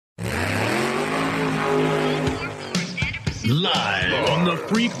Live on the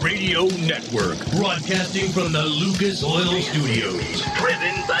Freak Radio Network, broadcasting from the Lucas Oil Studios.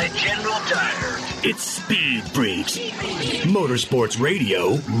 Driven by General Tire. It's Speed Freaks. Motorsports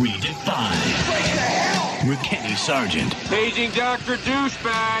Radio redefined. With Kenny Sargent. Paging Dr.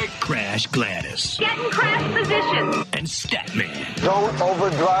 Douchebag. Crash Gladys. Get in crash position. And Statman. Don't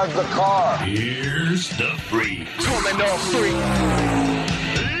overdrive the car. Here's the Freaks.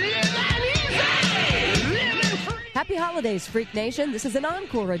 Happy holidays, Freak Nation. This is an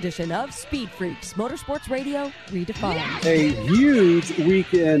encore edition of Speed Freaks, Motorsports Radio Redefined. A huge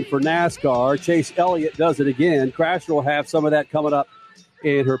weekend for NASCAR. Chase Elliott does it again. Crasher will have some of that coming up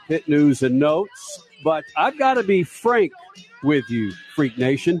in her pit news and notes. But I've got to be frank with you, Freak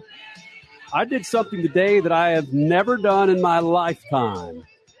Nation. I did something today that I have never done in my lifetime.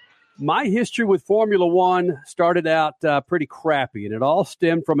 My history with Formula One started out pretty crappy, and it all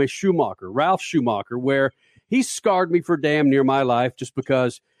stemmed from a Schumacher, Ralph Schumacher, where he scarred me for damn near my life just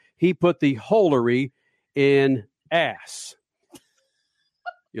because he put the holery in ass.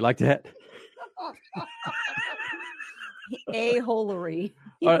 You like that? A holery.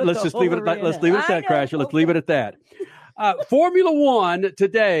 All right, let's just leave it at that. Let's leave it at that, Crasher. Let's leave it at that. Formula One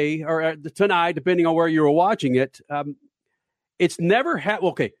today or tonight, depending on where you were watching it, it's never had.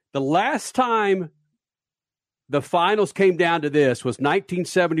 Okay, the last time the finals came down to this was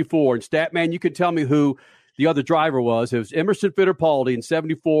 1974, and Statman, you can tell me who the other driver was. It was Emerson Fittipaldi in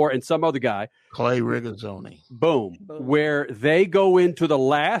 74 and some other guy. Clay Regazzoni. Boom. Where they go into the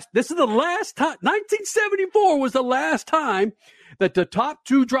last. This is the last time. 1974 was the last time that the top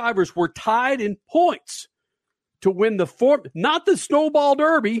two drivers were tied in points to win not the Snowball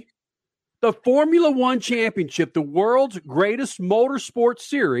Derby, the Formula One Championship, the world's greatest motorsport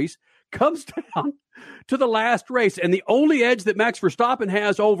series, comes down to the last race. And the only edge that Max Verstappen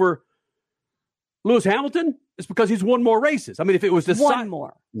has over Lewis Hamilton is because he's won more races. I mean, if it was one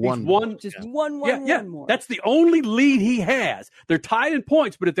more. One more. That's the only lead he has. They're tied in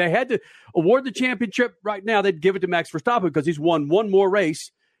points, but if they had to award the championship right now, they'd give it to Max Verstappen because he's won one more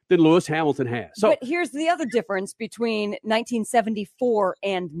race than Lewis Hamilton has. So, but here's the other difference between 1974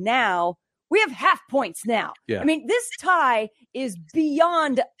 and now. We have half points now. Yeah. I mean, this tie is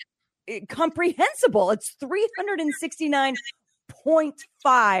beyond comprehensible. It's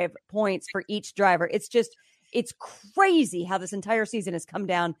 369.5 points for each driver. It's crazy how this entire season has come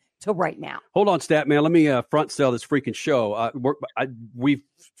down to right now. Hold on, Statman. Let me front sell this freaking show. We've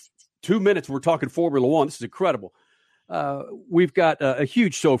 2 minutes. We're talking Formula One. This is incredible. We've got a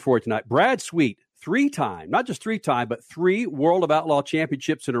huge show for you tonight. Brad Sweet, not just three-time, but 3 World of Outlaw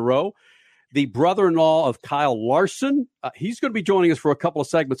championships in a row. The brother-in-law of Kyle Larson. He's going to be joining us for a couple of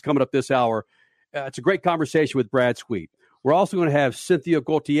segments coming up this hour. It's a great conversation with Brad Sweet. We're also going to have Cynthia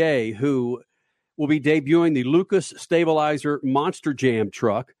Gauthier, who will be debuting the Lucas Stabilizer Monster Jam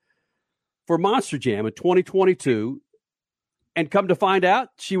truck for Monster Jam in 2022. And come to find out,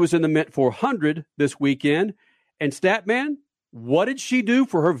 she was in the Mint 400 this weekend. And Statman, what did she do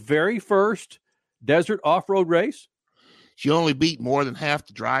for her very first desert off-road race? She only beat more than half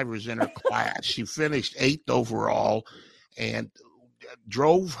the drivers in her class. She finished 8th overall and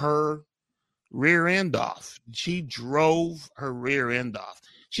drove her rear end off. She drove her rear end off.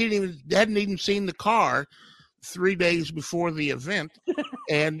 She hadn't even seen the car 3 days before the event,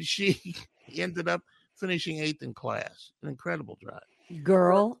 and she ended up finishing 8th in class. An incredible drive.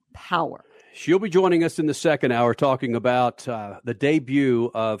 Girl power. She'll be joining us in the second hour talking about the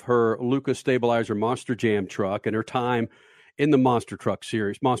debut of her Lucas Stabilizer Monster Jam truck and her time in the Monster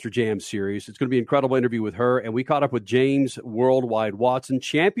Jam series. It's going to be an incredible interview with her. And we caught up with James Worldwide Watson,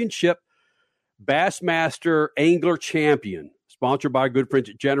 championship Bassmaster Angler champion, sponsored by our good friends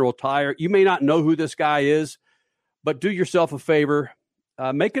at General Tire. You may not know who this guy is, but do yourself a favor.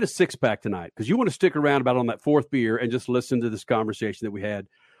 Make it a 6-pack tonight because you want to stick around about on that 4th beer and just listen to this conversation that we had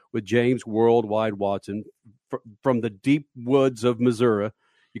with James Worldwide Watson from the deep woods of Missouri.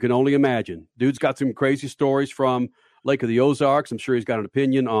 You can only imagine. Dude's got some crazy stories from Lake of the Ozarks. I'm sure he's got an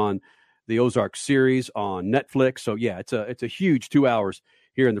opinion on the Ozark series on Netflix. So, yeah, it's a huge 2 hours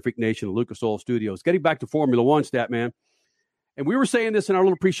here in the Freak Nation of Lucas Oil Studios. Getting back to Formula One, Statman. And we were saying this in our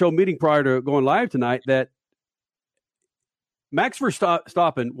little pre-show meeting prior to going live tonight that Max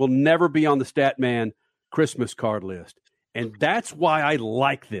Verstappen will never be on the Statman Christmas card list. And that's why I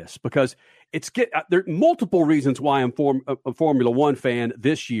like this, because there are multiple reasons why I'm a Formula One fan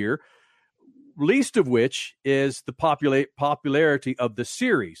this year, least of which is the popularity of the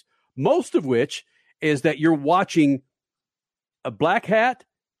series, most of which is that you're watching a black hat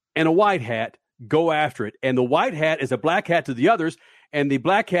and a white hat go after it. And the white hat is a black hat to the others, and the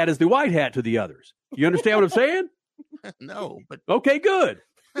black hat is the white hat to the others. You understand what I'm saying? No, but okay, good.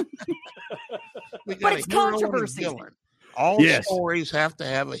 We But got it's a hero and a controversy. villain. All Yes. stories have to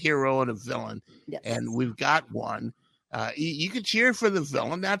have a hero and a villain, Yes. and we've got one. You can cheer for the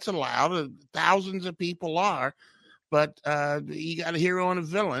villain. That's allowed. Thousands of people are. But you got a hero and a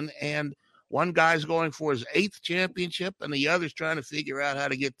villain, and one guy's going for his 8th championship, and the other's trying to figure out how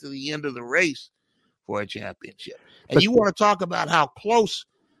to get to the end of the race for a championship. And you want to talk about how close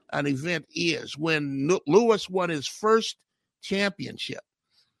an event is. When Lewis won his first championship,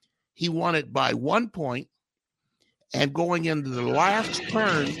 he won it by 1 point, and going into the last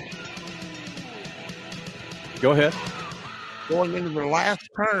turn. Go ahead. Going into the last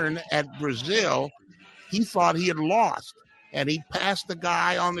turn at Brazil, he thought he had lost, and he passed the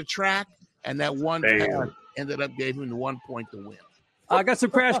guy on the track, and that one pass ended up giving him the 1 point to win. I got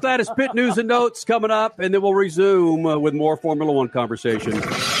some Crash Gladys Pit news and notes coming up, and then we'll resume with more Formula One conversation.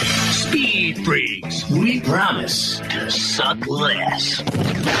 Speed Freaks, we promise to suck less.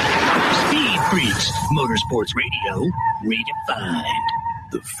 Speed Freaks, Motorsports Radio, redefined.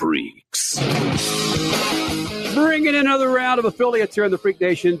 The Freaks. Bringing in another round of affiliates here in the Freak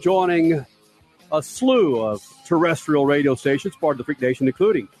Nation, joining a slew of terrestrial radio stations, part of the Freak Nation,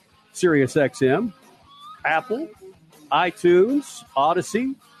 including Sirius XM, Apple, iTunes,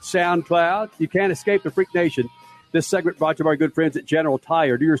 Odyssey, SoundCloud. You can't escape the Freak Nation. This segment brought to you by our good friends at General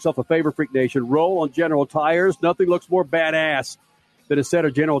Tire. Do yourself a favor, Freak Nation. Roll on General Tires. Nothing looks more badass than a set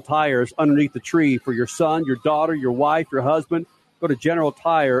of General Tires underneath the tree for your son, your daughter, your wife, your husband. Go to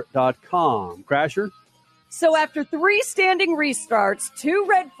GeneralTire.com. Crasher? So after 3 standing restarts, 2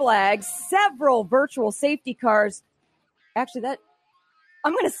 red flags, several virtual safety cars. Actually,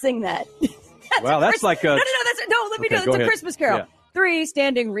 I'm going to sing that. That's like a... Let me do it. It's a Christmas Carol. Yeah. 3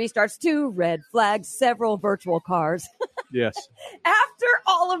 standing restarts, 2 red flags, several virtual cars. Yes. After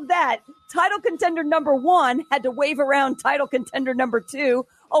all of that, title contender number 1 had to wave around title contender number 2.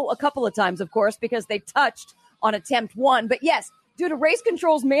 Oh, a couple of times, of course, because they touched on attempt 1. But yes, due to race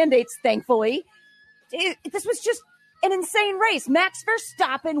control's mandates, thankfully, this was just an insane race. Max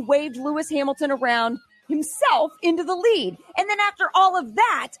Verstappen waved Lewis Hamilton around himself into the lead. And then after all of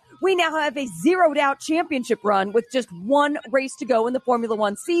that, we now have a zeroed-out championship run with just 1 race to go in the Formula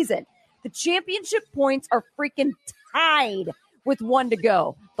One season. The championship points are freaking tied with 1 to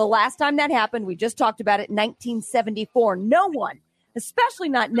go. The last time that happened, we just talked about it, 1974. No one, especially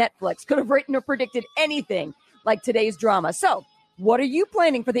not Netflix, could have written or predicted anything like today's drama. So, what are you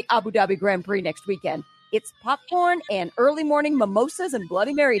planning for the Abu Dhabi Grand Prix next weekend? It's popcorn and early morning mimosas and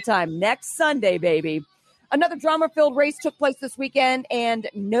Bloody Mary time next Sunday, baby. Another drama-filled race took place this weekend, and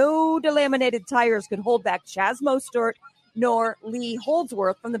no delaminated tires could hold back Chaz Mostert nor Lee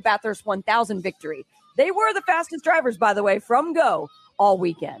Holdsworth from the Bathurst 1000 victory. They were the fastest drivers, by the way, from go all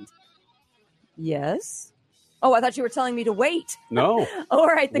weekend. Yes? Oh, I thought you were telling me to wait. No. All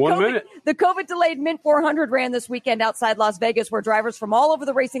right. The COVID-delayed Mint 400 ran this weekend outside Las Vegas, where drivers from all over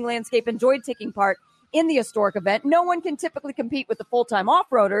the racing landscape enjoyed taking part in the historic event. No one can typically compete with the full-time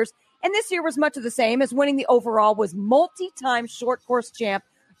off-roaders, and this year was much of the same, as winning the overall was multi-time short course champ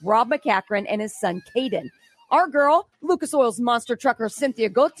Rob McCachran and his son Caden. Our girl, Lucas Oil's monster trucker Cynthia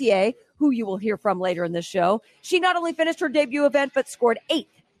Gauthier, who you will hear from later in this show, she not only finished her debut event, but scored 8th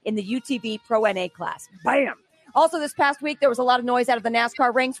in the UTV Pro NA class. Bam! Also, this past week, there was a lot of noise out of the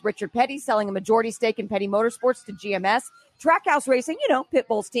NASCAR ranks. Richard Petty selling a majority stake in Petty Motorsports to GMS. Trackhouse Racing,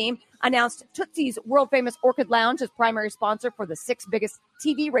 Pitbull's team, announced Tootsie's world-famous Orchid Lounge as primary sponsor for the 6 biggest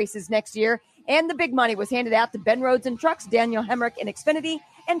TV races next year. And the big money was handed out to Ben Rhodes in Trucks, Daniel Hemrick in Xfinity,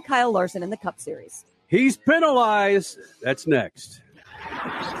 and Kyle Larson in the Cup Series. He's penalized. That's next.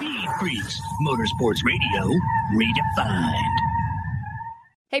 Speed Freaks, Motorsports Radio, redefined.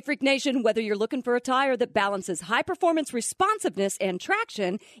 Hey, Freak Nation, whether you're looking for a tire that balances high-performance responsiveness and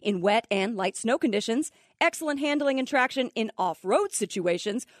traction in wet and light snow conditions, excellent handling and traction in off-road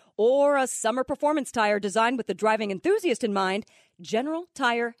situations, or a summer performance tire designed with the driving enthusiast in mind, General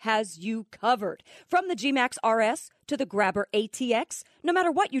Tire has you covered. From the G-Max RS to the Grabber ATX, no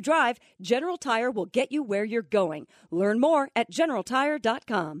matter what you drive, General Tire will get you where you're going. Learn more at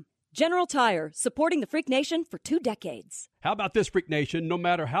GeneralTire.com. General Tire, supporting the Freak Nation for 2 decades. How about this, Freak Nation? No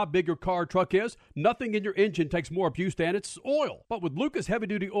matter how big your car or truck is, nothing in your engine takes more abuse than its oil. But with Lucas Heavy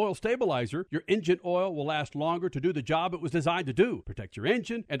Duty Oil Stabilizer, your engine oil will last longer to do the job it was designed to do. Protect your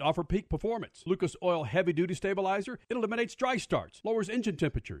engine and offer peak performance. Lucas Oil Heavy Duty Stabilizer, it eliminates dry starts, lowers engine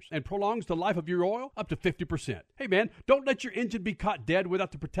temperatures, and prolongs the life of your oil up to 50%. Hey man, don't let your engine be caught dead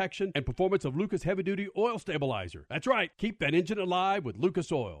without the protection and performance of Lucas Heavy Duty Oil Stabilizer. That's right, keep that engine alive with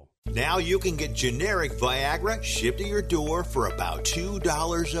Lucas Oil. Now you can get generic Viagra shipped to your door more for about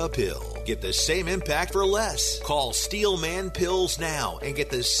 $2 a pill. Get the same impact for less. Call Steelman Pills now and get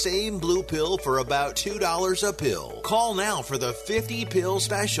the same blue pill for about $2 a pill. Call now for the 50-pill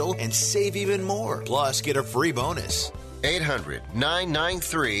special and save even more. Plus, get a free bonus.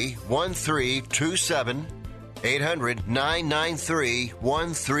 800-993-1327.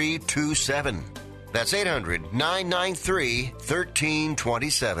 800-993-1327. That's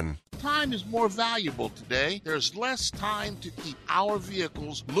 800-993-1327. Time is more valuable today. There's less time to keep our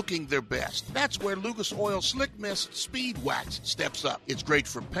vehicles looking their best. That's where Lucas Oil Slick Mist Speed Wax steps up. It's great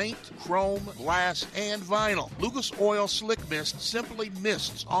for paint, chrome, glass, and vinyl. Lucas Oil Slick Mist simply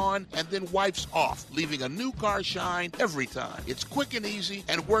mists on and then wipes off, leaving a new car shine every time. It's quick and easy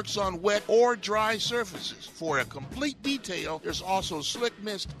and works on wet or dry surfaces. For a complete detail, there's also Slick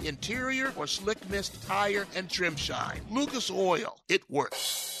Mist Interior or Slick Mist Tire and Trim Shine. Lucas Oil, it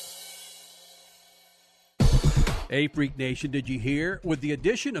works. Hey, Freak Nation, did you hear? With the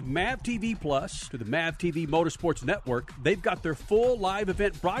addition of MAV TV Plus to the MAV TV Motorsports Network, they've got their full live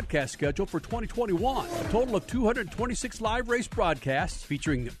event broadcast schedule for 2021. A total of 226 live race broadcasts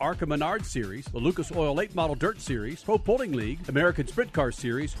featuring the ARCA Menard Series, the Lucas Oil Late Model Dirt Series, Pro Pulling League, American Sprint Car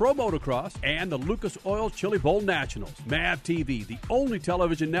Series, Pro Motocross, and the Lucas Oil Chili Bowl Nationals. MAV TV, the only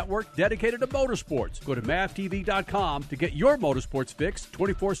television network dedicated to motorsports. Go to mavtv.com to get your motorsports fix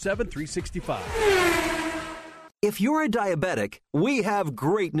 24/7, 365. If you're a diabetic, we have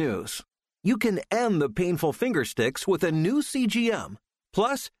great news. You can end the painful finger sticks with a new CGM.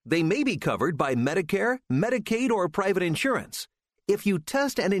 Plus, they may be covered by Medicare, Medicaid, or private insurance. If you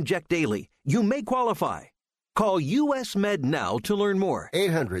test and inject daily, you may qualify. Call US Med now to learn more.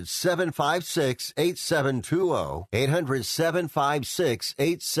 800-756-8720.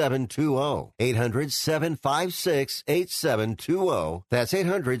 800-756-8720. 800-756-8720. That's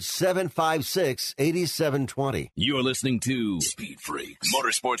 800-756-8720. You're listening to Speed Freaks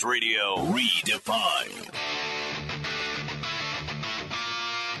Motorsports Radio Redefined.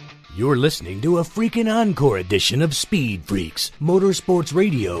 You're listening to a freaking encore edition of Speed Freaks Motorsports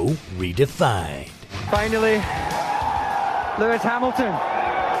Radio Redefined. Finally, Lewis Hamilton.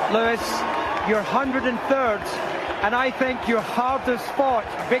 Lewis, your 103rd, and I think your hardest fought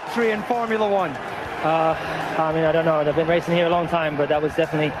victory in Formula One. I don't know. I've been racing here a long time, but that was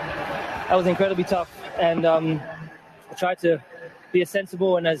incredibly tough. And I tried to be as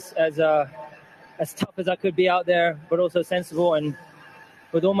sensible and as tough as I could be out there, but also sensible. And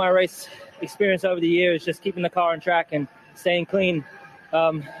with all my race experience over the years, just keeping the car on track and staying clean,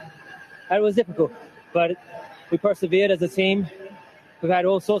 it was difficult. But we persevered as a team. We've had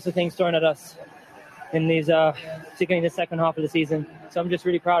all sorts of things thrown at us in these, particularly in the second half of the season. So I'm just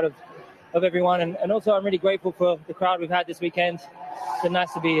really proud of everyone. And also I'm really grateful for the crowd we've had this weekend. It's been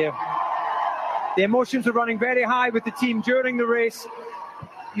nice to be here. The emotions were running very high with the team during the race.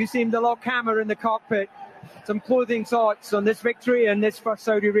 You seemed a lot calmer in the cockpit. Some closing thoughts on this victory and this first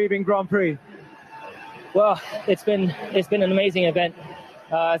Saudi Arabian Grand Prix. Well, it's been an amazing event.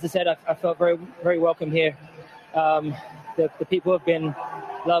 As I said, I felt very, very welcome here. The people have been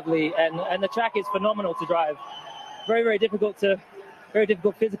lovely, and the track is phenomenal to drive. Very, very difficult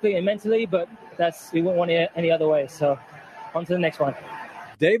physically and mentally, but we wouldn't want it any other way. So on to the next one.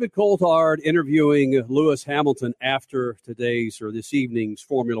 David Coulthard interviewing Lewis Hamilton after today's or this evening's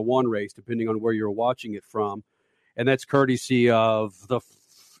Formula One race, depending on where you're watching it from. And that's courtesy of the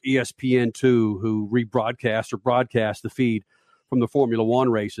ESPN2, who broadcast the feed from the Formula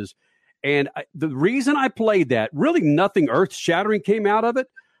One races. And the reason I played that, really nothing earth-shattering came out of it,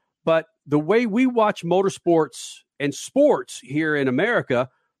 but the way we watch motorsports and sports here in America,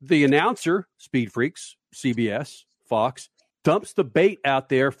 the announcer, Speed Freaks, CBS, Fox, dumps the bait out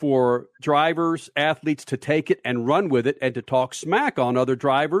there for drivers, athletes to take it and run with it and to talk smack on other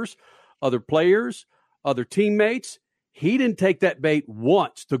drivers, other players, other teammates. He didn't take that bait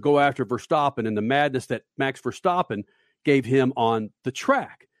once to go after Verstappen and the madness that Max Verstappen gave him on the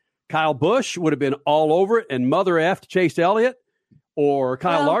track. Kyle Busch would have been all over it and mother effed Chase Elliott or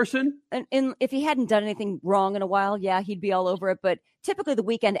Kyle Larson. And if he hadn't done anything wrong in a while, yeah, he'd be all over it. But typically the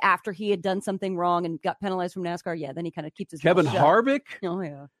weekend after he had done something wrong and got penalized from NASCAR, yeah, then he kind of keeps his Kevin mouth shut. Harvick. Oh,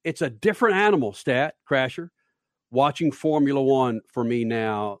 yeah. It's a different animal, Crasher. Watching Formula One for me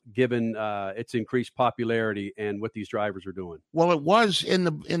now, given its increased popularity and what these drivers are doing. Well, it was in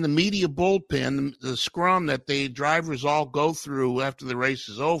the media bullpen, the scrum that the drivers all go through after the race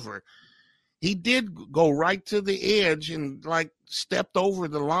is over. He did go right to the edge and stepped over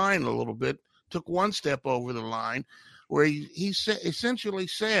the line a little bit, took one step over the line, where he essentially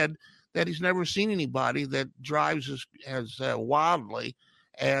said that he's never seen anybody that drives as wildly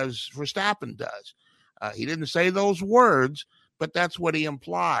as Verstappen does. He didn't say those words, but that's what he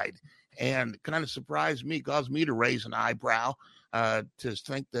implied. And kind of surprised me, caused me to raise an eyebrow to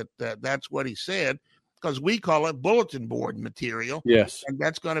think that that's what he said, because we call it bulletin board material. Yes. And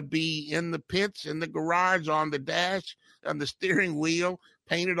that's going to be in the pits, in the garage, on the dash, on the steering wheel,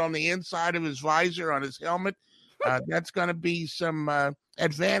 painted on the inside of his visor, on his helmet. That's going to be some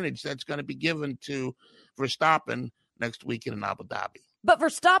advantage that's going to be given to Verstappen next weekend in Abu Dhabi. But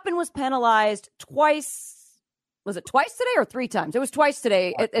Verstappen was penalized twice. Was it twice today or 3 times? It was twice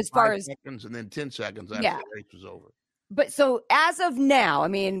today, as far as 5 seconds and then 10 seconds after the race was over. But so as of now, I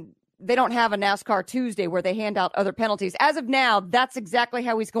mean, they don't have a NASCAR Tuesday where they hand out other penalties. As of now, that's exactly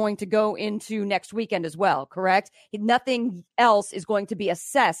how he's going to go into next weekend as well, correct? Nothing else is going to be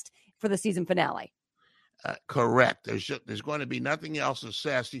assessed for the season finale. Correct. There's going to be nothing else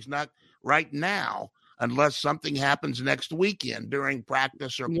assessed. He's not right now, unless something happens next weekend during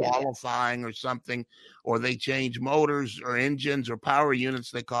practice or qualifying or something, or they change motors or engines or power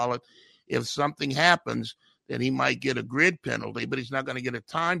units, they call it. If something happens, then he might get a grid penalty, but he's not going to get a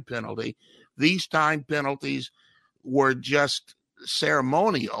time penalty. These time penalties were just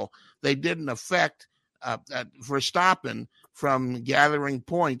ceremonial. They didn't affect Verstappen from gathering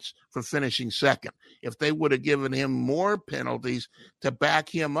points for finishing second. If they would have given him more penalties to back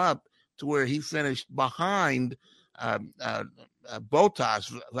him up to where he finished behind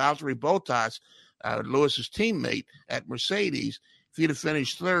Bottas, Valtteri Bottas, Lewis's teammate at Mercedes, if he'd have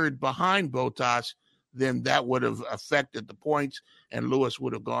finished third behind Bottas, then that would have affected the points, and Lewis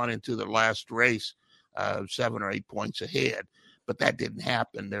would have gone into the last race 7 or 8 points ahead. But that didn't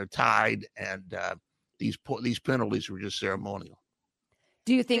happen. They're tied, and these penalties were just ceremonial.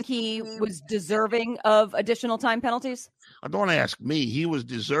 Do you think he was deserving of additional time penalties? Don't ask me. He was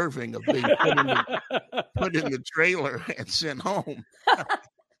deserving of being put in the trailer and sent home.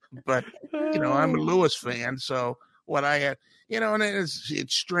 But, I'm a Lewis fan, so what I had, and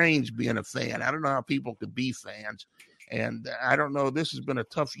it's strange being a fan. I don't know how people could be fans. And I don't know, this has been a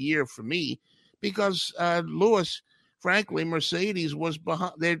tough year for me because Lewis, frankly, Mercedes was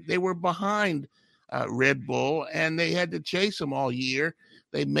behind. They were behind Red Bull, and they had to chase them all year.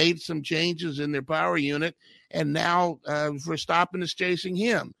 They made some changes in their power unit, and now Verstappen is chasing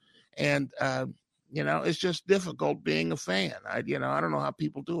him. And, it's just difficult being a fan. I don't know how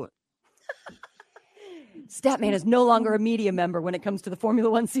people do it. Statman is no longer a media member when it comes to the Formula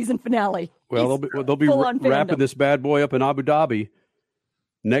One season finale. Well, they'll be wrapping this bad boy up in Abu Dhabi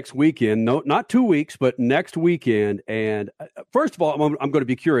next weekend. No, not 2 weeks, but next weekend. And first of all, I'm going to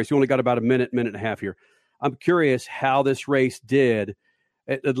be curious. You only got about a minute and a half here. I'm curious how this race did.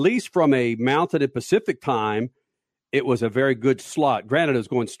 At least from a Mountain and Pacific time, it was a very good slot. Granted, it was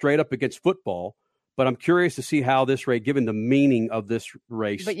going straight up against football, but I'm curious to see how this race, given the meaning of this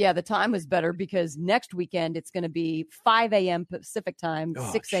race. But yeah, the time was better because next weekend it's going to be 5 a.m. Pacific time,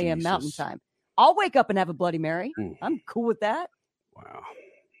 6 a.m. Mountain time. I'll wake up and have a Bloody Mary. I'm cool with that. Wow.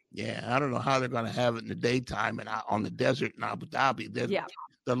 Yeah, I don't know how they're going to have it in the daytime and on the desert in Abu Dhabi.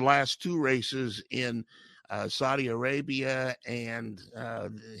 The last 2 races in Saudi Arabia and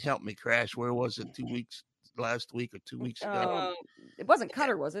help me, Crash, where was it? Last week or 2 weeks ago? It wasn't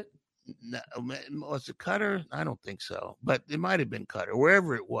Qatar, was it? No, was it Qatar? I don't think so, but it might have been Qatar.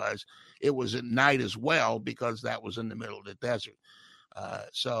 Wherever it was at night as well because that was in the middle of the desert.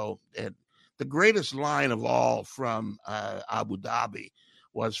 The greatest line of all from Abu Dhabi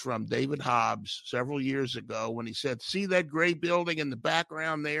was from David Hobbs several years ago when he said, "See that gray building in the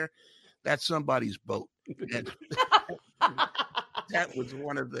background there? That's somebody's boat." And that was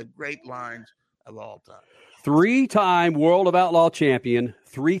one of the great lines of all time. 3-time World of Outlaw champion,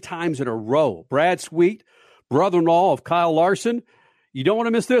 3 times in a row. Brad Sweet, brother-in-law of Kyle Larson. You don't want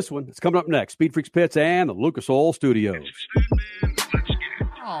to miss this one. It's coming up next. Speed Freaks Pits and the Lucas Oil Studios.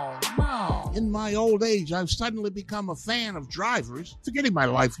 Oh, no. In my old age, I've suddenly become a fan of drivers, forgetting my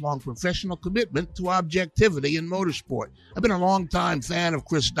lifelong professional commitment to objectivity in motorsport. I've been a long-time fan of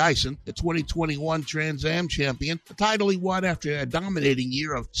Chris Dyson, the 2021 Trans Am champion, a title he won after a dominating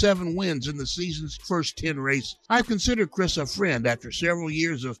year of 7 wins in the season's first 10 races. I've considered Chris a friend after several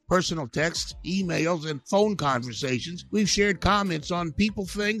years of personal texts, emails, and phone conversations. We've shared comments on people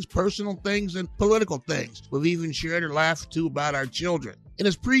things, personal things, and political things. We've even shared a laugh or two about our children. In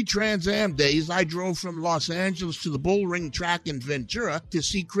his pre-Trans Am days, I drove from Los Angeles to the Bullring track in Ventura to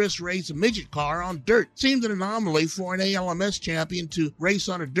see Chris race a midget car on dirt. Seemed an anomaly for an ALMS champion to race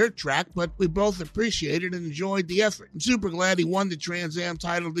on a dirt track, but we both appreciated and enjoyed the effort. I'm super glad he won the Trans Am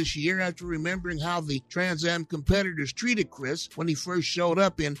title this year after remembering how the Trans Am competitors treated Chris when he first showed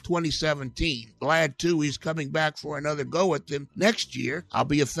up in 2017. Glad, too, he's coming back for another go at them next year. I'll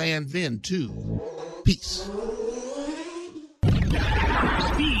be a fan then, too. Peace.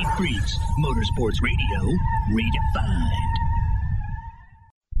 Speed Freaks, Motorsports Radio, redefined.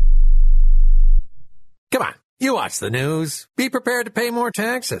 Come on, you watch the news. Be prepared to pay more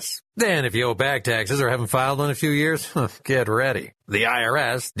taxes. Then if you owe back taxes or haven't filed in a few years, get ready. The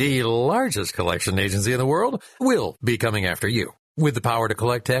IRS, the largest collection agency in the world, will be coming after you with the power to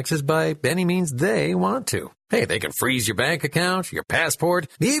collect taxes by any means they want to. Hey, they can freeze your bank account, your passport,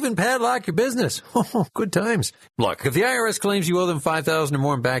 even padlock your business. Oh, good times. Look, if the IRS claims you owe them $5,000 or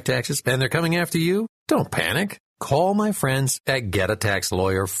more in back taxes and they're coming after you, don't panic. Call my friends at Get a Tax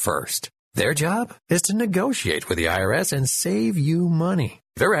Lawyer first. Their job is to negotiate with the IRS and save you money.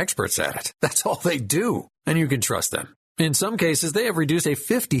 They're experts at it. That's all they do. And you can trust them. In some cases, they have reduced a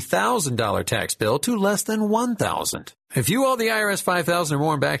 $50,000 tax bill to less than $1,000. If you owe the IRS $5,000 or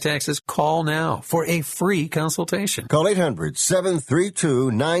more in back taxes, call now for a free consultation. Call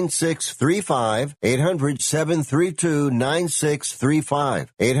 800-732-9635. 800-732-9635.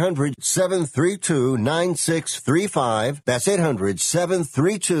 800-732-9635. That's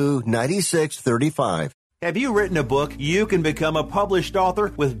 800-732-9635. Have you written a book? You can become a published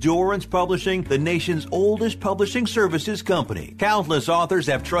author with Dorrance Publishing, the nation's oldest publishing services company. Countless authors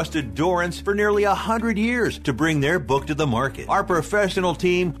have trusted Dorrance for nearly 100 years to bring their book to the market. Our professional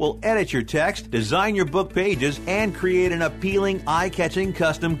team will edit your text, design your book pages, and create an appealing, eye-catching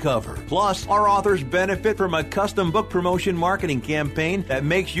custom cover. Plus, our authors benefit from a custom book promotion marketing campaign that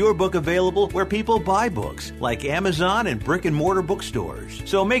makes your book available where people buy books, like Amazon and brick-and-mortar bookstores.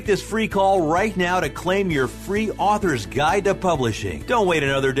 So make this free call right now to claim your free author's guide to publishing. Don't wait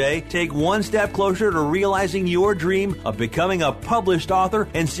another day. Take one step closer to realizing your dream of becoming a published author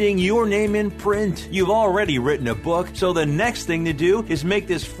and seeing your name in print. You've already written a book, so the next thing to do is make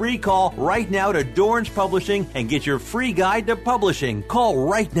this free call right now to Dorrance Publishing and get your free guide to publishing. Call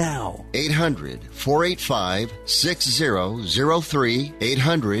right now. 800-485-6003.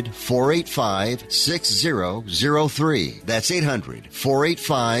 800-485-6003. That's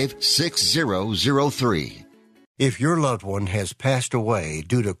 800-485-6003. If your loved one has passed away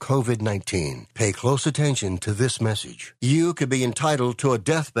due to COVID-19, pay close attention to this message. You could be entitled to a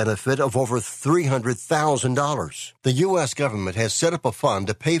death benefit of over $300,000. The U.S. government has set up a fund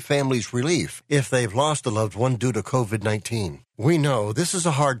to pay families relief if they've lost a loved one due to COVID-19. We know this is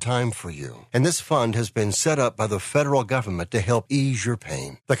a hard time for you, and this fund has been set up by the federal government to help ease your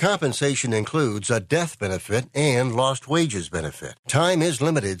pain. The compensation includes a death benefit and lost wages benefit. Time is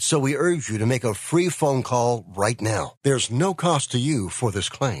limited, so we urge you to make a free phone call right now. There's no cost to you for this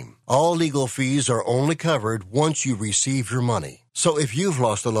claim. All legal fees are only covered once you receive your money. So if you've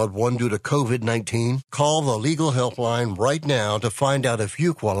lost a loved one due to COVID-19, call the legal helpline right now to find out if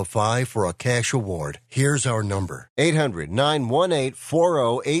you qualify for a cash award. Here's our number.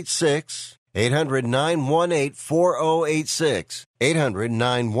 800-918-4086. 800-918-4086.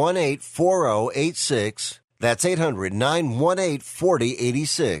 800-918-4086. That's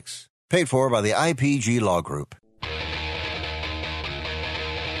 800-918-4086. Paid for by the IPG Law Group.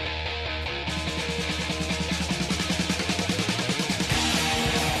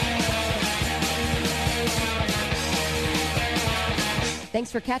 Thanks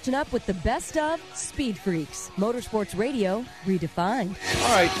for catching up with the best of Speed Freaks, Motorsports Radio, redefined. All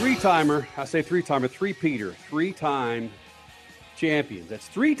right, three-timer. I say three-timer, three-peater, three-time champions. That's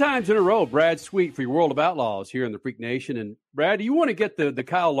 3 times in a row. Brad Sweet for your World of Outlaws here in the Freak Nation. And, Brad, do you want to get the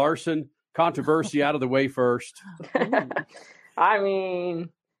Kyle Larson controversy out of the way first? I mean,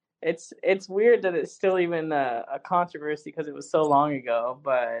 it's weird that it's still even a controversy because it was so long ago,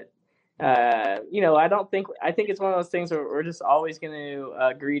 but I think it's one of those things where we're just always going to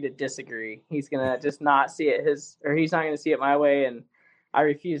agree to disagree. He's going to just not see it he's not going to see it my way, and I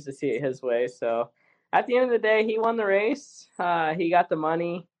refuse to see it his way. So at the end of the day, he won the race. He got the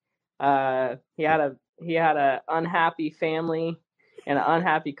money. He had a unhappy family and an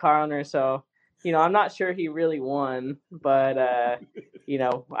unhappy car owner. So, I'm not sure he really won, but I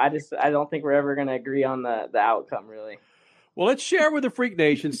don't think we're ever going to agree on the outcome really. Well, let's share with the Freak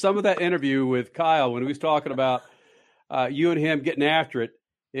Nation some of that interview with Kyle when he was talking about you and him getting after it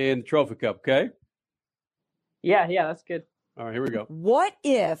in the Trophy Cup, okay? Yeah, that's good. All right, here we go. What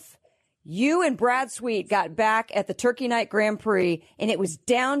if you and Brad Sweet got back at the Turkey Night Grand Prix and it was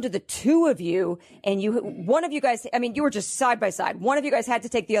down to the two of you and one of you guys, you were just side by side. One of you guys had to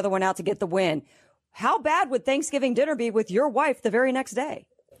take the other one out to get the win. How bad would Thanksgiving dinner be with your wife the very next day?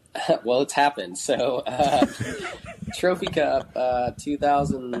 Well, it's happened. So, Trophy Cup,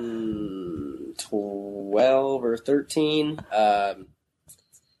 2012 or 13, and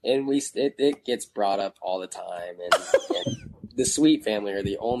it gets brought up all the time. And the Sweet family are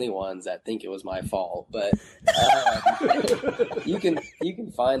the only ones that think it was my fault, but you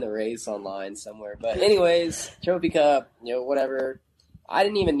can find the race online somewhere. But anyways, Trophy Cup, whatever. I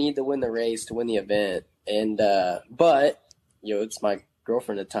didn't even need to win the race to win the event, and but it's my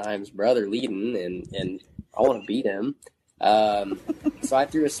girlfriend at time's brother leading, and I want to beat him. So I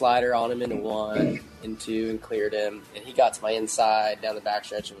threw a slider on him into 1 and 2 and cleared him, and he got to my inside down the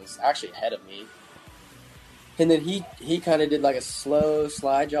backstretch and was actually ahead of me. And then he kind of did like a slow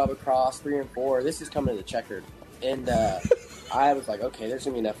slide job across 3 and 4. This is coming to the checkered. And I was like, okay, there's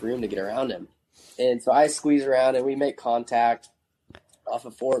going to be enough room to get around him. And so I squeeze around and we make contact off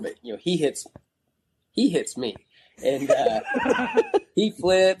of 4, but he hits me. And he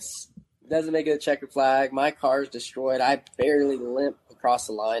flips, doesn't make it a checkered flag. My car's destroyed. I barely limp across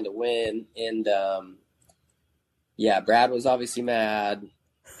the line to win. And Brad was obviously mad.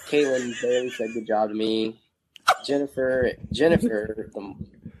 Caitlin barely said good job to me. Jennifer, the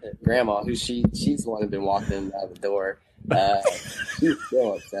grandma, who she's the one who's been walking out the door. She's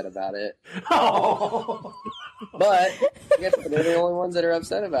still upset about it. Oh. But I guess they're the only ones that are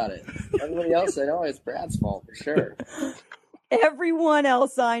upset about it. Everybody else said, "Oh, it's Brad's fault for sure." Everyone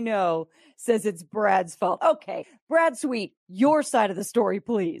else I know says it's Brad's fault. Okay, Brad Sweet, your side of the story,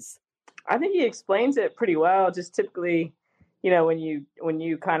 please. I think he explains it pretty well. Just typically, when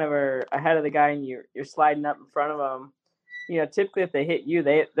you kind of are ahead of the guy and you're sliding up in front of them, typically if they hit you,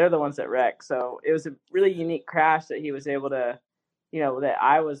 they're the ones that wreck. So it was a really unique crash that he was able to, that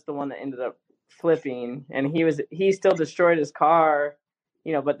I was the one that ended up flipping, and he still destroyed his car,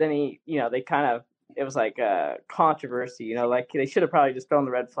 but then it was like a controversy, like they should have probably just thrown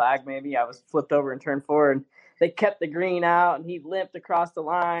the red flag. Maybe I was flipped over in turn 4 and they kept the green out and he limped across the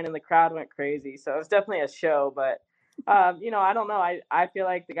line and the crowd went crazy. So it was definitely a show, but I don't know. I feel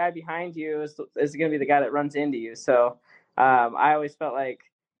like the guy behind you is going to be the guy that runs into you. So I always felt like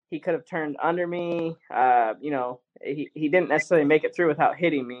he could have turned under me. He didn't necessarily make it through without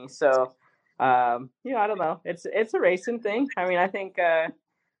hitting me. So, I don't know. It's a racing thing. I mean, I think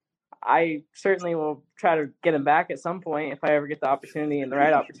I certainly will try to get him back at some point if I ever get the opportunity and the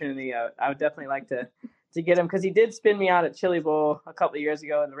right opportunity. I would definitely like to get him, because he did spin me out at Chili Bowl a couple of years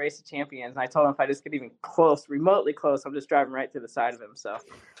ago in the Race of Champions. And I told him if I just get even remotely close, I'm just driving right to the side of him. So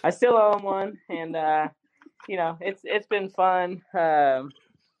I still owe him one, and it's been fun.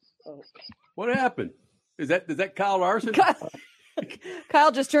 What happened? Is that Kyle Larson?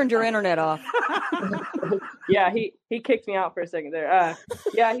 Kyle just turned your internet off. Yeah, he kicked me out for a second there.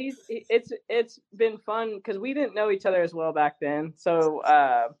 It's been fun because we didn't know each other as well back then. So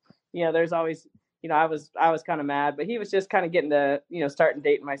there's always, I was kind of mad, but he was just kind of getting to starting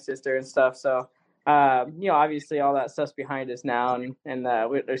dating my sister and stuff. So obviously all that stuff's behind us now, and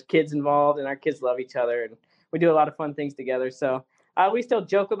there's kids involved, and our kids love each other, and we do a lot of fun things together. So we still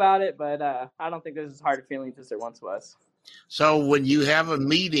joke about it, but I don't think there's as hard a feeling as there once was. So when you have a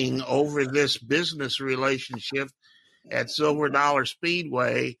meeting over this business relationship at Silver Dollar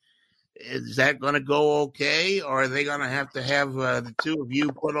Speedway, is that going to go okay, or are they going to have the two of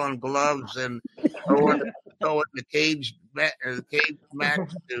you put on gloves and go in the cage match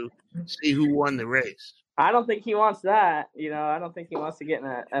to see who won the race? I don't think he wants that. I don't think he wants to get in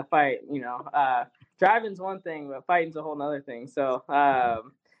a fight. Driving's one thing, but fighting's a whole other thing. So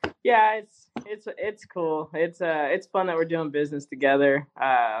it's cool. It's fun that we're doing business together.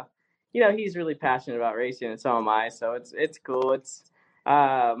 He's really passionate about racing, and so am I. So it's cool. It's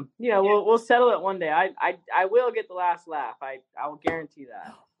we'll settle it one day. I will get the last laugh. I will guarantee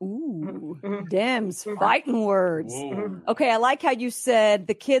that. Ooh, Dems, fighting words. Okay, I like how you said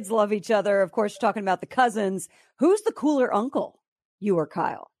the kids love each other. Of course, you're talking about the cousins. Who's the cooler uncle, you or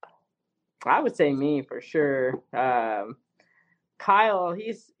Kyle? I would say me for sure. Kyle,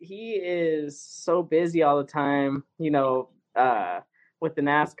 he is so busy all the time, with the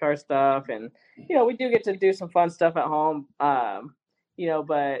NASCAR stuff, and we do get to do some fun stuff at home,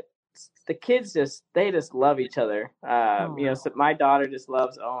 but the kids just love each other. So my daughter just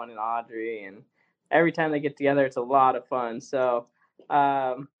loves Owen and Audrey, and every time they get together, it's a lot of fun. So,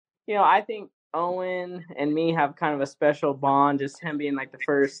 I think Owen and me have kind of a special bond, just him being like the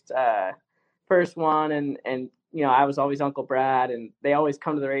first one, and I was always Uncle Brad, and they always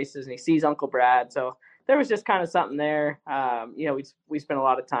come to the races, and he sees Uncle Brad. So there was just kind of something there. We spent a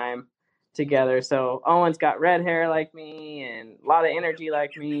lot of time together. So Owen's got red hair like me and a lot of energy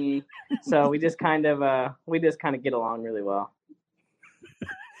like me. So we just kind of get along really well.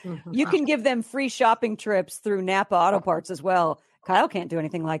 You can give them free shopping trips through Napa Auto Parts as well. Kyle can't do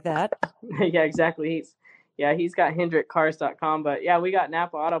anything like that. Yeah, exactly. He's got HendrickCars.com, but yeah, we got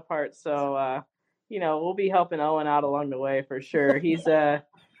Napa Auto Parts. So, we'll be helping Owen out along the way for sure. He's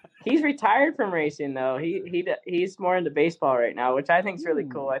retired from racing though. He's more into baseball right now, which I think is really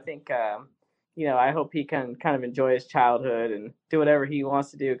cool. I think I hope he can kind of enjoy his childhood and do whatever he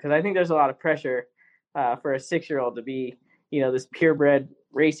wants to do, because I think there's a lot of pressure for a 6-year-old to be this purebred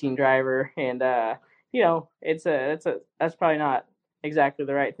racing driver, and that's probably not exactly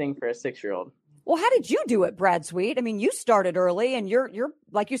the right thing for a 6-year-old. Well, how did you do it, Brad Sweet? I mean, you started early, and you're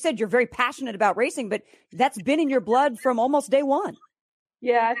like you said, you're very passionate about racing, but that's been in your blood from almost day one.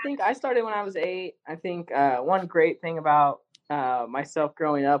 Yeah, I think I started when I was 8. I think one great thing about myself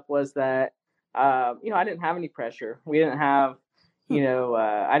growing up was that I didn't have any pressure. We didn't have,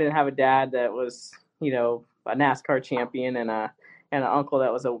 I didn't have a dad that was, a NASCAR champion and an uncle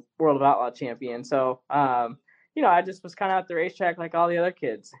that was a World of Outlaw champion. So, I just was kind of at the racetrack like all the other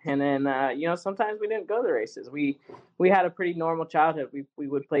kids. And then, sometimes we didn't go to the races. We had a pretty normal childhood. We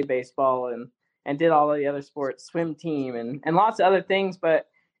would play baseball and did all of the other sports, swim team and lots of other things. But,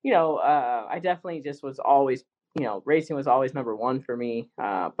 I definitely just was always, racing was always number one for me.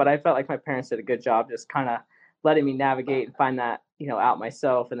 But I felt like my parents did a good job just kind of letting me navigate and find that, out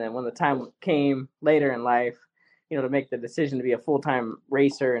myself. And then when the time came later in life, to make the decision to be a full-time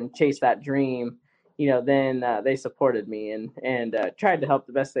racer and chase that dream, then they supported me and tried to help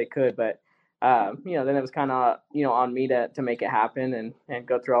the best they could. But, then it was kind of, on me to make it happen and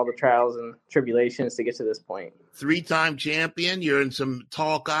go through all the trials and tribulations to get to this point. 3-time champion. You're in some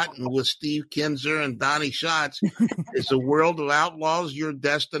tall cotton with Steve Kinzer and Donnie Schatz. Is the World of Outlaws your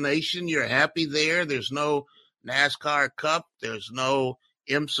destination? You're happy there? There's no NASCAR Cup. There's no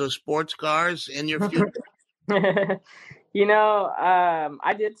IMSA sports cars in your future? I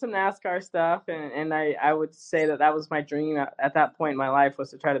did some NASCAR stuff, and I would say that was my dream at that point in my life,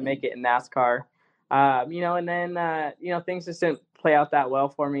 was to try to make it in NASCAR. And then, things just didn't play out that well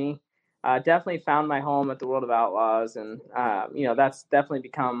for me. Definitely found my home at the World of Outlaws, and, that's definitely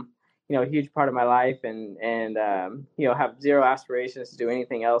become, a huge part of my life, and have zero aspirations to do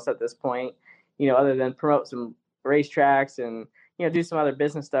anything else at this point, other than promote some racetracks and, do some other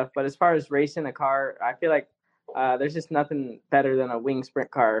business stuff. But as far as racing a car, I feel like there's just nothing better than a wing sprint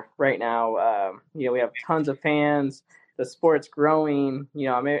car right now. We have tons of fans. The sport's growing.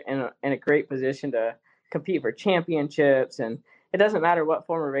 I'm in a great position to compete for championships. And it doesn't matter what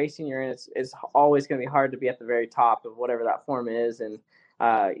form of racing you're in. It's always going to be hard to be at the very top of whatever that form is and,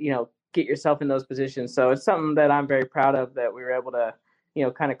 get yourself in those positions. So it's something that I'm very proud of, that we were able to,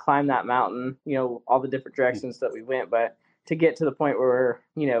 kind of climb that mountain, all the different directions that we went. But to get to the point where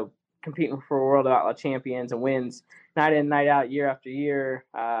we're, competing for World Outlaw champions and wins night in, night out, year after year,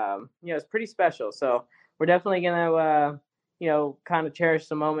 it's pretty special. So we're definitely going to, kind of cherish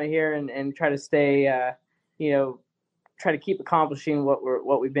the moment here and try to stay, try to keep accomplishing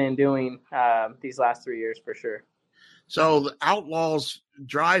what we've been doing these last 3 years for sure. So the Outlaws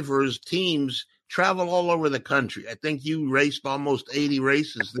drivers, teams travel all over the country. I think you raced almost 80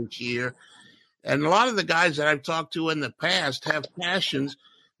 races this year. And a lot of the guys that I've talked to in the past have passions.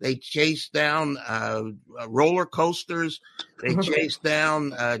 They chase down roller coasters. They chase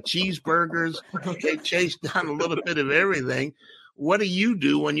down cheeseburgers. They chase down a little bit of everything. What do you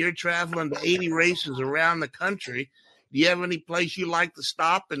do when you're traveling to 80 races around the country? Do you have any place you like to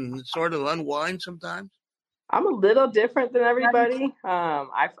stop and sort of unwind sometimes? I'm a little different than everybody.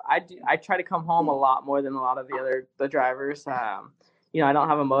 I try to come home a lot more than a lot of the drivers. I don't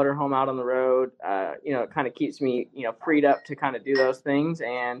have a motorhome out on the road. It kind of keeps me, freed up to kind of do those things.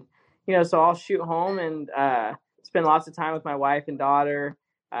 And, so I'll shoot home and spend lots of time with my wife and daughter.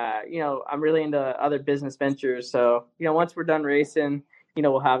 I'm really into other business ventures. So, once we're done racing,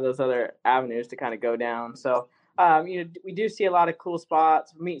 we'll have those other avenues to kind of go down. So, we do see a lot of cool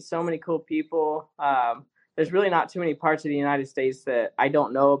spots, meet so many cool people. There's really not too many parts of the United States that I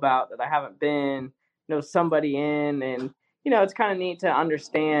don't know about, that I haven't been, know somebody in. And, it's kind of neat to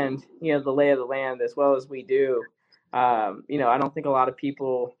understand, the lay of the land as well as we do. I don't think a lot of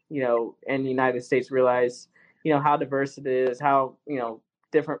people, in the United States realize, how diverse it is, how,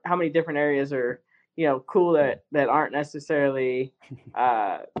 how many different areas are, cool that aren't necessarily,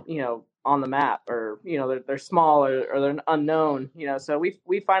 on the map, or, they're small or they're unknown, so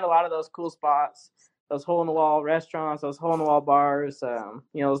we find a lot of those cool spots, those hole in the wall restaurants, those hole in the wall bars,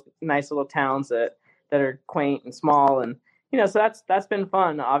 those nice little towns that are quaint and small. And, so that's been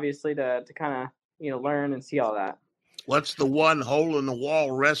fun, obviously, to kind of, learn and see all that. What's the one hole in the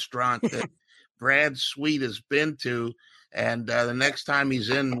wall restaurant that Brad Sweet has been to, and the next time he's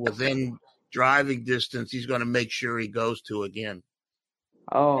within driving distance, he's going to make sure he goes to again?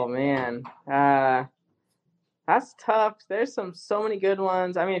 Oh man. I That's tough. There's so many good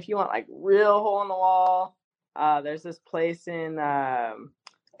ones. I mean, if you want like real hole in the wall, there's this place in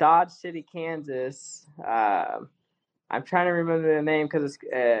Dodge City, Kansas. I'm trying to remember the name because it's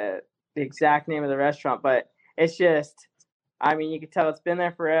the exact name of the restaurant, but it's just, I mean, you can tell it's been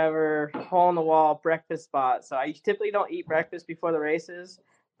there forever. Hole in the wall breakfast spot. So I typically don't eat breakfast before the races,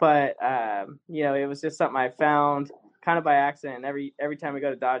 but it was just something I found kind of by accident. Every time we go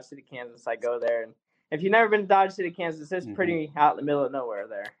to Dodge City, Kansas, I go there. And if you've never been to Dodge City, Kansas, it's pretty out in the middle of nowhere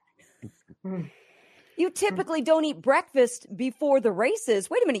there. You typically don't eat breakfast before the races.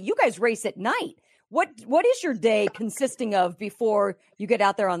 Wait a minute, you guys race at night. What is your day consisting of before you get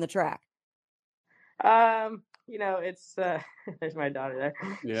out there on the track? It's there's my daughter there.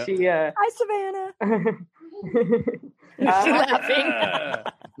 Yeah. She Hi, Savannah. She's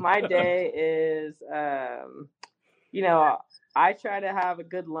laughing. My day is I try to have a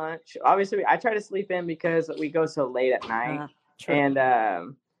good lunch. Obviously, I try to sleep in because we go so late at night. And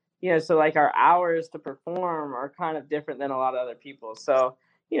so like our hours to perform are kind of different than a lot of other people. So,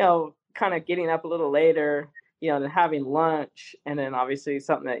 kind of getting up a little later, and having lunch, and then obviously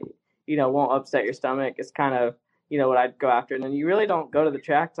something that, won't upset your stomach is kind of, what I'd go after. And then you really don't go to the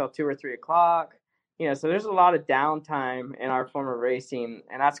track till 2 or 3 o'clock, so there's a lot of downtime in our form of racing.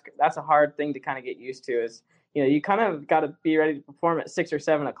 And that's a hard thing to kind of get used to is, you kind of got to be ready to perform at 6 or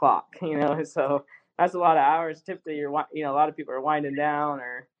 7 o'clock, so that's a lot of hours. Typically, a lot of people are winding down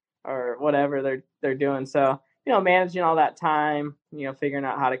or whatever they're doing. So, managing all that time, figuring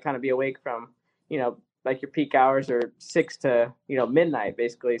out how to kind of be awake from, like your peak hours are 6 to, midnight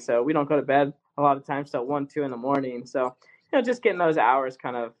basically. So we don't go to bed a lot of times till 1, 2 in the morning. So, just getting those hours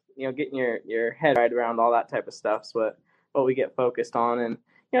kind of, getting your head right around all that type of stuff is what we get focused on, and,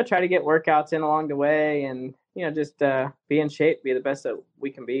 try to get workouts in along the way, and, just be in shape, be the best that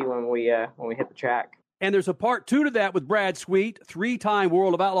we can be when we hit the track. And there's a part 2 to that with Brad Sweet, 3-time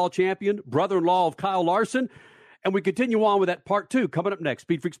World of Outlaw champion, brother-in-law of Kyle Larson. And we continue on with that part 2 coming up next.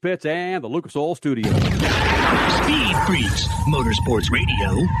 Speed Freaks Pits and the Lucas Oil Studio. Speed Freaks, Motorsports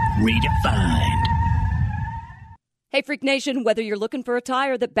Radio, redefined. Hey, Freak Nation, whether you're looking for a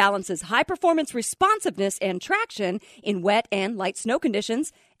tire that balances high-performance responsiveness and traction in wet and light snow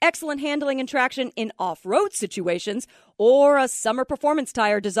conditions, excellent handling and traction in off-road situations, or a summer performance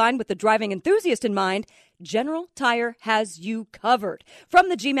tire designed with the driving enthusiast in mind, General Tire has you covered. From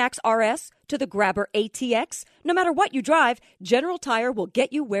the G-Max RS to the Grabber ATX, no matter what you drive, General Tire will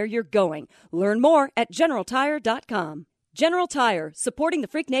get you where you're going. Learn more at GeneralTire.com. General Tire, supporting the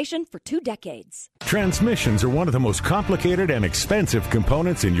Freak Nation for 2 decades. Transmissions are one of the most complicated and expensive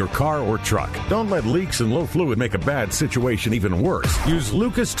components in your car or truck. Don't let leaks and low fluid make a bad situation even worse. Use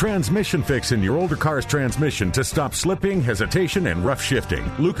Lucas Transmission Fix in your older car's transmission to stop slipping, hesitation, and rough shifting.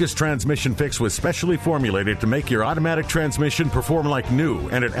 Lucas Transmission Fix was specially formulated to make your automatic transmission perform like new,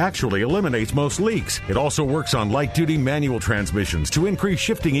 and it actually eliminates most leaks. It also works on light-duty manual transmissions to increase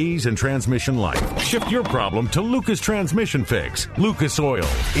shifting ease and transmission life. Shift your problem to Lucas Transmission Fix. Lucas Oil.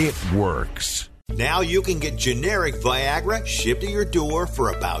 It works. Now you can get generic Viagra shipped to your door for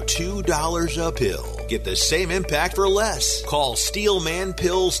about $2 a pill. Get the same impact for less. Call Steelman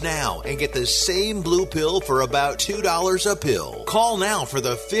Pills now and get the same blue pill for about $2 a pill. Call now for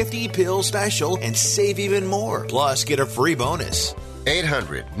the 50-pill special and save even more. Plus, get a free bonus.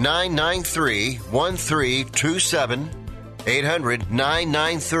 800-993-1327.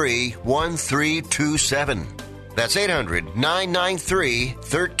 800-993-1327. That's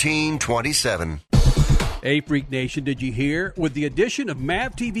 800-993-1327. Hey, Freak Nation, did you hear? With the addition of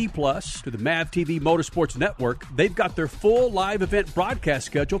MAV TV Plus to the MAV TV Motorsports Network, they've got their full live event broadcast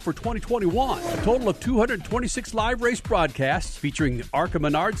schedule for 2021. A total of 226 live race broadcasts featuring the ARCA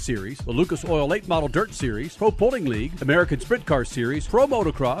Menard Series, the Lucas Oil Late Model Dirt Series, Pro Pulling League, American Sprint Car Series, Pro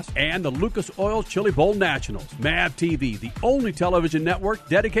Motocross, and the Lucas Oil Chili Bowl Nationals. MAV TV, the only television network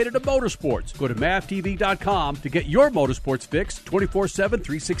dedicated to motorsports. Go to MAVTV.com to get your motorsports fix 24/7,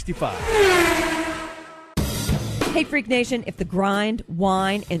 365. Hey, Freak Nation, if the grind,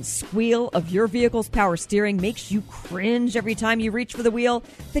 whine, and squeal of your vehicle's power steering makes you cringe every time you reach for the wheel,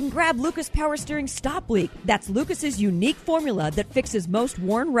 then grab Lucas Power Steering Stop Leak. That's Lucas's unique formula that fixes most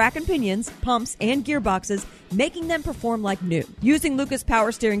worn rack and pinions, pumps, and gearboxes, making them perform like new. Using Lucas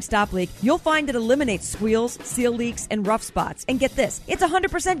Power Steering Stop Leak, you'll find it eliminates squeals, seal leaks, and rough spots. And get this, it's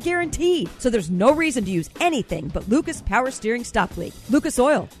 100% guaranteed, so there's no reason to use anything but Lucas Power Steering Stop Leak. Lucas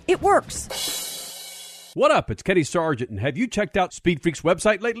Oil, it works. What up? It's Kenny Sargent, and have you checked out Speed Freaks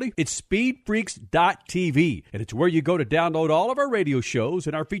website lately? It's speedfreaks.tv, and it's where you go to download all of our radio shows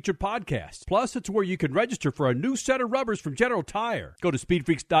and our featured podcasts. Plus, it's where you can register for a new set of rubbers from General Tire. Go to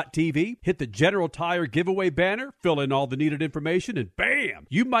speedfreaks.tv, hit the General Tire giveaway banner, fill in all the needed information, and bam!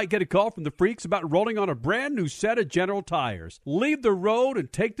 You might get a call from the freaks about rolling on a brand new set of General Tires. Leave the road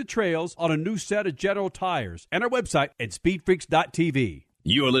and take the trails on a new set of General Tires. And our website at speedfreaks.tv.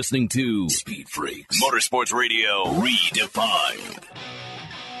 You're listening to Speed Freaks Motorsports Radio Redefined.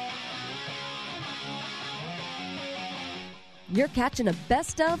 You're catching a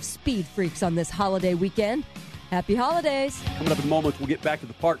best of Speed Freaks on this holiday weekend. Happy holidays. Coming up in moments, we'll get back to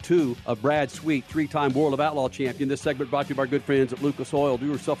the part 2 of Brad Sweet, 3-time World of Outlaw champion. This segment brought to you by our good friends at Lucas Oil. Do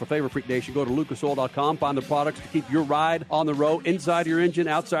yourself a favor, Freak Nation. Go to lucasoil.com. Find the products to keep your ride on the road, inside your engine,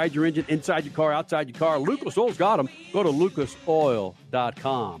 outside your engine, inside your car, outside your car. Lucas Oil's got them. Go to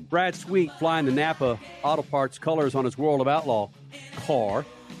lucasoil.com. Brad Sweet flying the Napa Auto Parts colors on his World of Outlaw car.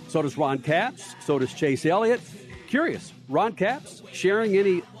 So does Ron Capps. So does Chase Elliott. Curious, Ron Capps sharing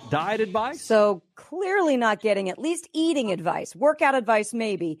any diet advice? So clearly not getting at least eating advice. Workout advice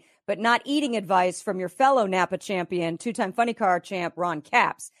maybe, but not eating advice from your fellow Napa champion, 2-time funny car champ, Ron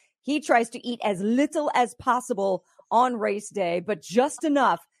Capps. He tries to eat as little as possible on race day, but just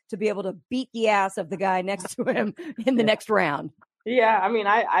enough to be able to beat the ass of the guy next to him in the next round. Yeah, I mean,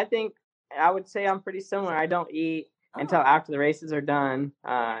 I think I would say I'm pretty similar. I don't eat until after the races are done.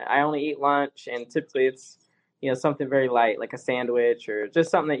 I only eat lunch, and typically it's something very light, like a sandwich or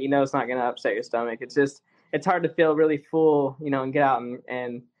just something that is not going to upset your stomach. It's hard to feel really full, and get out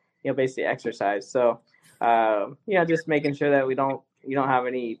and basically exercise. So, just making sure that you don't have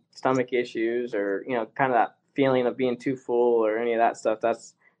any stomach issues or, kind of that feeling of being too full or any of that stuff.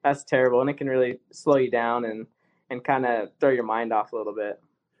 That's terrible. And it can really slow you down and kind of throw your mind off a little bit.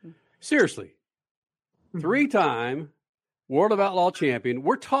 Seriously, 3-time World of Outlaw champion.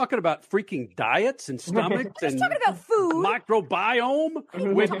 We're talking about freaking diets and stomachs and talking about food, microbiome.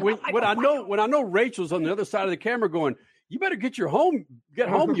 When I know Rachel's on the other side of the camera going, "You better get home,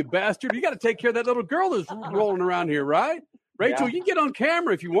 you bastard! You got to take care of that little girl that's rolling around here, right?" Rachel, you can get on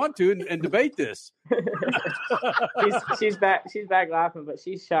camera if you want to and debate this. she's back laughing, but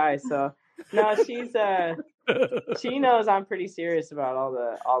she's shy. So no, she knows I'm pretty serious about all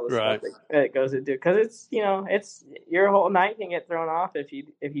the right. stuff that goes into it, because it's your whole night can get thrown off if you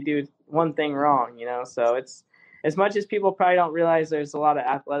do one thing wrong. So it's, as much as people probably don't realize, there's a lot of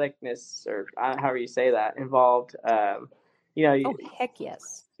athleticness, or however you say that, involved. Oh heck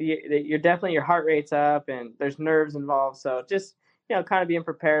yes. You're definitely, your heart rate's up and there's nerves involved. So just, kind of being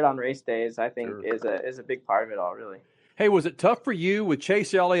prepared on race days, I think is a big part of it all, really. Hey, was it tough for you with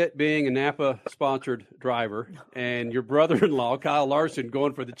Chase Elliott being a Napa-sponsored driver and your brother-in-law, Kyle Larson,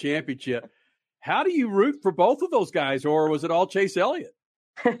 going for the championship? How do you root for both of those guys, or was it all Chase Elliott?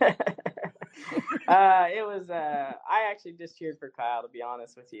 It was, I actually just cheered for Kyle, to be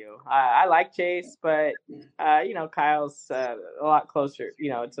honest with you. I like Chase, but, Kyle's a lot closer.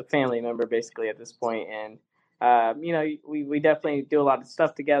 It's a family member basically at this point. And, we definitely do a lot of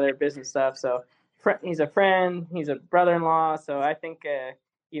stuff together, business stuff. So he's a friend, he's a brother-in-law. So I think,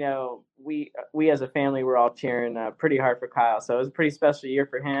 we as a family, we're all cheering pretty hard for Kyle. So it was a pretty special year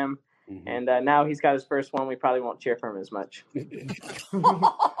for him. Mm-hmm. And now he's got his first one. We probably won't cheer for him as much.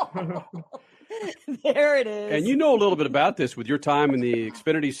 There it is. And you know a little bit about this with your time in the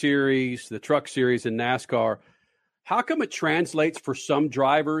Xfinity Series, the Truck Series, and NASCAR. How come it translates for some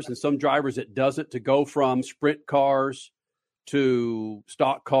drivers and some drivers it doesn't, to go from sprint cars to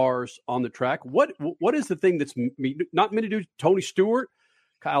stock cars on the track? What is the thing that's not many do? Tony Stewart,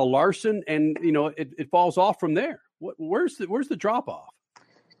 Kyle Larson, and it falls off from there. Where's the drop off?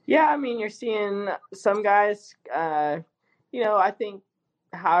 Yeah, I mean, you're seeing some guys. I think,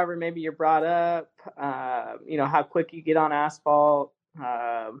 however, maybe you're brought up. How quick you get on asphalt.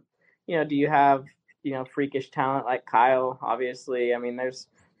 Do you have freakish talent like Kyle? Obviously, I mean, there's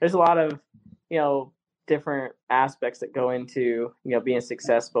a lot of different aspects that go into being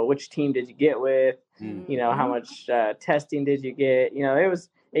successful. Which team did you get with? How much testing did you get?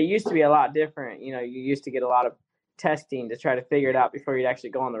 It used to be a lot different. You used to get a lot of testing to try to figure it out before you'd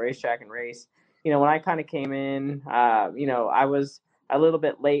actually go on the racetrack and race. When I kind of came in, I was a little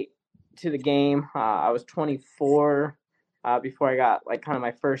bit late to the game. I was 24 before I got kind of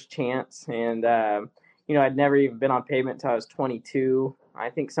my first chance. And, I'd never even been on pavement until I was 22. I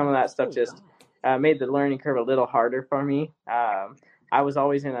think some of that stuff just made the learning curve a little harder for me. I was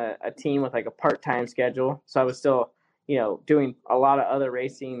always in a team with a part-time schedule. So I was still, doing a lot of other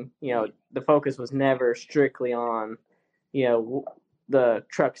racing. The focus was never strictly on, the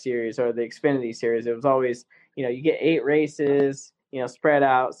truck series or the Xfinity series. It was always, you get 8 races, spread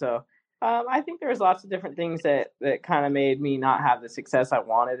out. So I think there was lots of different things that kind of made me not have the success I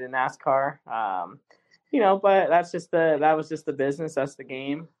wanted in NASCAR. But that was just the business. That's the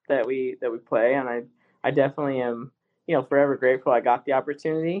game that we play. And I definitely am, forever grateful I got the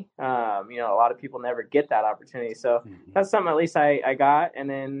opportunity. A lot of people never get that opportunity. So that's something at least I got. And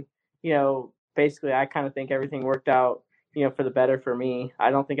then, basically I kind of think everything worked out, for the better for me.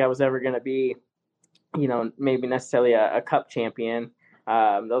 I don't think I was ever going to be, maybe necessarily a cup champion.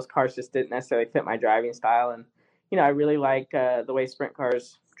 Those cars just didn't necessarily fit my driving style. And, I really like the way sprint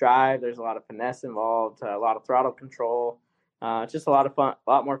cars drive. There's a lot of finesse involved, a lot of throttle control, just a lot of fun, a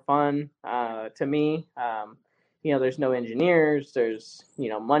lot more fun to me. There's no engineers. There's,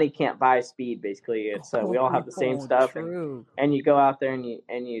 money can't buy speed. Basically, it's we all have the same stuff, and you go out there and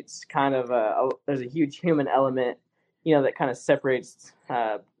it's kind of there's a huge human element, that kind of separates,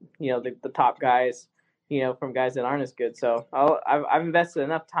 the top guys, from guys that aren't as good. So I've invested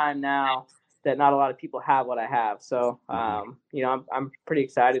enough time now that not a lot of people have what I have. So, I'm pretty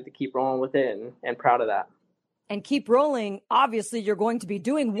excited to keep rolling with it and proud of that. And keep rolling. Obviously, you're going to be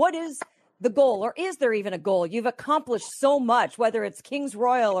doing what is the goal, or is there even a goal? You've accomplished so much, whether it's Kings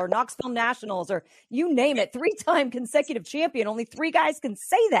Royal or Knoxville Nationals or you name it, 3-time consecutive champion. Only 3 guys can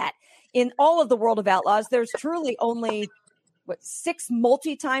say that in all of the World of Outlaws. There's truly only 6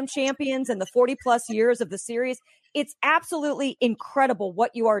 multi-time champions in the 40 plus years of the series. It's absolutely incredible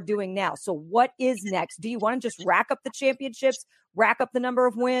what you are doing now. So what is next? Do you want to just rack up the championships, rack up the number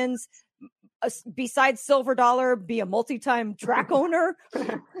of wins? Besides Silver Dollar, be a multi-time track owner?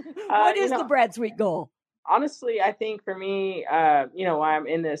 What is the Brad Sweet goal? Honestly, I think for me, why I'm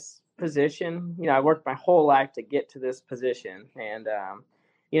in this position, I worked my whole life to get to this position. And,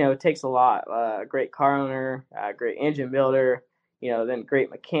 it takes a lot. A great car owner, a great engine builder, then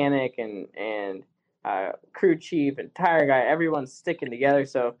great mechanic and crew chief and tire guy. Everyone's sticking together.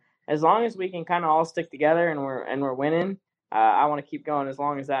 So as long as we can kind of all stick together and we're winning, I want to keep going as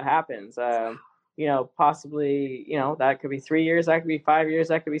long as that happens. Possibly, that could be 3 years, that could be 5 years,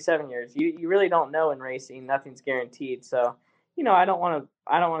 that could be 7 years. You really don't know in racing. Nothing's guaranteed. So, I don't want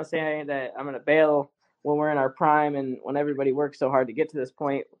to say that I'm going to bail when we're in our prime and when everybody works so hard to get to this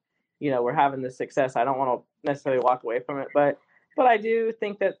point. We're having this success. I don't want to necessarily walk away from it, but I do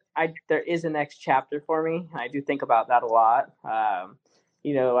think that there is a next chapter for me. I do think about that a lot.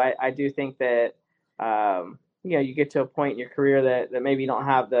 I do think that, you get to a point in your career that maybe you don't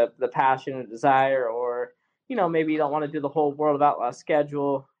have the passion or desire, or, maybe you don't want to do the whole World of Outlaws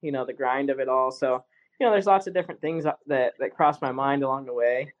schedule, the grind of it all. So, there's lots of different things that cross my mind along the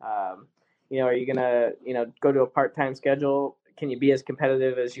way. Are you going to, go to a part-time schedule? Can you be as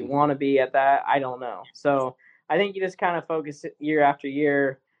competitive as you want to be at that? I don't know. So I think you just kind of focus year after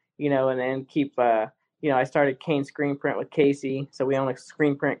year, and then keep, I started Kane Screen Print with Casey. So we own a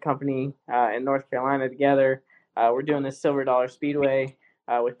screen print company in North Carolina together. We're doing this Silver Dollar Speedway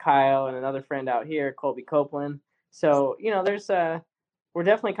with Kyle and another friend out here, Colby Copeland. So, we're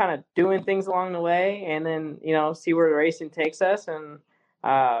definitely kind of doing things along the way, and then, see where the racing takes us. And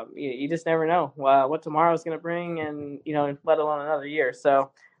you just never know what tomorrow's going to bring, and, let alone another year.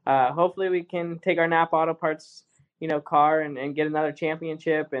 So hopefully we can take our Napa Auto Parts, car and get another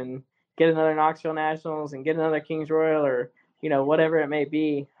championship and get another Knoxville Nationals and get another Kings Royal, or, whatever it may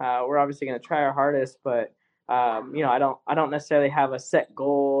be. We're obviously going to try our hardest, but I don't necessarily have a set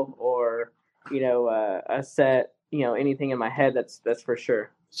goal or, a set, anything in my head. That's for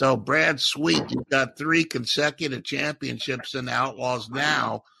sure. So Brad Sweet, you've got 3 consecutive championships in the Outlaws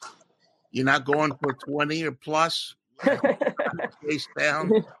now. You're not going for 20 or plus? Face down.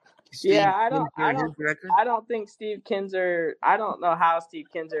 I don't think Steve Kinser. I don't know how Steve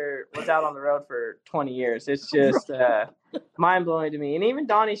Kinser was out on the road for 20 years. It's just mind blowing to me. And even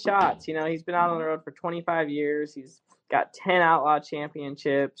Donnie Schatz, he's been out on the road for 25 years. He's got 10 Outlaw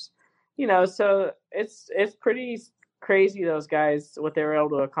championships. So it's pretty crazy, those guys, what they were able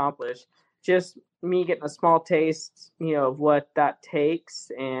to accomplish. Just me getting a small taste, of what that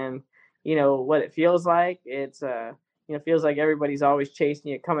takes, and what it feels like. It's it feels like everybody's always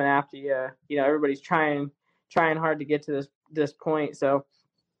chasing you, coming after you. Everybody's trying hard to get to this point. So,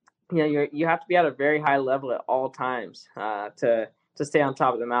 you have to be at a very high level at all times to stay on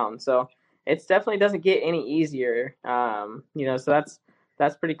top of the mountain. So it definitely doesn't get any easier. So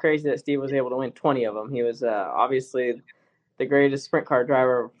that's pretty crazy that Steve was able to win 20 of them. He was obviously the greatest sprint car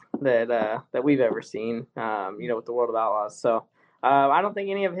driver that we've ever seen. With the World of Outlaws. So I don't think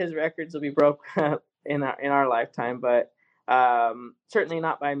any of his records will be broke in our lifetime, but certainly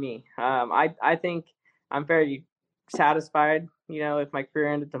not by me. I think I'm very satisfied, if my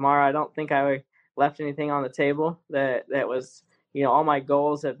career ended tomorrow, I don't think I left anything on the table that was, all my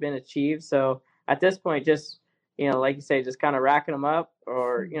goals have been achieved. So at this point, just, like you say, just kind of racking them up,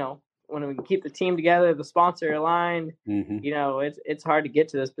 or, when we can keep the team together, the sponsor aligned, it's hard to get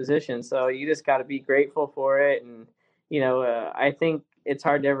to this position. So you just got to be grateful for it. And, I think it's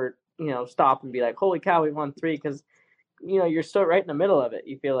hard to ever, stop and be like, holy cow, we won 3, because, you're still right in the middle of it.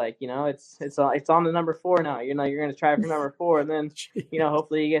 You feel like, it's on the number 4 now. You're going to try for number 4, and then,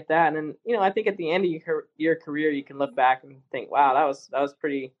 hopefully you get that. And then, I think at the end of your career, you can look back and think, wow, that was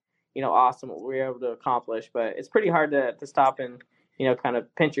pretty, awesome what we were able to accomplish. But it's pretty hard to stop and, kind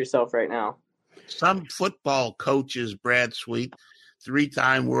of pinch yourself right now. Some football coaches, Brad Sweet,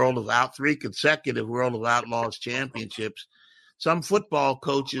 3-time three consecutive World of Outlaws championships. Some football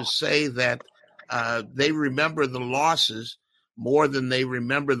coaches say that they remember the losses more than they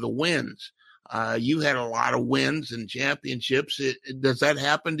remember the wins. You had a lot of wins and championships. Does that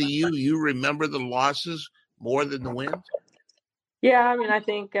happen to you? You remember the losses more than the wins? Yeah, I mean, I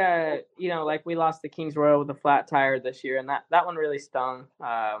think, like we lost the Kings Royal with a flat tire this year, and that one really stung.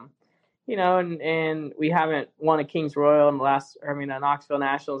 And we haven't won a Kings Royal a Knoxville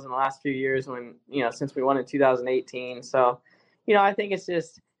Nationals in the last few years since we won in 2018. So, I think it's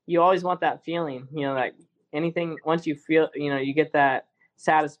just, you always want that feeling, like anything, once you feel, you get that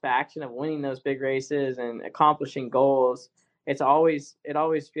satisfaction of winning those big races and accomplishing goals. It always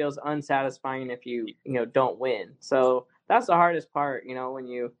feels unsatisfying if you don't win. So that's the hardest part, when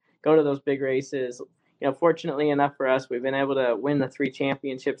you go to those big races. Fortunately enough for us, we've been able to win the 3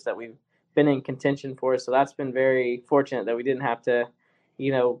 championships that we've been in contention for. So that's been very fortunate that we didn't have to,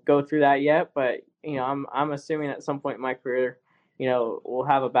 go through that yet. But, I'm assuming at some point in my career, we'll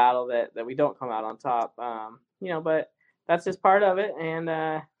have a battle that we don't come out on top. But that's just part of it.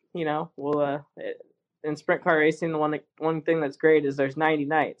 And, we'll, in sprint car racing, one thing that's great is there's 90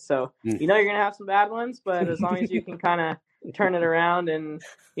 nights. So, you're going to have some bad ones, but as long as you can kind of turn it around, and,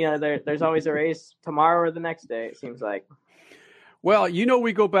 there's always a race tomorrow or the next day, it seems like. Well,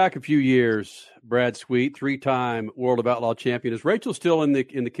 we go back a few years, Brad Sweet, 3-time World of Outlaw champion. Is Rachel still in the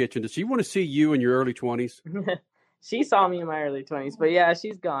kitchen? Does she want to see you in your early 20s? She saw me in my early 20s, but yeah,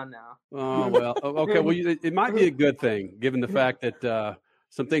 she's gone now. Oh, well, okay. Well, it might be a good thing, given the fact that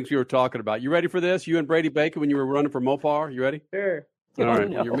some things we were talking about. You ready for this? You and Brady Bacon when you were running for Mopar? You ready? Sure. All right.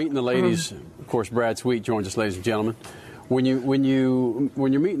 You're meeting the ladies. Of course, Brad Sweet joins us, ladies and gentlemen. When you're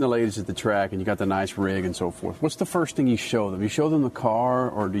meeting the ladies at the track and you got the nice rig and so forth, what's the first thing you show them? You show them the car,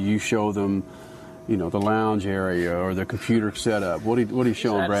 or do you show them, the lounge area or the computer setup? What are you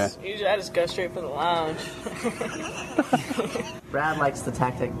showing, Brad? Usually I just go straight for the lounge. Brad likes the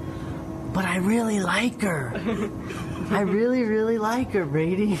tactic, but I really like her. I really, really like her,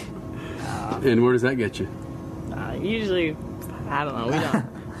 Brady. And where does that get you? Usually, I don't know.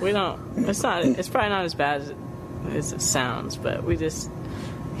 We don't. It's probably not as bad as it sounds, but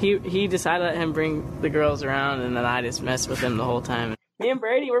he decided to let him bring the girls around, and then I just messed with him the whole time. Me and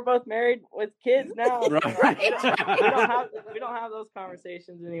Brady, we're both married with kids now. Right. We don't have those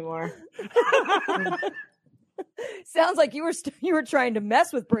conversations anymore. Sounds like you were trying to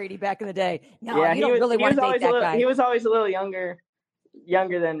mess with Brady back in the day. No, yeah, you don't really want to date that guy. He was always a little younger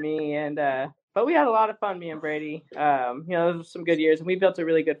than me, and but we had a lot of fun, me and Brady. Those were some good years, and we built a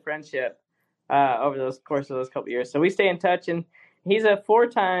really good friendship over the course of those couple of years. So we stay in touch, and he's a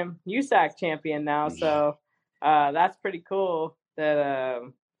 4-time USAC champion now. So that's pretty cool that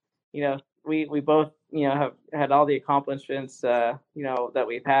we both have had all the accomplishments that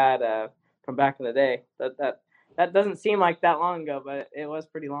we've had from back in the day. That doesn't seem like that long ago, but it was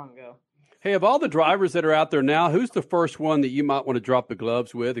pretty long ago. Hey, of all the drivers that are out there now, who's the first one that you might want to drop the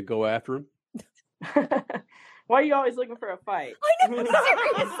gloves with and go after him? Why are you always looking for a fight? I know,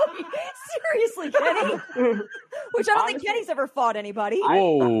 seriously, Kenny. Which I don't think Kenny's ever fought anybody.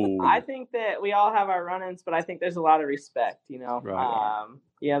 Whoa. I think that we all have our run-ins, but I think there's a lot of respect. Right.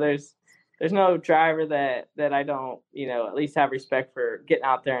 There's no driver that I don't at least have respect for getting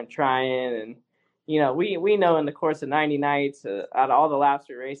out there and trying. And we know in the course of 90 nights, out of all the laps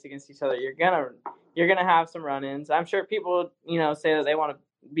we race against each other, you're gonna have some run-ins. I'm sure people say that they want to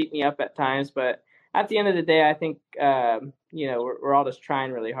beat me up at times, but at the end of the day, I think, we're all just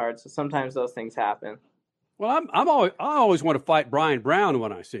trying really hard. So sometimes those things happen. Well, I always want to fight Brian Brown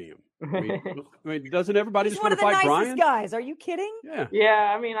when I see him. I mean doesn't everybody just want to fight Brian? He's one of the nicest guys. Are you kidding? Yeah.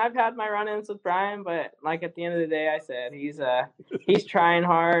 Yeah. I mean, I've had my run-ins with Brian, but like at the end of the day, I said he's trying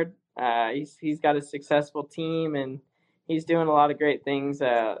hard. He's got a successful team, and he's doing a lot of great things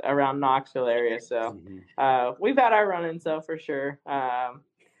around Knoxville area. So we've had our run-ins though, for sure.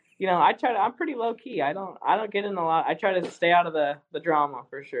 I'm pretty low key. I don't get in a lot. I try to stay out of the drama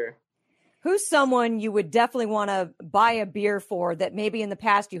for sure. Who's someone you would definitely want to buy a beer for that maybe in the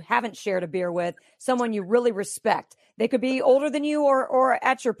past you haven't shared a beer with, someone you really respect? They could be older than you or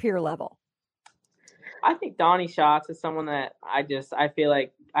at your peer level. I think Donnie Schatz is someone that I feel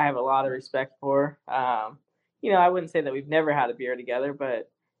like I have a lot of respect for. I wouldn't say that we've never had a beer together, but,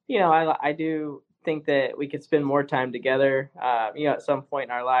 I do think that we could spend more time together, at some point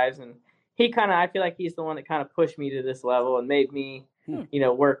in our lives. And I feel like he's the one that kind of pushed me to this level and made me,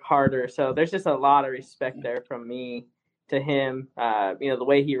 work harder. So there's just a lot of respect there from me to him. The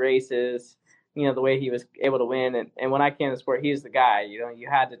way he races, the way he was able to win. And when I came to sport, he was the guy. You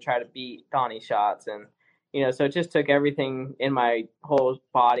had to try to beat Donnie Schatz. And, so it just took everything in my whole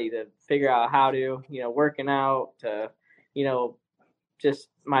body to figure out how to, working out, to, just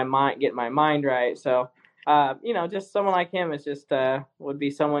my mind, get my mind right. So, just someone like him is just would be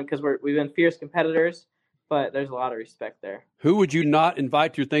someone, because we've been fierce competitors, but there's a lot of respect there. Who would you not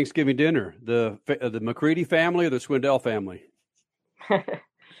invite to your Thanksgiving dinner? The McCready family or the Swindell family?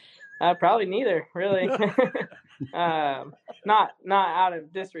 Probably neither, really. Not out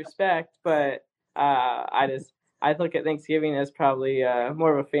of disrespect, but I look at Thanksgiving as probably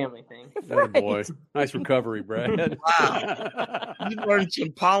more of a family thing. Oh boy, nice recovery, Brad. Wow, you learned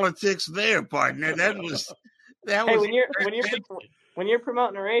some politics there, partner. That was. When you're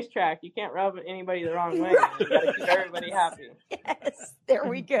promoting a racetrack, you can't rub anybody the wrong way. You got to keep everybody happy. Yes, there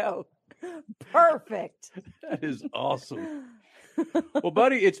we go. Perfect. That is awesome. Well,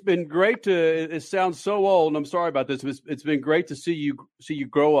 buddy, it's been great it sounds so old, and I'm sorry about this. It's been great to see you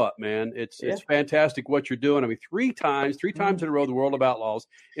grow up, man. It's fantastic what you're doing. I mean, three times in a row, the World of Outlaws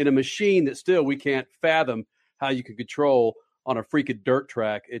in a machine that still we can't fathom how you can control on a freaking dirt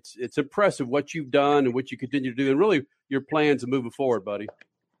track. It's impressive what you've done and what you continue to do, and really your plans of moving forward, buddy.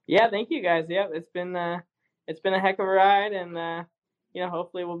 Yeah, thank you guys. Yeah, it's been a heck of a ride, and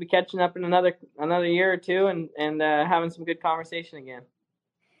hopefully we'll be catching up in another year or two and having some good conversation again.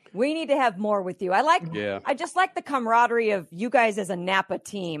 We need to have more with you. I just like the camaraderie of you guys as a Napa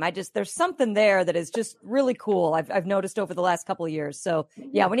team. There's something there that is just really cool. I've noticed over the last couple of years. So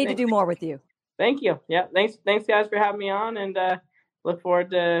yeah, we need to do more with you. Thank you. Yeah. Thanks guys for having me on, and look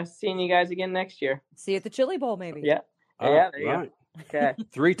forward to seeing you guys again next year. See you at the Chili Bowl, maybe. Yeah. There you go. Okay.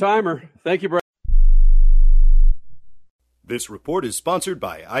 3-timer. Thank you, Brad. This report is sponsored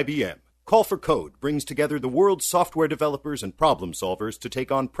by IBM. Call for Code brings together the world's software developers and problem solvers to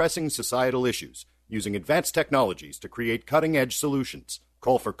take on pressing societal issues, using advanced technologies to create cutting-edge solutions.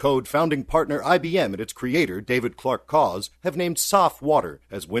 Call for Code founding partner IBM and its creator, David Clark Cause, have named SOF Water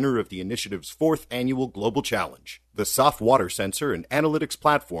as winner of the initiative's 4th annual Global Challenge. The SOF Water sensor and analytics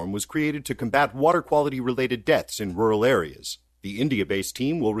platform was created to combat water quality-related deaths in rural areas. The India-based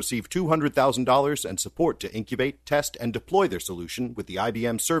team will receive $200,000 and support to incubate, test, and deploy their solution with the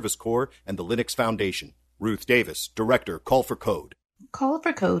IBM Service Corps and the Linux Foundation. Ruth Davis, Director, Call for Code. Call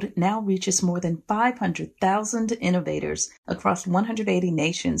for Code now reaches more than 500,000 innovators across 180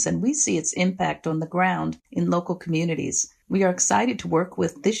 nations, and we see its impact on the ground in local communities. We are excited to work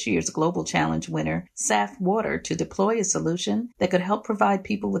with this year's Global Challenge winner, SAF Water, to deploy a solution that could help provide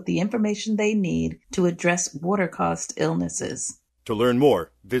people with the information they need to address water-caused illnesses. To learn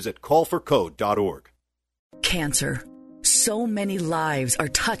more, visit callforcode.org. Cancer. So many lives are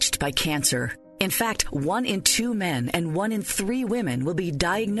touched by cancer. In fact, 1 in 2 men and 1 in 3 women will be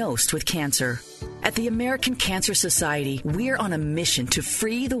diagnosed with cancer. At the American Cancer Society, we're on a mission to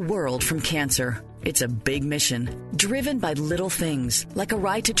free the world from cancer. It's a big mission, driven by little things like a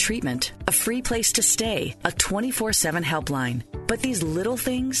ride to treatment, a free place to stay, a 24/7 helpline. But these little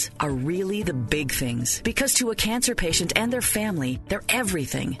things are really the big things, because to a cancer patient and their family, they're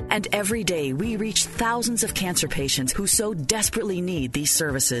everything. And every day we reach thousands of cancer patients who so desperately need these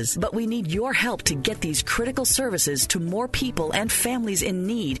services. But we need your help to get these critical services to more people and families in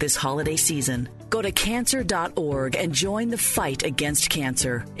need this holiday season. Go to cancer.org and join the fight against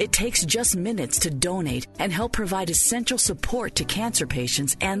cancer. It takes just minutes to donate and help provide essential support to cancer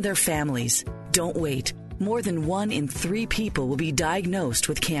patients and their families. Don't wait. More than 1 in 3 people will be diagnosed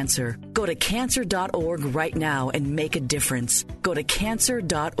with cancer. Go to cancer.org right now and make a difference. Go to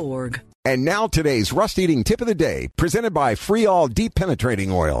cancer.org. And now today's rust-eating tip of the day, presented by Freol Deep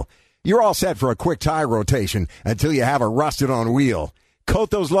Penetrating Oil. You're all set for a quick tire rotation until you have a rusted-on wheel. Coat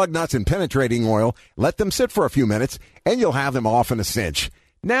those lug nuts in penetrating oil, let them sit for a few minutes, and you'll have them off in a cinch.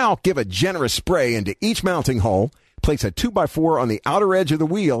 Now give a generous spray into each mounting hole, place a 2x4 on the outer edge of the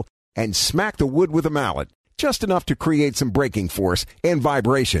wheel, and smack the wood with a mallet, just enough to create some braking force and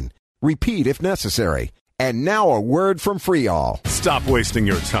vibration. Repeat if necessary. And now a word from Freol. Stop wasting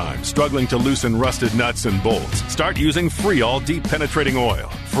your time struggling to loosen rusted nuts and bolts. Start using Freol Deep Penetrating Oil.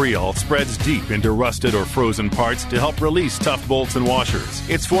 Freol spreads deep into rusted or frozen parts to help release tough bolts and washers.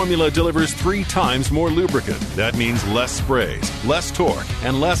 Its formula delivers 3 times more lubricant. That means less sprays, less torque,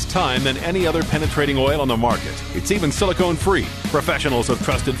 and less time than any other penetrating oil on the market. It's even silicone-free. Professionals have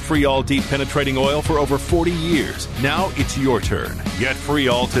trusted Freol Deep Penetrating Oil for over 40 years. Now it's your turn. Get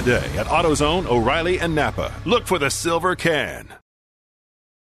Freol today at AutoZone, O'Reilly, and Napa. Look for the silver can.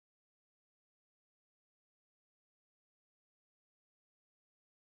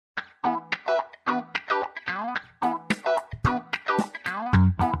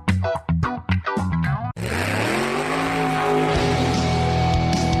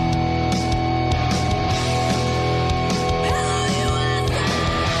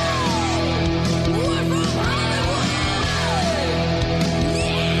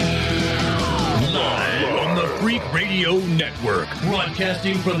 Radio Network,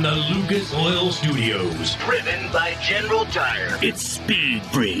 broadcasting from the Lucas Oil Studios. Driven by General Tire. It's Speed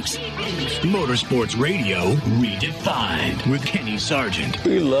Freaks. Motorsports Radio redefined with Kenny Sargent.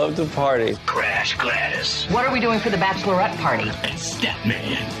 We love to party. Crash Gladys. What are we doing for the bachelorette party? And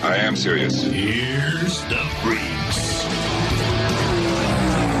Statman. I am serious. Here's the Freaks.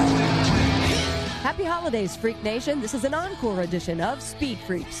 Happy holidays, Freak Nation. This is an encore edition of Speed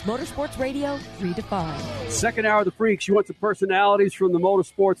Freaks, Motorsports Radio redefined. Second hour of the Freaks. You want some personalities from the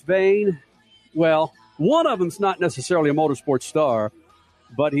motorsports vein? Well, one of them's not necessarily a motorsports star,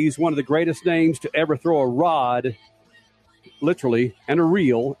 but he's one of the greatest names to ever throw a rod, literally, and a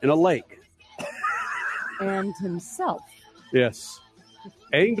reel in a lake. And himself. Yes.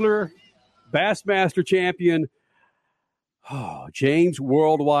 Angler, Bassmaster champion, James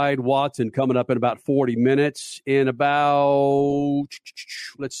Worldwide Watson, coming up in about 40 minutes. In about,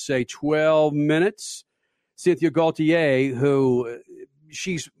 let's say, 12 minutes, Cynthia Gauthier, who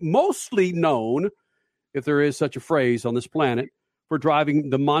she's mostly known, if there is such a phrase on this planet, for driving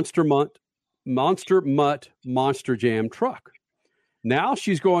the Monster Mutt Monster Jam truck. Now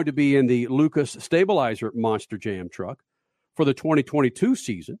she's going to be in the Lucas Stabilizer Monster Jam truck for the 2022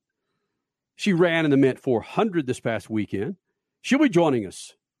 season. She ran in the Mint 400 this past weekend. She'll be joining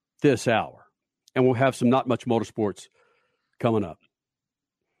us this hour, and we'll have some Not Much Motorsports coming up.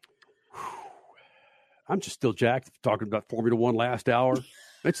 Whew. I'm just still jacked talking about Formula One last hour.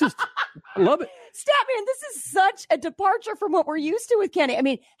 It's just, I love it. Statman, this is such a departure from what we're used to with Kenny. I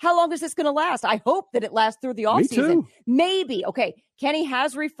mean, how long is this going to last? I hope that it lasts through the offseason. Maybe. Okay, Kenny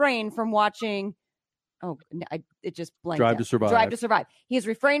has refrained from watching... it just blanked Drive out. to Survive. Drive to Survive. He has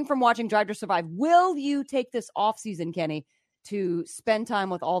refrained from watching Drive to Survive. Will you take this off season, Kenny, to spend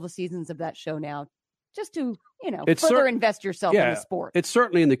time with all the seasons of that show now, just to, further invest yourself in the sport? It's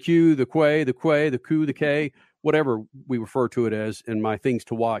certainly in the Q, the Quay, the Quay, the Q, the K, whatever we refer to it as in my things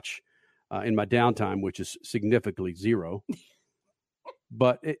to watch in my downtime, which is significantly zero.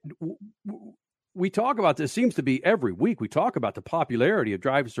 But we talk about this, seems to be every week. We talk about the popularity of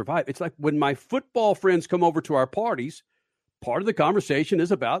Drive to Survive. It's like when my football friends come over to our parties, part of the conversation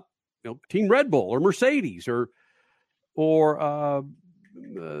is about, Team Red Bull or Mercedes or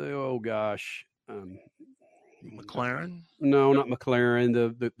McLaren? No, not McLaren.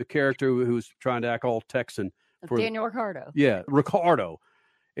 The character who's trying to act all Texan. Daniel Ricciardo. Yeah, Ricciardo.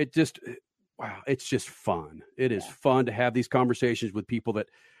 It's just fun. It is fun to have these conversations with people that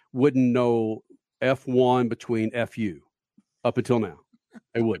wouldn't know F1 between FU up until now.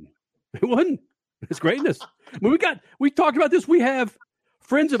 It wouldn't. It's greatness. I mean, we talked about this. We have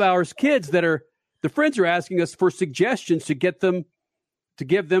friends of ours, kids the friends are asking us for suggestions to give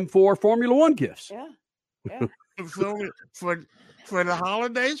them for Formula One gifts. Yeah. for the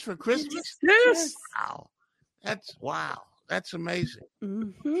holidays, for Christmas? Yes. Wow. That's amazing.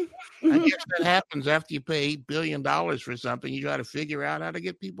 Mm-hmm. I guess that happens after you pay $8 billion for something. You got to figure out how to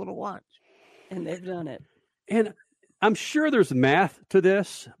get people to watch. And they've done it. And I'm sure there's math to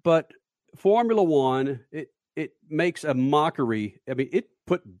this, but Formula One, it makes a mockery. I mean, it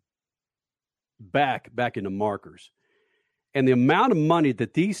put back into markers. And the amount of money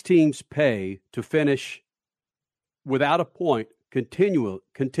that these teams pay to finish without a point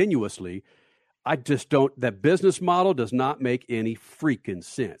continuously, I just don't. That business model does not make any freaking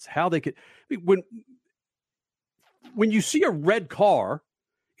sense. How they could, I mean, when you see a red car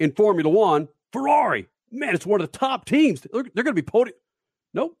in Formula One, Ferrari, man, it's one of the top teams. They're going to be podium.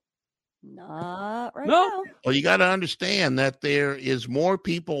 Nope. Not right now. Well, you got to understand that there is more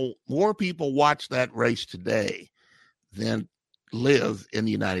people watch that race today than live in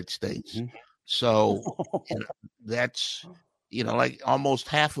the United States. Mm-hmm. So that's, like almost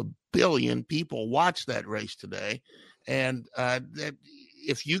 500 million people watch that race today. And that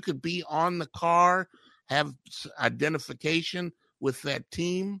if you could be on the car, have identification with that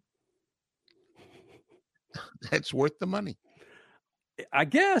team, that's worth the money. I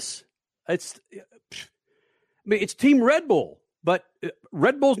guess it's Team Red Bull, but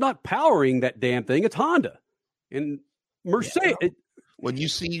Red Bull's not powering that damn thing. It's Honda and Mercedes. Yeah. When you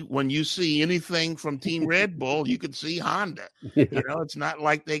see anything from Team Red Bull, you can see Honda. You know, it's not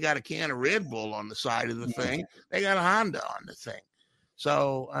like they got a can of Red Bull on the side of the thing. They got a Honda on the thing.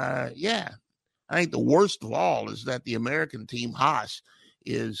 So, I think the worst of all is that the American team Haas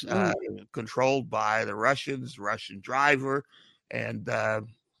is controlled by the Russian driver, and they're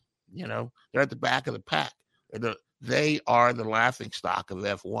at the back of the pack. They are the laughing stock of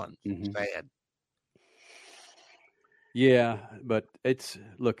F1. It's bad. Yeah, but it's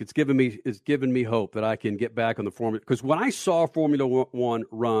given me hope that I can get back on the Formula, because when I saw Formula One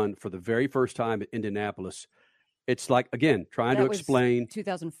run for the very first time at Indianapolis, it's like, again, trying to explain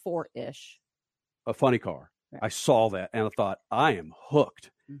 2004-ish. A funny car. Right. I saw that and I thought, I am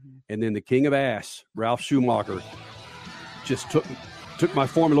hooked. And then the king of ass, Ralph Schumacher, just took my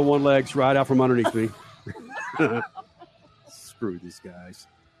Formula One legs right out from underneath me. Screw these guys.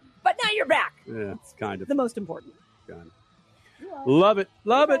 But now you're back. Yeah, it's kind of the most important. Love it.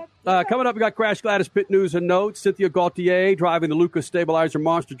 Coming up, we got Crash Gladys Pit News and Notes. Cynthia Gauthier driving the Lucas Stabilizer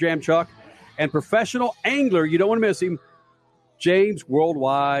Monster Jam truck. And professional angler, you don't want to miss him, James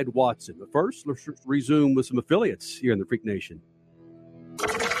Worldwide Watson. But first, let's resume with some affiliates here in the Freak Nation.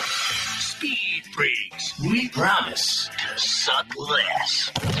 Speed Freaks, we promise to suck less.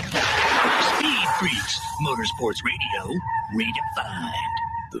 Speed Freaks, Motorsports Radio, redefined.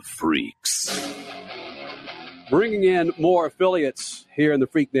 The Freaks. Bringing in more affiliates here in the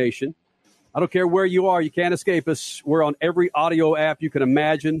Freak Nation. I don't care where you are. You can't escape us. We're on every audio app you can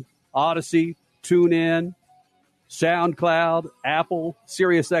imagine. Odyssey, TuneIn, SoundCloud, Apple,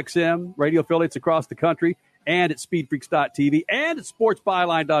 SiriusXM, radio affiliates across the country, and at speedfreaks.tv and at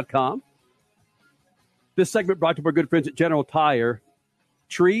sportsbyline.com. This segment brought to you by our good friends at General Tire.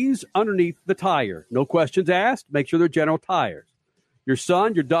 Trees underneath the tire. No questions asked. Make sure they're General Tires. Your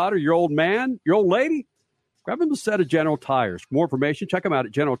son, your daughter, your old man, your old lady, grab them a set of General Tires. For more information, check them out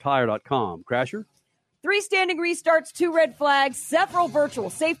at generaltire.com. Crasher? 3 standing restarts, 2 red flags, several virtual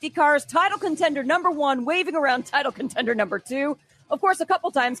safety cars, title contender number 1 waving around title contender number 2. Of course, a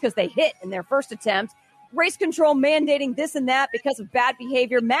couple times because they hit in their first attempt. Race control mandating this and that because of bad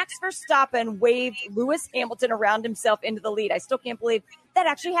behavior. Max Verstappen waved Lewis Hamilton around himself into the lead. I still can't believe that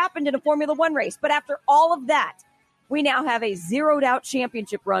actually happened in a Formula One race. But after all of that, we now have a zeroed-out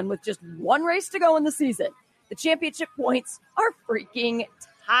championship run with just 1 race to go in the season. The championship points are freaking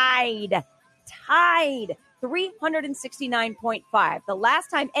tied. 369.5. The last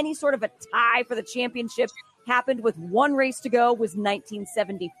time any sort of a tie for the championship happened with 1 race to go was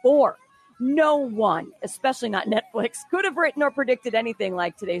 1974. No one, especially not Netflix, could have written or predicted anything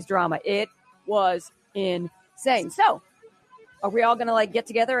like today's drama. It was insane. So, are we all going to get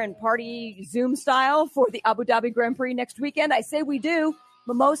together and party Zoom style for the Abu Dhabi Grand Prix next weekend? I say we do.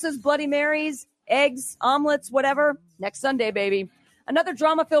 Mimosas, Bloody Marys, eggs, omelets, whatever. Next Sunday, baby. Another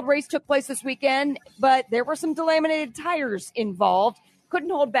drama-filled race took place this weekend, but there were some delaminated tires involved.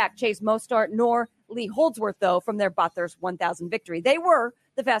 Couldn't hold back Chase Mostert nor Lee Holdsworth, though, from their Bathurst 1000 victory. They were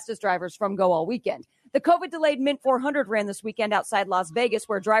the fastest drivers from Go all weekend. The COVID-delayed Mint 400 ran this weekend outside Las Vegas,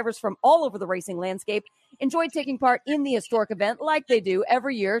 where drivers from all over the racing landscape enjoyed taking part in the historic event like they do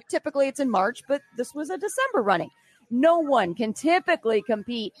every year. Typically, it's in March, but this was a December running. No one can typically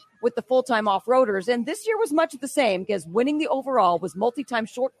compete with the full-time off-roaders, and this year was much the same because winning the overall was multi-time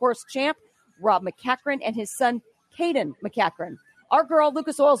short course champ Rob McCachran and his son Caden McCachran. Our girl,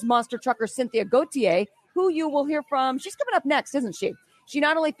 Lucas Oil's monster trucker Cynthia Gauthier, who you will hear from, she's coming up next, isn't she? She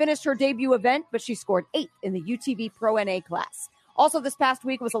not only finished her debut event, but she scored 8th in the UTV Pro NA class. Also this past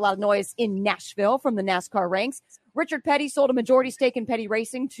week was a lot of noise in Nashville from the NASCAR ranks. Richard Petty sold a majority stake in Petty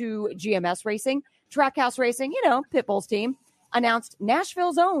Racing to GMS Racing. Trackhouse Racing, Pitbull's team, announced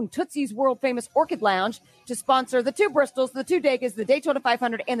Nashville's own Tootsie's world-famous Orchid Lounge to sponsor the 2 Bristols, the 2 Degas, the Daytona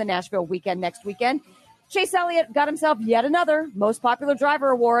 500, and the Nashville weekend next weekend. Chase Elliott got himself yet another Most Popular Driver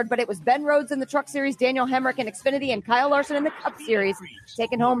award, but it was Ben Rhodes in the Truck Series, Daniel Hemrick in Xfinity, and Kyle Larson in the Cup Series,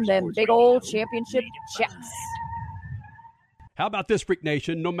 taking home them big old championship checks. How about this, Freak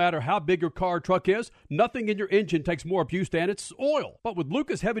Nation? No matter how big your car or truck is, nothing in your engine takes more abuse than its oil. But with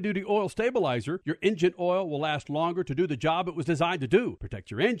Lucas Heavy Duty Oil Stabilizer, your engine oil will last longer to do the job it was designed to do. Protect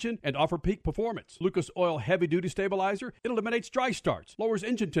your engine and offer peak performance. Lucas Oil Heavy Duty Stabilizer, it eliminates dry starts, lowers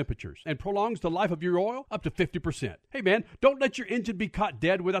engine temperatures, and prolongs the life of your oil up to 50%. Hey man, don't let your engine be caught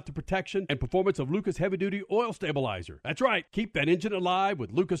dead without the protection and performance of Lucas Heavy Duty Oil Stabilizer. That's right, keep that engine alive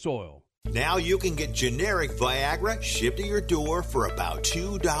with Lucas Oil. Now you can get generic Viagra shipped to your door for about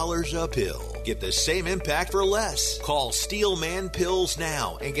 $2 a pill. Get the same impact for less. Call Steelman Pills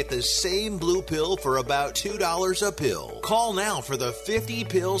now and get the same blue pill for about $2 a pill. Call now for the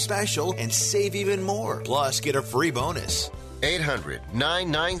 50-pill special and save even more. Plus, get a free bonus.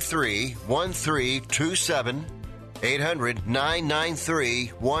 800-993-1327.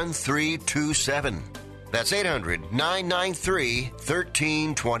 800-993-1327. That's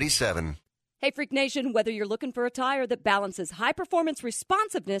 800-993-1327. Hey, Freak Nation, whether you're looking for a tire that balances high-performance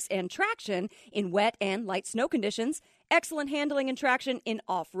responsiveness and traction in wet and light snow conditions, excellent handling and traction in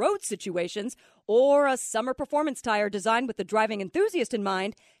off-road situations, or a summer performance tire designed with the driving enthusiast in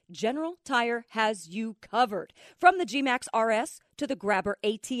mind, General Tire has you covered. From the G-Max RS to the Grabber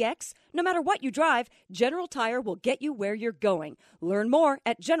ATX, no matter what you drive, General Tire will get you where you're going. Learn more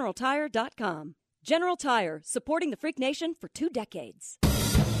at GeneralTire.com. General Tire, supporting the Freak Nation for 2 decades.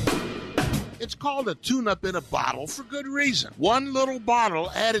 It's called a tune-up in a bottle for good reason. One little bottle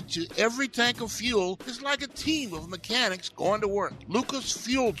added to every tank of fuel is like a team of mechanics going to work. Lucas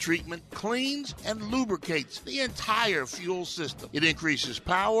Fuel Treatment cleans and lubricates the entire fuel system. It increases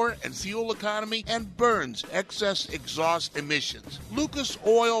power and fuel economy and burns excess exhaust emissions. Lucas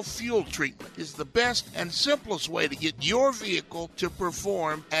Oil Fuel Treatment is the best and simplest way to get your vehicle to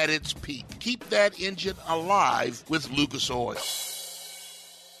perform at its peak. Keep that engine alive with Lucas Oil.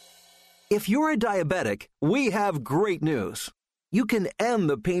 If you're a diabetic, we have great news. You can end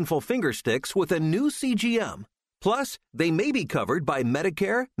the painful finger sticks with a new CGM. Plus, they may be covered by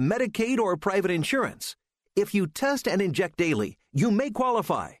Medicare, Medicaid, or private insurance. If you test and inject daily, you may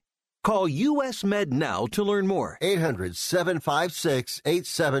qualify. Call US Med now to learn more.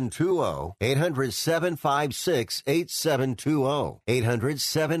 800-756-8720. 800-756-8720.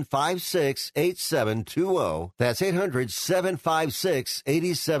 800-756-8720. That's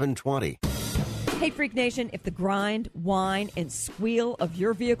 800-756-8720. Hey, Freak Nation, if the grind, whine, and squeal of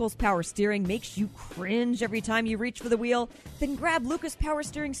your vehicle's power steering makes you cringe every time you reach for the wheel, then grab Lucas Power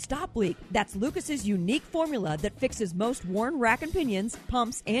Steering Stop Leak. That's Lucas's unique formula that fixes most worn rack and pinions,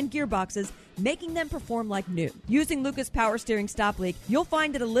 pumps, and gearboxes, making them perform like new. Using Lucas Power Steering Stop Leak, you'll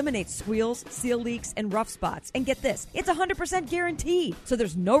find it eliminates squeals, seal leaks, and rough spots. And get this, it's 100% guaranteed, so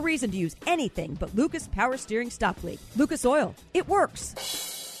there's no reason to use anything but Lucas Power Steering Stop Leak. Lucas Oil, it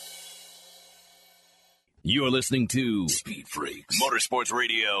works. You're listening to Speed Freaks, Motorsports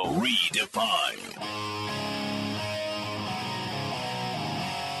Radio Redefined.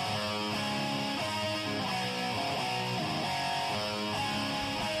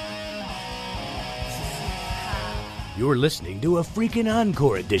 You're listening to a freaking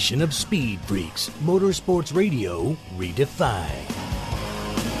encore edition of Speed Freaks, Motorsports Radio Redefined.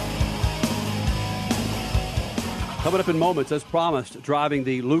 Coming up in moments, as promised, driving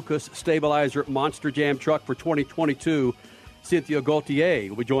the Lucas Stabilizer Monster Jam truck for 2022, Cynthia Gauthier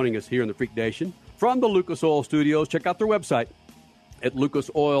will be joining us here in the Freak Nation. From the Lucas Oil Studios, check out their website at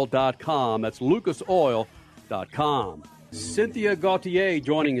lucasoil.com. That's lucasoil.com. Cynthia Gauthier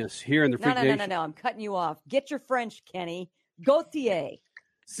joining us here in the Freak Nation. No, I'm cutting you off. Get your French, Kenny. Gauthier.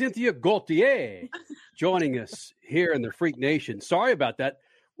 Cynthia Gauthier joining us here in the Freak Nation. Sorry about that.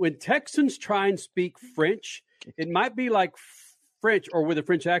 When Texans try and speak French, it might be like French or with a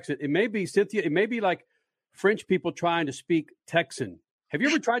French accent. It may be, Cynthia, it may be like French people trying to speak Texan. Have you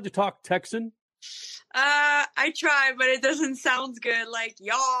ever tried to talk Texan? I try, but it doesn't sound good. Like,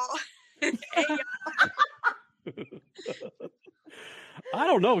 y'all. Hey, y'all. I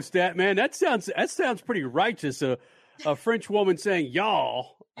don't know, Stat Man. That sounds pretty righteous. A French woman saying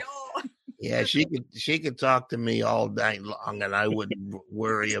y'all. Yeah, she could talk to me all day long, and I wouldn't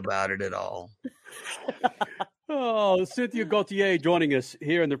worry about it at all. Oh, Cynthia Gauthier joining us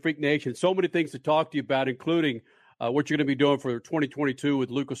here in the Freak Nation. So many things to talk to you about, including what you're going to be doing for 2022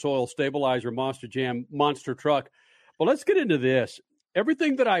 with Lucas Oil Stabilizer Monster Jam Monster Truck. But let's get into this.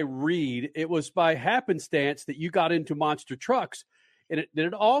 Everything that I read, it was by happenstance that you got into monster trucks. And did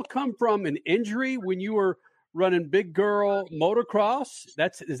it all come from an injury when you were running big girl motocross?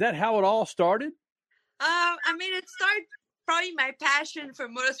 Is that how it all started? I mean, it probably my passion for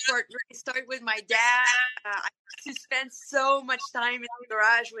motorsport really started with my dad. I used to spend so much time in the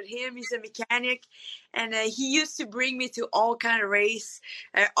garage with him. He's a mechanic, and he used to bring me to all kind of race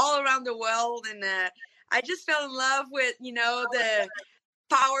all around the world. And I just fell in love with, the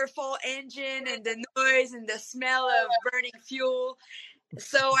powerful engine and the noise and the smell of burning fuel.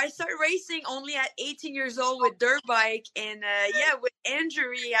 So I started racing only at 18 years old with dirt bike. And with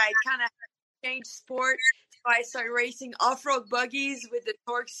injury, I kind of changed sport. So I started racing off-road buggies with the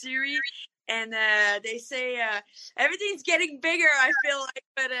Torque series. And they say everything's getting bigger, I feel like.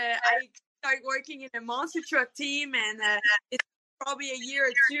 But I started working in a monster truck team, and it's probably a year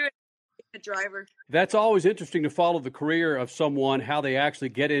or two a driver. That's always interesting to follow the career of someone, how they actually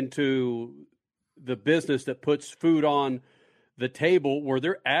get into the business that puts food on the table. Were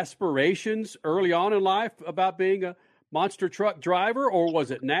there aspirations early on in life about being a monster truck driver, or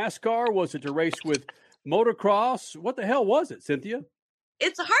was it NASCAR? Was it to race with motocross? What the hell was it, Cynthia?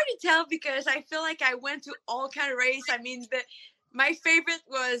 It's hard to tell because I feel like I went to all kind of race. I mean, my favorite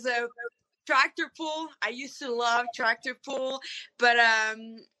was a tractor pull. I used to love tractor pull, but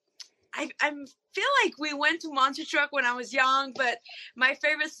I feel like we went to monster truck when I was young, but my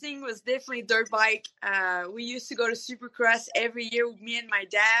favorite thing was definitely dirt bike. We used to go to Supercross every year with me and my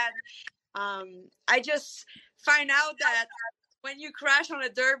dad. I just find out that when you crash on a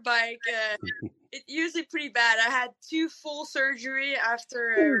dirt bike, it's usually pretty bad. I had 2 full surgery after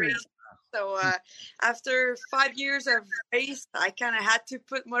a race. So after 5 years of race, I kind of had to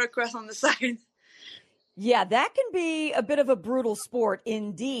put motocross on the side. Yeah, that can be a bit of a brutal sport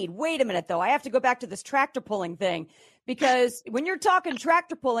indeed. Wait a minute, though. I have to go back to this tractor pulling thing, because when you're talking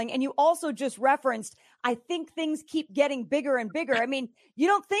tractor pulling, and you also just referenced, I think things keep getting bigger and bigger. I mean, you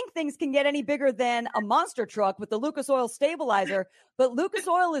don't think things can get any bigger than a monster truck with the Lucas Oil stabilizer, but Lucas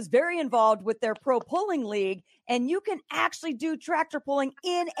Oil is very involved with their pro pulling league, and you can actually do tractor pulling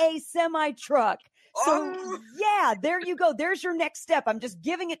in a semi truck. So, yeah, there you go. There's your next step. I'm just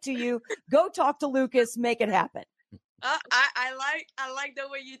giving it to you. Go talk to Lucas. Make it happen. I like the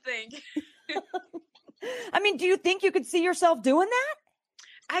way you think. I mean, do you think you could see yourself doing that?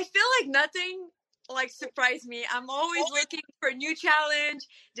 I feel like nothing surprised me. I'm always looking for a new challenge.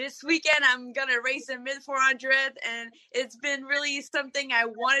 This weekend, I'm going to race a mid 400, and it's been really something I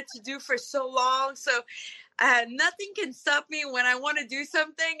wanted to do for so long. So nothing can stop me when I want to do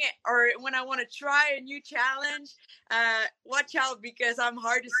something, or when I want to try a new challenge. Watch out, because I'm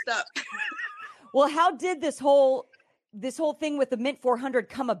hard to stop. Well, how did this whole thing with the Mint 400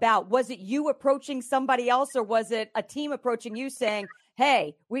 come about? Was it you approaching somebody else, or was it a team approaching you saying,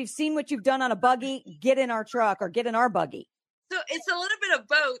 hey, we've seen what you've done on a buggy, get in our truck or get in our buggy? So it's a little bit of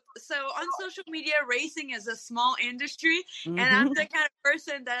both. So on social media, racing is a small industry, and I'm the kind of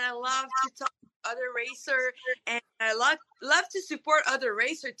person that I love to talk to other racer, and I love to support other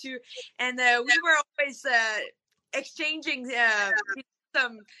racer too. And we were always exchanging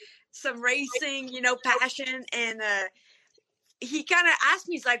some racing, passion. And he kind of asked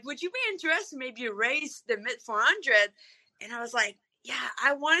me, he's like, would you be interested maybe race the mid 400? And I was like, yeah,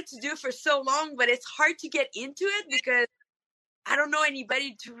 I wanted to do it for so long, but it's hard to get into it because I don't know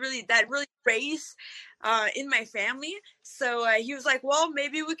anybody that really race in my family. So he was like, well,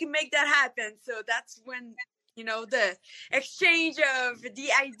 maybe we can make that happen. So that's when, the exchange of the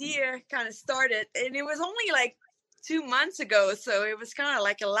idea kind of started. And it was only 2 months ago. So it was kind of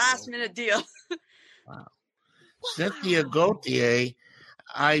like a last minute deal. Wow. Cynthia Gauthier,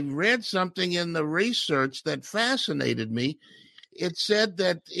 I read something in the research that fascinated me. It said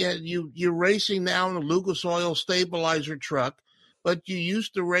that you're racing now in a Lucas Oil stabilizer truck, but you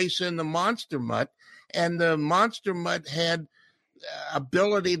used to race in the Monster Mutt, and the Monster Mutt had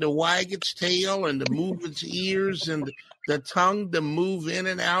ability to wag its tail and to move its ears and the tongue to move in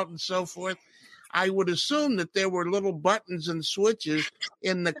and out and so forth. I would assume that there were little buttons and switches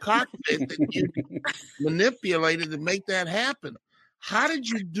in the cockpit that you manipulated to make that happen. How did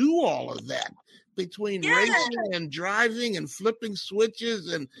you do all of that between racing and driving and flipping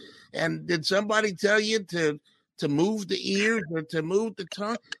switches? And did somebody tell you to move the ears or to move the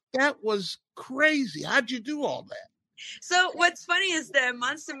tongue? That was crazy. How'd you do all that? So what's funny is the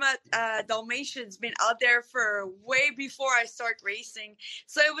Monster Mutt Dalmatian's been out there for way before I start racing.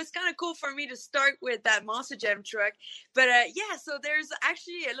 So it was kind of cool for me to start with that Monster Jam truck. But so there's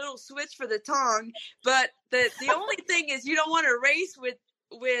actually a little switch for the tongue. But the only thing is you don't want to race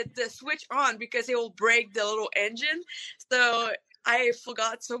with the switch on because it will break the little engine. So I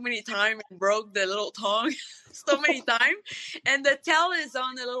forgot so many times and broke the little tongue so many times. And the tail is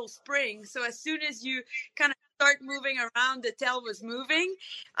on the little spring. So as soon as you kind of start moving around, the tail was moving.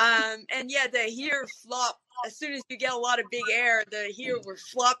 And yeah, the ear flopped. As soon as you get a lot of big air, the ear were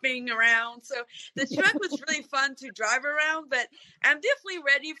flopping around. So the truck was really fun to drive around, but I'm definitely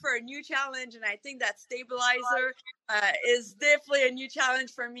ready for a new challenge. And I think that stabilizer is definitely a new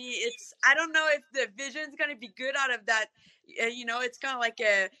challenge for me. I don't know if the vision's going to be good out of that. It's kind of like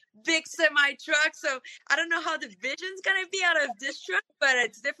a big semi truck. So I don't know how the vision's going to be out of this truck, but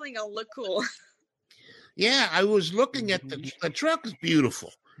it's definitely going to look cool. Yeah, I was looking at the truck is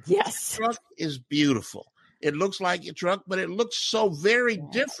beautiful. Yes. The truck is beautiful. It looks like a truck, but it looks so very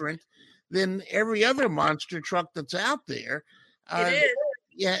different than every other monster truck that's out there. It is.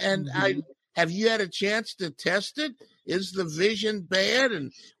 Yeah, and have you had a chance to test it? Is the vision bad?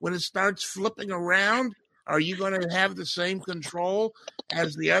 And when it starts flipping around, are you going to have the same control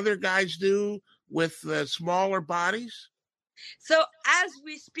as the other guys do with the smaller bodies? So as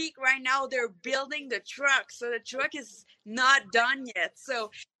we speak right now, they're building the truck. So the truck is not done yet.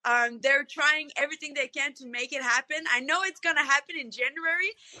 So they're trying everything they can to make it happen. I know it's going to happen in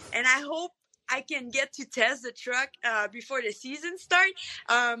January, and I hope I can get to test the truck before the season starts.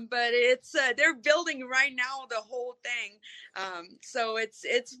 But they're building right now the whole thing. So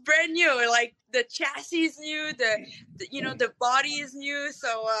it's brand new. Like the chassis is new, the body is new.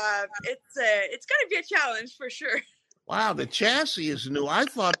 So it's going to be a challenge for sure. Wow, the chassis is new. I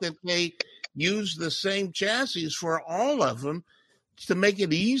thought that they used the same chassis for all of them to make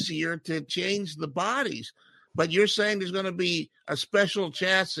it easier to change the bodies. But you're saying there's going to be a special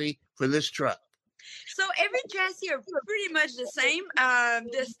chassis for this truck. So every chassis are pretty much the same.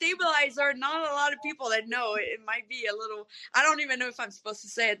 The stabilizer, not a lot of people that know. It might be a little, I don't even know if I'm supposed to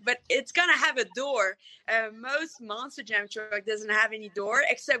say it, but it's going to have a door. Most Monster Jam truck doesn't have any door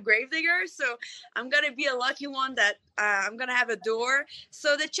except Gravedigger. So I'm going to be a lucky one that I'm going to have a door.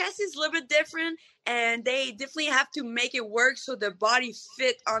 So the chassis is a little bit different, and they definitely have to make it work so the body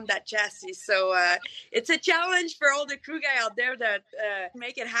fit on that chassis. So it's a challenge for all the crew guys out there that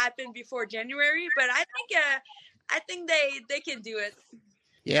make it happen before January. But I think they can do it.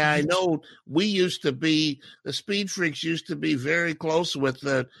 Yeah, I know. The Speed Freaks used to be very close with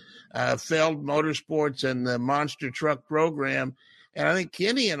the Feld Motorsports and the Monster Truck program. And I think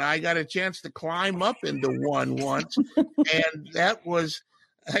Kenny and I got a chance to climb up into one once. And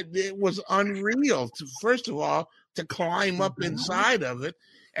it was unreal. First of all, to climb up inside of it.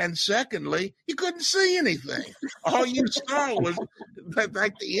 And secondly, you couldn't see anything. All you saw was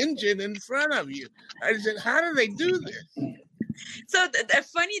like the engine in front of you. I said, how do they do this? So the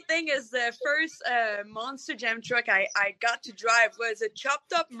funny thing is the first Monster Jam truck I got to drive was a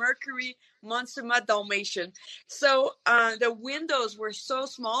chopped up Mercury Monster Mud Dalmatian. So the windows were so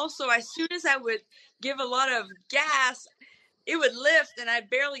small. So as soon as I would give a lot of gas, it would lift and I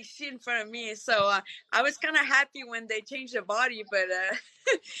barely see in front of me. So I was kind of happy when they changed the body, but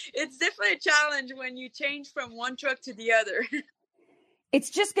it's definitely a challenge when you change from one truck to the other.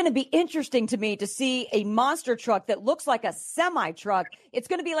 It's just going to be interesting to me to see a monster truck that looks like a semi-truck. It's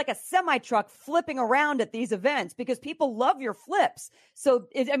going to be like a semi-truck flipping around at these events because people love your flips. So,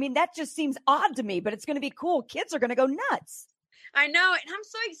 that just seems odd to me, but it's going to be cool. Kids are going to go nuts. I know, and I'm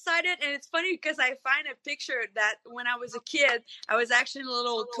so excited, and it's funny because I find a picture that when I was a kid, I was actually in a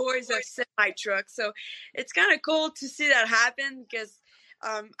little Toys R Us semi-truck. So it's kind of cool to see that happen because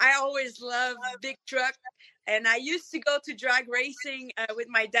I always love big truck. And I used to go to drag racing with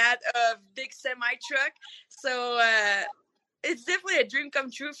my dad of big semi-truck. So it's definitely a dream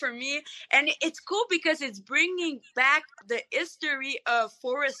come true for me. And it's cool because it's bringing back the history of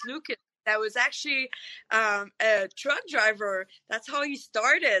Forrest Lucas. That was actually a truck driver. That's how he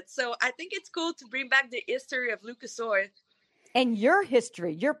started. So I think it's cool to bring back the history of Lucas Oil. And your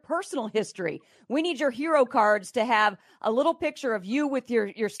history, your personal history. We need your hero cards to have a little picture of you with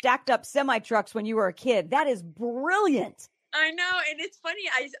your stacked up semi-trucks when you were a kid. That is brilliant. I know. And it's funny.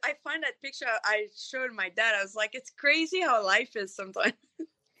 I find that picture I showed my dad. I was like, it's crazy how life is sometimes.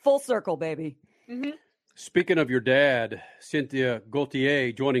 Full circle, baby. Mm-hmm. Speaking of your dad, Cynthia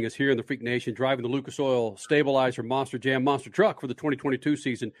Gauthier joining us here in the Freak Nation, driving the Lucas Oil Stabilizer Monster Jam Monster Truck for the 2022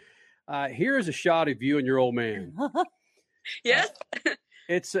 season. Here is a shot of you and your old man. Yes.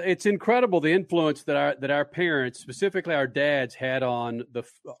 It's incredible the influence that our parents, specifically our dads, had on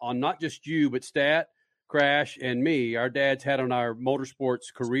not just you but Stat, Crash, and me. Our dads had on our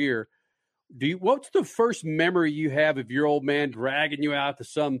motorsports career. What's the first memory you have of your old man dragging you out to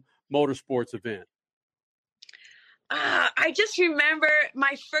some motorsports event? I just remember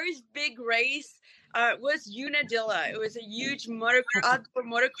my first big race. was Unadilla. It was a huge outdoor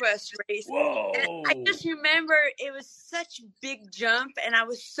motocross race. Whoa! And I just remember it was such a big jump, and I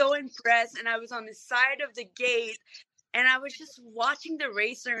was so impressed. And I was on the side of the gate, and I was just watching the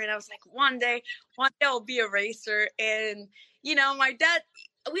racer, and I was like, one day I'll be a racer. And my dad,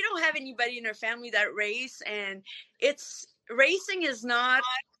 we don't have anybody in our family that race, and racing is not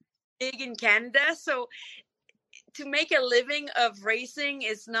big in Canada, so to make a living of racing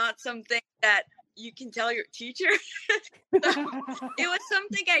is not something that you can tell your teacher. So it was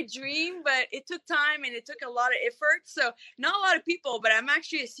something I dreamed, but it took time and it took a lot of effort. So not a lot of people, but I'm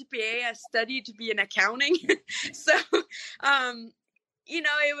actually a CPA. I studied to be in accounting. So,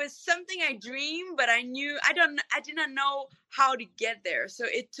 it was something I dreamed, but I did not know how to get there. So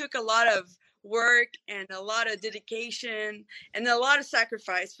it took a lot of work and a lot of dedication and a lot of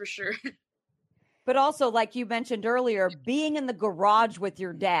sacrifice for sure. But also, like you mentioned earlier, being in the garage with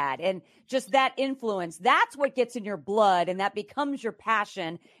your dad and just that influence, that's what gets in your blood and that becomes your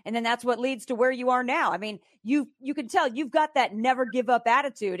passion. And then that's what leads to where you are now. I mean, you can tell you've got that never give up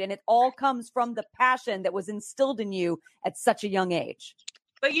attitude, and it all comes from the passion that was instilled in you at such a young age.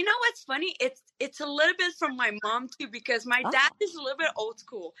 But you know what's funny? It's a little bit from my mom too, because my dad is a little bit old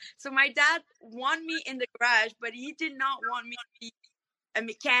school. So my dad wanted me in the garage, but he did not want me to be a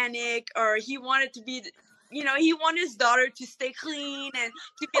mechanic, or he wanted to be, he wanted his daughter to stay clean and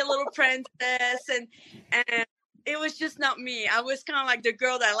to be a little princess. And it was just not me. I was kind of like the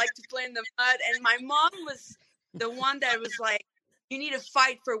girl that liked to play in the mud. And my mom was the one that was like, you need to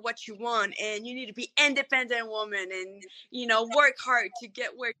fight for what you want, and you need to be independent woman and, work hard to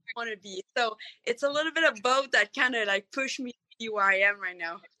get where you want to be. So it's a little bit of both that kind of like pushed me to be where I am right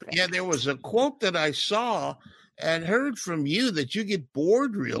now. Yeah, there was a quote that I saw and heard from you that you get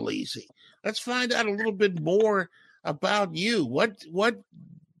bored real easy. Let's find out a little bit more about you. What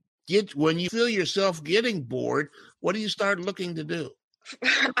when you feel yourself getting bored, what do you start looking to do?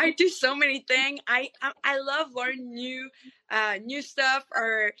 I do so many things. I love learning new stuff.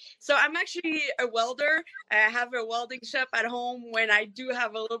 So I'm actually a welder. I have a welding shop at home when I do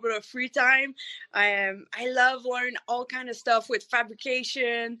have a little bit of free time. I love learning all kind of stuff with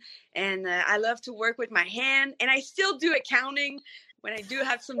fabrication, and I love to work with my hand. And I still do accounting when I do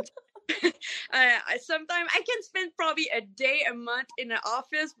have some time. Sometimes I can spend probably a day, a month in the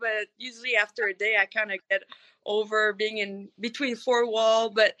office, but usually after a day, I kind of get over being in between four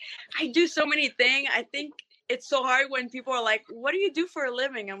walls. But I do so many things. I think it's so hard when people are like, what do you do for a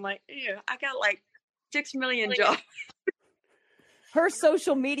living? I'm like, I got like 6 million jobs. Her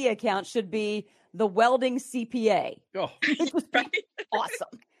social media account should be the welding CPA. Oh, right?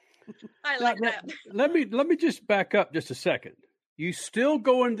 Awesome. I like that. Let me just back up just a second. You still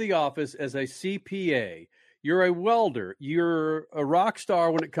go into the office as a CPA. You're a welder. You're a rock star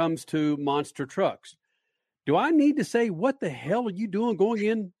when it comes to monster trucks. Do I need to say, what the hell are you doing going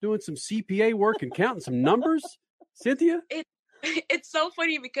in, doing some CPA work and counting some numbers, Cynthia? It's so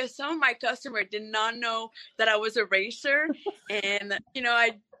funny because some of my customers did not know that I was a racer. And,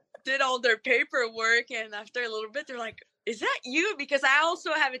 I did all their paperwork. And after a little bit, they're like, is that you? Because I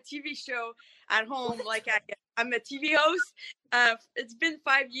also have a TV show at home. Like I'm a TV host. It's been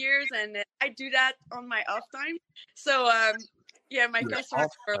 5 years, and I do that on my off time. So, my customers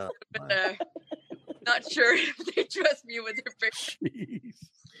are a little bit not sure if they trust me with their pictures.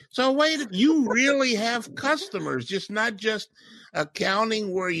 So wait, you really have customers, not just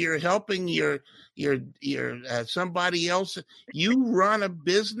accounting where you're helping your somebody else. You run a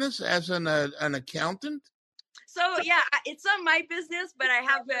business as an accountant? So yeah, it's not my business, but I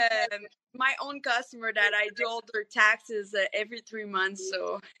have my own customer that I do all their taxes every 3 months.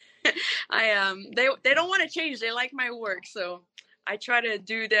 So they don't want to change. They like my work, so I try to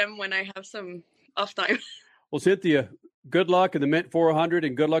do them when I have some off time. Well, Cynthia, good luck in the Mint 400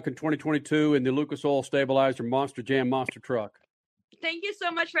 and good luck in 2022 in the Lucas Oil Stabilizer Monster Jam Monster Truck. Thank you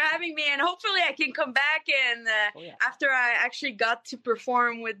so much for having me, and hopefully I can come back and after I actually got to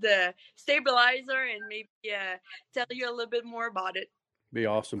perform with the stabilizer and maybe tell you a little bit more about it. Be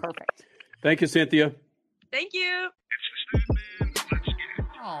awesome. Perfect. Thank you, Cynthia. Thank you.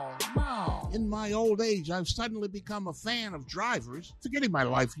 Oh, no. In my old age, I've suddenly become a fan of drivers, forgetting my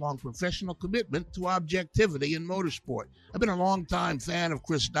lifelong professional commitment to objectivity in motorsport. I've been a long-time fan of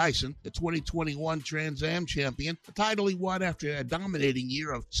Chris Dyson, the 2021 Trans Am champion, a title he won after a dominating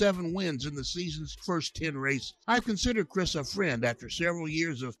year of 7 wins in the season's first 10 races. I've considered Chris a friend after several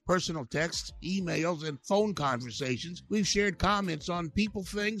years of personal texts, emails, and phone conversations. We've shared comments on people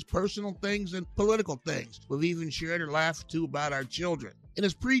things, personal things, and political things. We've even shared a laugh or two about our children. In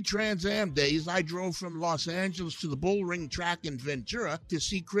his pre-Trans Am days, I drove from Los Angeles to the Bull Ring track in Ventura to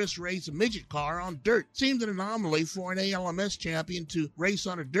see Chris race a midget car on dirt. Seemed an anomaly for an ALMS champion to race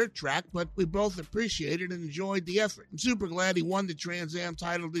on a dirt track, but we both appreciated and enjoyed the effort. I'm super glad he won the Trans Am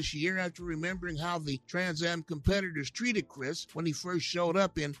title this year after remembering how the Trans Am competitors treated Chris when he first showed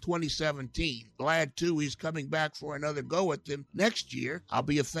up in 2017. Glad, too, he's coming back for another go at them next year. I'll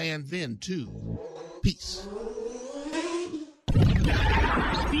be a fan then, too. Peace.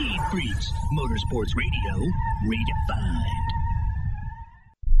 Speed Freaks, Motorsports Radio, redefined.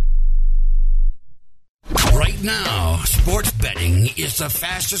 Right now, sports betting is the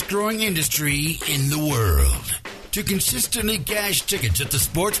fastest growing industry in the world. To consistently cash tickets at the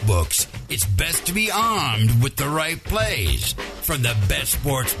sports books, it's best to be armed with the right plays from the best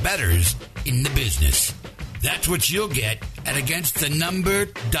sports bettors in the business. That's what you'll get at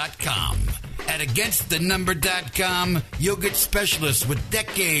AgainstTheNumber.com. At AgainstTheNumber.com, you'll get specialists with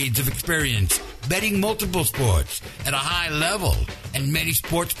decades of experience betting multiple sports at a high level and many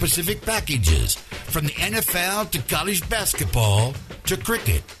sports-specific packages, from the NFL to college basketball to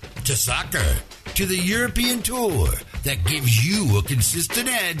cricket to soccer to the European Tour, that gives you a consistent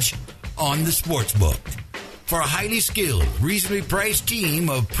edge on the sportsbook. For a highly skilled, reasonably priced team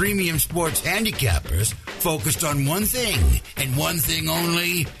of premium sports handicappers focused on one thing and one thing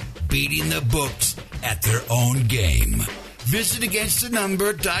only, beating the books at their own game. Visit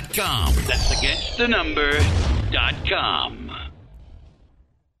AgainstTheNumber.com. That's AgainstTheNumber.com.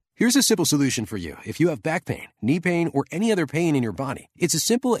 Here's a simple solution for you if you have back pain, knee pain, or any other pain in your body. It's as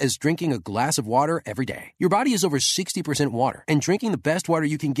simple as drinking a glass of water every day. Your body is over 60% water, and drinking the best water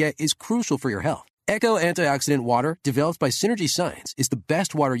you can get is crucial for your health. Echo Antioxidant Water, developed by Synergy Science, is the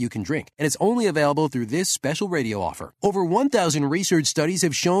best water you can drink, and it's only available through this special radio offer. Over 1,000 research studies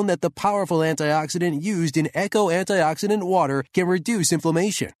have shown that the powerful antioxidant used in Echo Antioxidant Water can reduce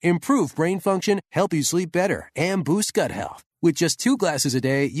inflammation, improve brain function, help you sleep better, and boost gut health. With just 2 glasses a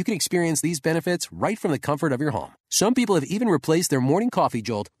day, you can experience these benefits right from the comfort of your home. Some people have even replaced their morning coffee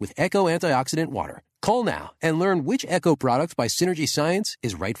jolt with Echo Antioxidant Water. Call now and learn which Echo product by Synergy Science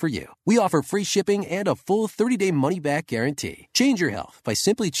is right for you. We offer free shipping and a full 30-day money-back guarantee. Change your health by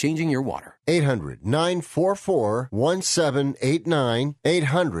simply changing your water. 800-944-1789.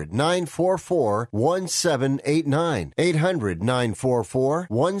 800-944-1789.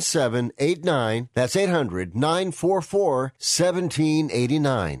 800-944-1789. That's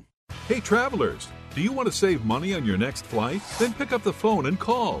 800-944-1789. Hey, travelers, do you want to save money on your next flight? Then pick up the phone and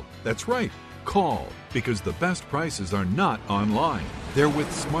call. That's right. Call, because the best prices are not online. They're with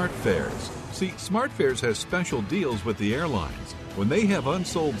SmartFares. See, SmartFares has special deals with the airlines. When they have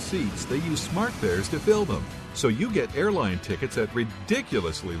unsold seats, they use SmartFares to fill them. So you get airline tickets at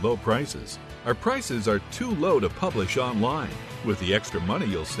ridiculously low prices. Our prices are too low to publish online. With the extra money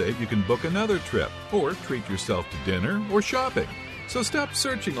you'll save, you can book another trip or treat yourself to dinner or shopping. So stop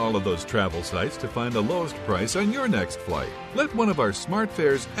searching all of those travel sites to find the lowest price on your next flight. Let one of our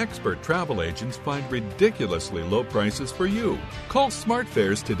SmartFares expert travel agents find ridiculously low prices for you. Call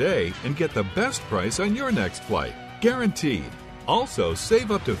SmartFares today and get the best price on your next flight. Guaranteed. Also,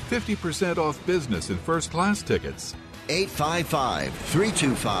 save up to 50% off business and first class tickets.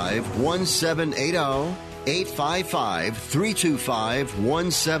 855-325-1780.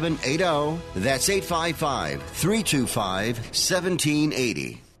 855-325-1780. That's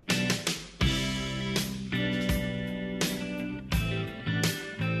 855-325-1780.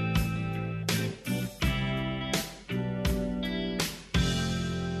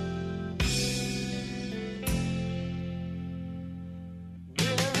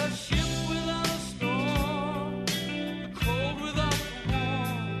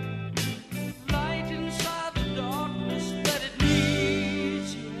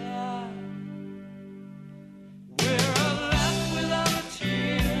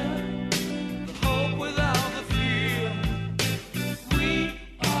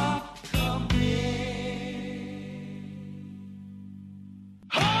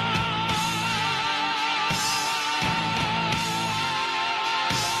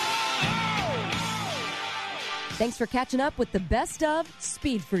 Thanks for catching up with the best of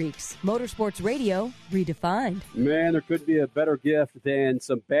Speed Freaks, Motorsports Radio, redefined. Man, there could be a better gift than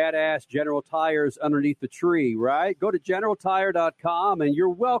some badass General Tires underneath the tree, right? Go to GeneralTire.com and you're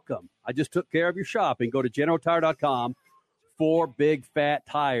welcome. I just took care of your shopping. Go to GeneralTire.com for big, fat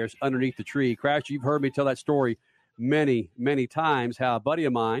tires underneath the tree. Crash, you've heard me tell that story many, many times, how a buddy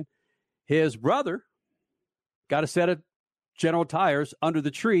of mine, his brother, got a set of General Tires under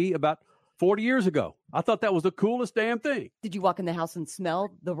the tree about 40 years ago. I thought that was the coolest damn thing. Did you walk in the house and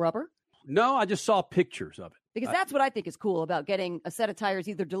smell the rubber? No, I just saw pictures of it. Because that's what I think is cool about getting a set of tires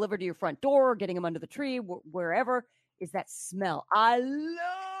either delivered to your front door or getting them under the tree, wherever, is that smell. I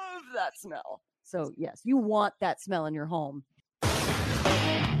love that smell. So, yes, you want that smell in your home.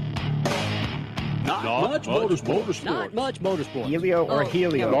 Not much motorsport. Not much motorsport. Helio or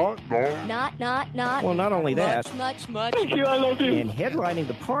Helio? Not. Well, not only that. Much. Thank you, I love you. And headlining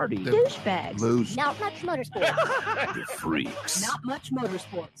the party. Douchebags. Lose. Not much motorsport. The freaks. Not much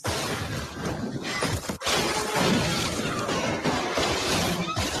motorsports.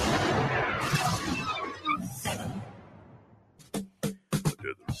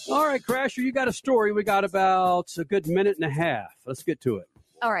 All right, Crasher, you got a story. We got about a good minute and a half. Let's get to it.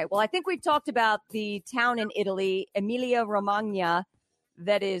 All right. Well, I think we've talked about the town in Italy, Emilia-Romagna,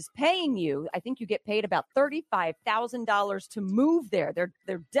 that is paying you. I think you get paid about $35,000 to move there.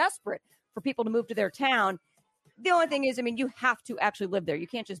 They're desperate for people to move to their town. The only thing is, I mean, you have to actually live there. You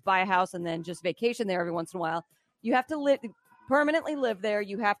can't just buy a house and then just vacation there every once in a while. You have to permanently live there.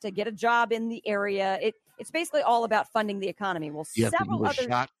 You have to get a job in the area. It's basically all about funding the economy. Well, you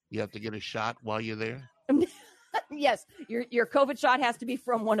have to get a shot while you're there. Yes, your COVID shot has to be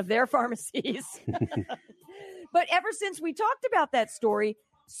from one of their pharmacies. But ever since we talked about that story,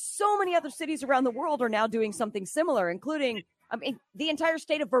 so many other cities around the world are now doing something similar, including, the entire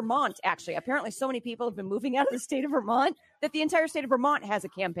state of Vermont, actually. Apparently, so many people have been moving out of the state of Vermont that the entire state of Vermont has a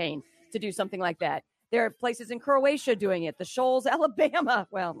campaign to do something like that. There are places in Croatia doing it. The Shoals, Alabama.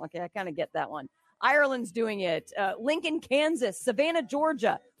 Well, okay, I kind of get that one. Ireland's doing it. Lincoln, Kansas. Savannah,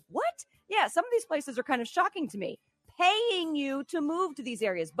 Georgia. What? Yeah, some of these places are kind of shocking to me, paying you to move to these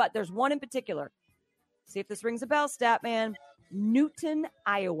areas. But there's one in particular. See if this rings a bell, Statman. Newton,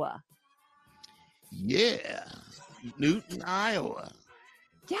 Iowa. Yeah, Newton, Iowa.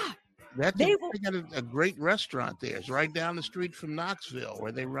 Yeah. They got a great restaurant there. It's right down the street from Knoxville,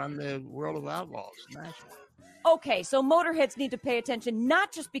 where they run the World of Outlaws nationally. Okay, so motorheads need to pay attention,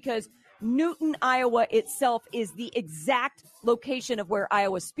 not just because Newton, Iowa itself is the exact location of where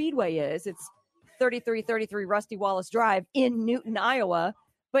Iowa Speedway is. It's 3333 Rusty Wallace Drive in Newton, Iowa,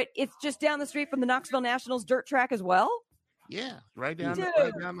 but it's just down the street from the Knoxville Nationals dirt track as well? Yeah, right down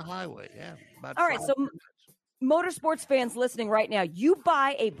the highway. Yeah. All right, so motorsports fans listening right now, you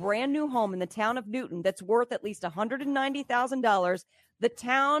buy a brand new home in the town of Newton that's worth at least $190,000. The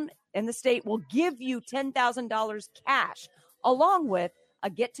town and the state will give you $10,000 cash, along with a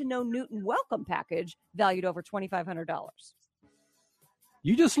get-to-know Newton welcome package valued over $2,500.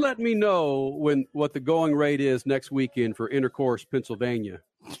 You just let me know what the going rate is next weekend for Intercourse, Pennsylvania.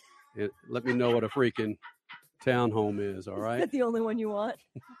 Let me know what a freaking townhome is, all right? Is that the only one you want?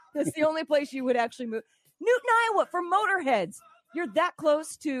 That's the only place you would actually move. Newton, Iowa, for motorheads. You're that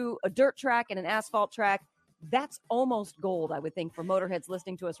close to a dirt track and an asphalt track. That's almost gold, I would think, for motorheads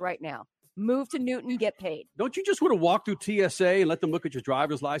listening to us right now. Move to Newton, get paid. Don't you just want to walk through TSA and let them look at your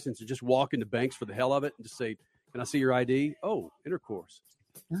driver's license and just walk into banks for the hell of it and just say, can I see your ID? Oh, Intercourse.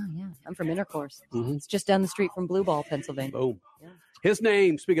 Oh, yeah. I'm from Intercourse. Mm-hmm. It's just down the street from Blue Ball, Pennsylvania. Boom. Yeah. His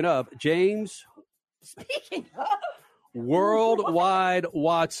name, speaking of, James Worldwide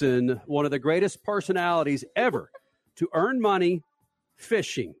Watson, one of the greatest personalities ever to earn money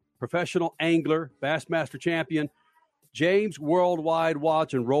fishing. Professional angler, Bassmaster champion, James Worldwide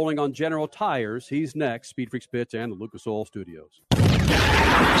Watson, rolling on General Tires. He's next. Speed Freaks Pits and the Lucas Oil Studios.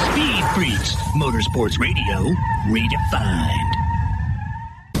 Speed Freaks, Motorsports Radio, redefined.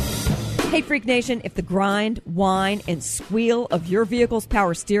 Hey, Freak Nation, if the grind, whine, and squeal of your vehicle's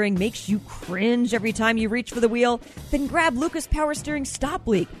power steering makes you cringe every time you reach for the wheel, then grab Lucas Power Steering Stop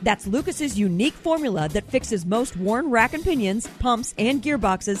Leak. That's Lucas's unique formula that fixes most worn rack and pinions, pumps, and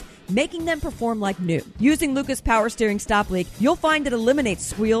gearboxes, making them perform like new. Using Lucas Power Steering Stop Leak, you'll find it eliminates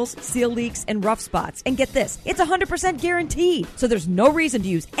squeals, seal leaks, and rough spots. And get this, it's 100% guaranteed, so there's no reason to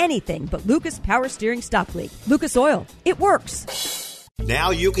use anything but Lucas Power Steering Stop Leak. Lucas Oil, it works.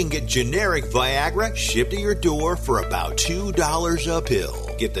 Now you can get generic Viagra shipped to your door for about $2 a pill.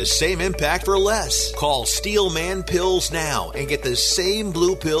 Get the same impact for less. Call Steelman Pills now and get the same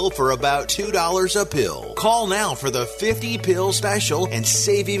blue pill for about $2 a pill. Call now for the 50-pill special and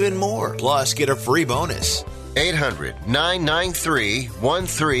save even more. Plus, get a free bonus.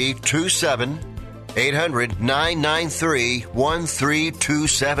 800-993-1327.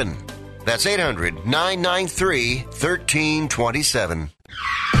 800-993-1327. That's 800-993-1327.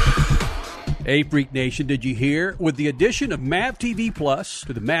 Hey, Freak Nation, did you hear? With the addition of MAV TV Plus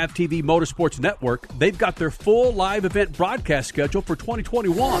to the MAV TV Motorsports Network, they've got their full live event broadcast schedule for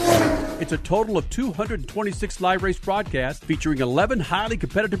 2021. It's a total of 226 live race broadcasts featuring 11 highly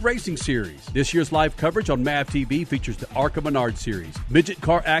competitive racing series. This year's live coverage on MAV TV features the ARCA Menard Series, midget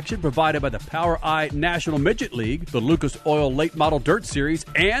car action provided by the Power Eye National Midget League, the Lucas Oil Late Model Dirt Series,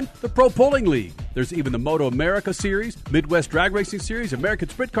 and the Pro Pulling League. There's even the Moto America Series, Midwest Drag Racing Series, American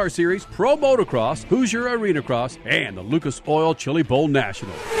Sprint Car Series, Pro Motocross, Hoosier Arena Cross, and the Lucas Oil Chili Bowl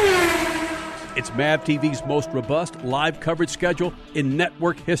National. It's MAV TV's most robust live coverage schedule in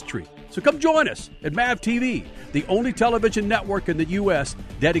network history. So come join us at MAV TV, the only television network in the U.S.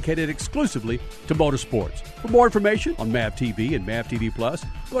 dedicated exclusively to motorsports. For more information on MAV TV and MAV TV Plus,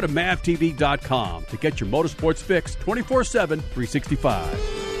 go to mavtv.com to get your motorsports fix 24/7,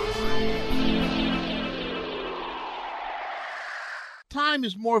 365. Time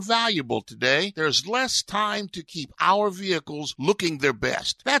is more valuable today. There's less time to keep our vehicles looking their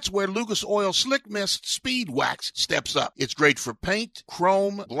best. That's where Lucas Oil Slick Mist Speed Wax steps up. It's great for paint,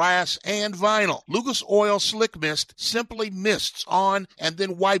 chrome, glass, and vinyl. Lucas Oil Slick Mist simply mists on and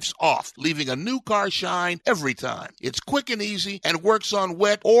then wipes off, leaving a new car shine every time. It's quick and easy and works on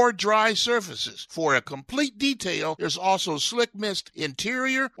wet or dry surfaces. For a complete detail, there's also Slick Mist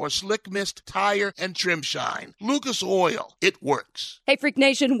Interior or Slick Mist Tire and Trim Shine. Lucas Oil, it works. Hey, Freak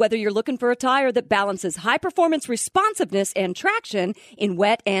Nation, whether you're looking for a tire that balances high-performance responsiveness and traction in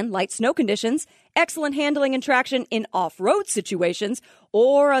wet and light snow conditions, excellent handling and traction in off-road situations,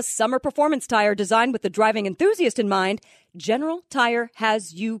 or a summer performance tire designed with the driving enthusiast in mind, General Tire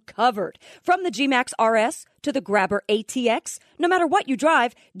has you covered. From the G-Max RS to the Grabber ATX, no matter what you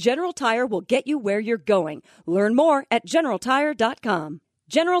drive, General Tire will get you where you're going. Learn more at GeneralTire.com.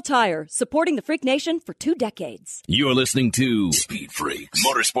 General Tire, supporting the Freak Nation for 2 decades. You're listening to Speed Freaks,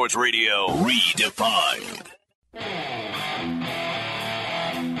 Motorsports Radio Redefined.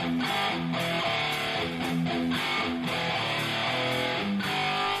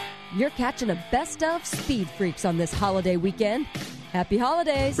 You're catching a best of Speed Freaks on this holiday weekend. Happy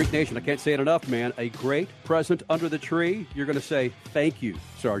holidays. Freak Nation, I can't say it enough, man. A great present under the tree. You're going to say, thank you,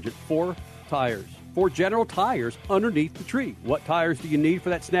 Sergeant. 4 tires. 4 General Tires underneath the tree. What tires do you need for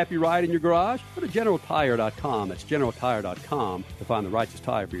that snappy ride in your garage? Go to GeneralTire.com. That's GeneralTire.com to find the righteous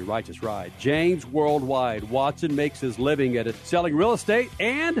tire for your righteous ride. James Worldwide. Watson makes his living at it, selling real estate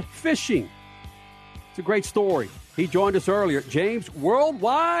and fishing. It's a great story. He joined us earlier. James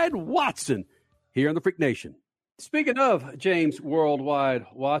Worldwide Watson here in the Freak Nation. Speaking of James Worldwide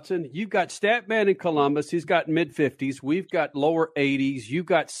Watson, you've got Statman in Columbus. He's got mid-50s. We've got lower 80s. You've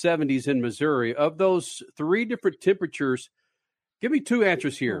got 70s in Missouri. Of those 3 different temperatures, give me 2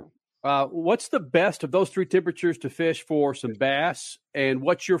 answers here. What's the best of those 3 temperatures to fish for some bass, and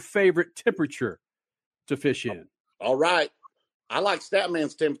what's your favorite temperature to fish in? All right. I like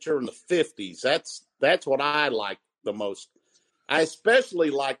Statman's temperature in the 50s. That's what I like the most. I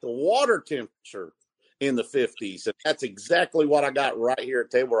especially like the water temperature in the 50s. And that's exactly what I got right here at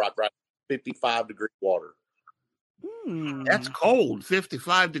Table Rock, right? 55-degree water. That's cold,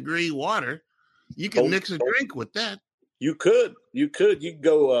 55-degree water. You can mix a drink with that. You could. You could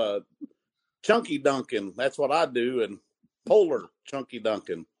go chunky dunking. That's what I do. And polar chunky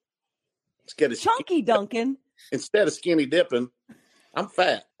dunking. Chunky dunking? Instead of skinny dipping. I'm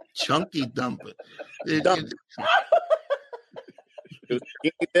fat. Chunky dumping.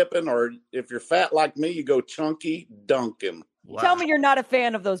 Skinny dipping, or if you're fat like me, you go chunky dunking. Wow. Tell me you're not a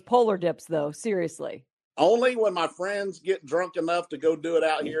fan of those polar dips, though. Seriously. Only when my friends get drunk enough to go do it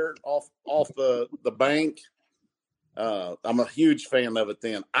out here off the bank. I'm a huge fan of it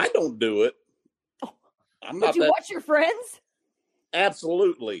then. I don't do it. I'm not. Would you watch your friends?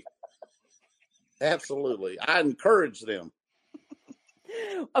 Absolutely. Absolutely. I encourage them.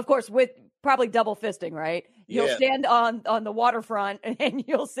 Of course, with probably double fisting, right? You'll stand on the waterfront and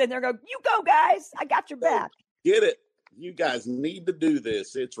you'll sit there and go, you go, guys. I got your back. Get it. You guys need to do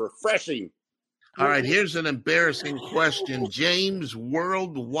this. It's refreshing. All right, here's an embarrassing question. James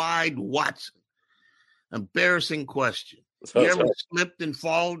Worldwide Watson. Embarrassing question. You ever slipped and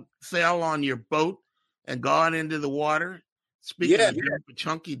fell on your boat and gone into the water? Speaking of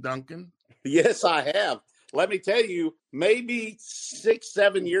chunky dunking. Yes, I have. Let me tell you, maybe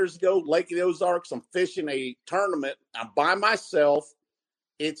 6-7 years ago, Lake of the Ozarks, I'm fishing a tournament. I'm by myself.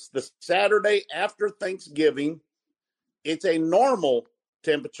 It's the Saturday after Thanksgiving. It's a normal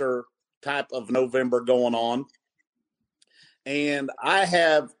temperature type of November going on. And I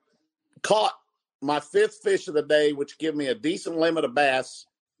have caught my 5th fish of the day, which give me a decent limit of bass.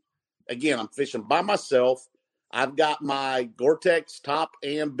 Again, I'm fishing by myself. I've got my Gore-Tex top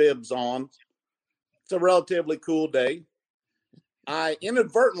and bibs on. It's a relatively cool day. I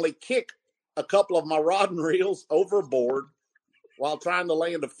inadvertently kick a couple of my rod and reels overboard while trying to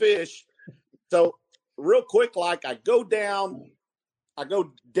land a fish. So real quick, like I go down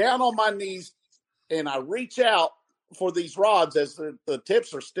on my knees and I reach out for these rods as the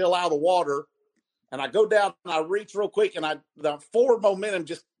tips are still out of the water. And I go down and I reach real quick and the forward momentum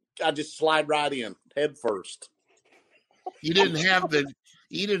I just slide right in head first. You didn't have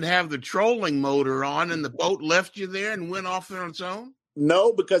the trolling motor on and the boat left you there and went off on its own?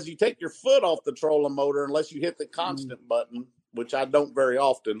 No, because you take your foot off the trolling motor unless you hit the constant button, which I don't very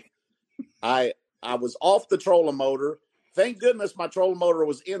often. I was off the trolling motor. Thank goodness my trolling motor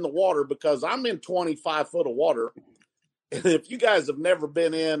was in the water because I'm in 25 foot of water. And if you guys have never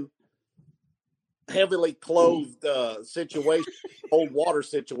been in heavily clothed situations, cold water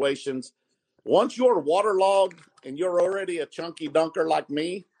situations, once you're waterlogged and you're already a chunky dunker like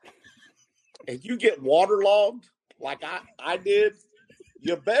me, and you get waterlogged like I did,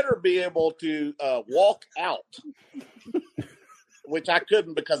 you better be able to walk out, which I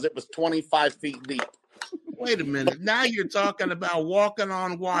couldn't because it was 25 feet deep. Wait a minute. Now you're talking about walking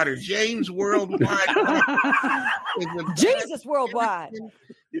on water. James Worldwide. Jesus Worldwide.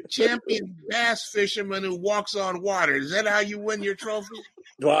 Champion bass fisherman who walks on water. Is that how you win your trophy?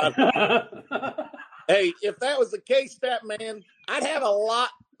 Hey, if that was the case, Statman, I'd have a lot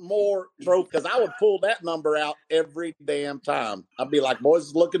more trophies because I would pull that number out every damn time. I'd be like, boys,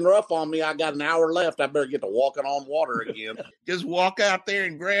 it's looking rough on me. I got an hour left. I better get to walking on water again. Just walk out there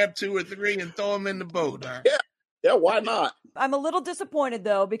and grab 2 or 3 and throw them in the boat. Huh? Yeah, why not? I'm a little disappointed,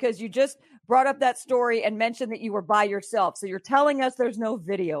 though, because you just brought up that story and mentioned that you were by yourself. So you're telling us there's no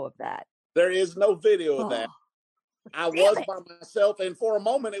video of that. There is no video of that. I was by myself, and for a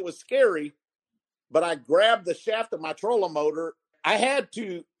moment it was scary, but I grabbed the shaft of my trolling motor. I had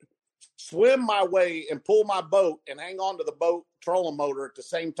to swim my way and pull my boat and hang on to the boat trolling motor at the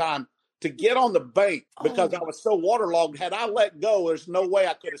same time to get on the bank because I was so waterlogged. Had I let go, there's no way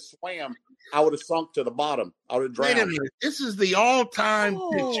I could have swam. I would have sunk to the bottom. I would have drowned. Wait a minute. This is the all-time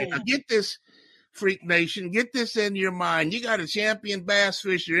picture. Now get this, Freak Nation. Get this in your mind. You got a champion bass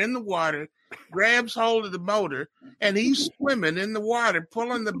fisher in the water, grabs hold of the motor, and he's swimming in the water,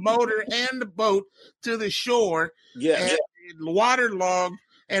 pulling the motor and the boat to the shore. Yeah. Waterlogged.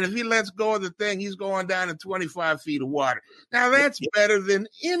 And if he lets go of the thing, he's going down in 25 feet of water. Now, that's better than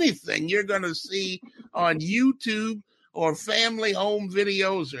anything you're going to see on YouTube or family home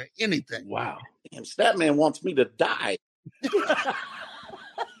videos or anything. Wow. Damn, Statman wants me to die.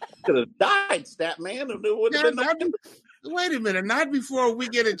 Could have died, Statman. Wait a minute. Not before we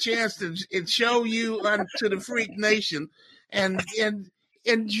get a chance to show you to the Freak Nation and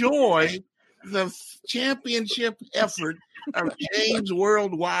enjoy the championship effort of James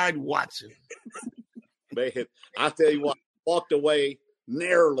Worldwide Watson. Man, I tell you what, walked away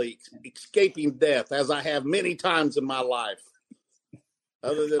narrowly escaping death, as I have many times in my life.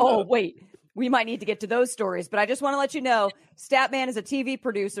 Other than wait. We might need to get to those stories, but I just want to let you know, Statman is a TV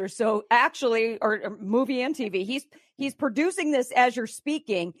producer, so actually, or movie and TV, he's producing this as you're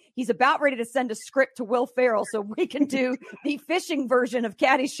speaking. He's about ready to send a script to Will Ferrell so we can do the fishing version of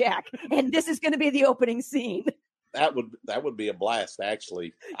Caddyshack, and this is going to be the opening scene. That would be a blast,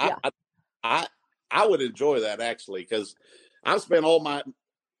 actually. Yeah. I would enjoy that, actually, because I've spent all my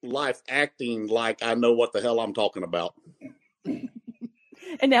life acting like I know what the hell I'm talking about.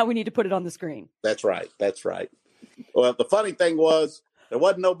 And now we need to put it on the screen. That's right. Well, the funny thing was there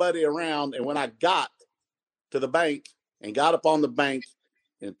wasn't nobody around, and when I got to the bank and got up on the bank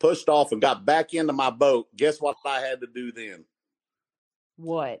and pushed off and got back into my boat, guess what I had to do then?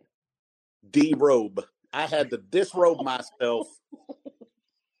 What? Derobe. I had to disrobe myself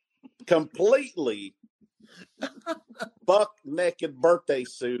completely, buck naked birthday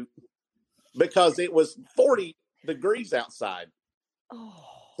suit, because it was 40 degrees outside.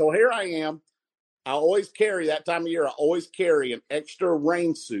 So here I am. I always carry that time of year. I always carry an extra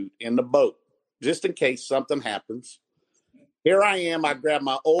rain suit in the boat just in case something happens. Here I am. I grab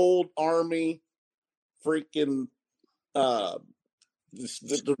my old Army freaking the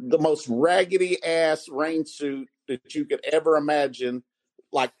most raggedy ass rain suit that you could ever imagine,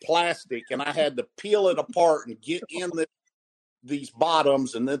 like plastic, and I had to peel it apart and get in these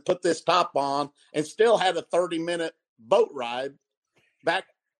bottoms and then put this top on, and still had a 30-minute boat ride back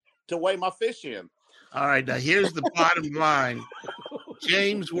to weigh my fish in. All right, now here's the bottom line.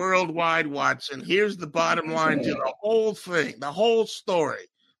 James Worldwide Watson, here's the bottom line to the whole thing, the whole story.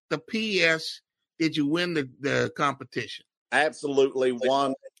 The P.S., did you win the competition? Absolutely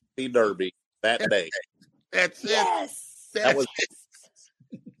won the Derby that day. That's it. Yes.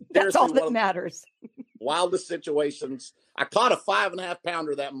 That's all that matters. wildest situations. I caught a 5.5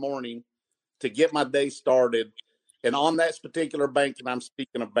 pounder that morning to get my day started. And on that particular bank that I'm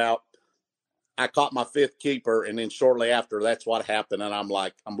speaking about, I caught my 5th keeper. And then shortly after, that's what happened. And I'm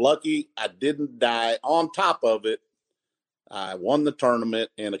like, I'm lucky I didn't die. On top of it, I won the tournament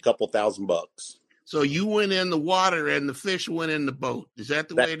and a couple $1,000. So you went in the water and the fish went in the boat. Is that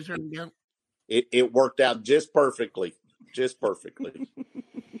the way it turned out? It worked out just perfectly. Just perfectly.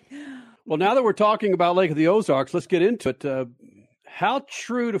 Well, now that we're talking about Lake of the Ozarks, let's get into it. How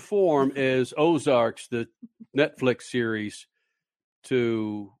true to form is Ozarks, the Netflix series,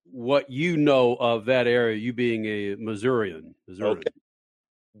 to what you know of that area, you being a Missourian? Okay.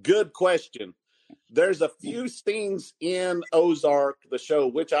 Good question. There's a few scenes in Ozark, the show,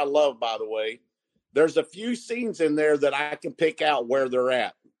 which I love, by the way. There's a few scenes in there that I can pick out where they're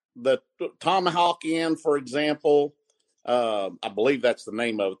at. The Tomahawk Inn, for example, I believe that's the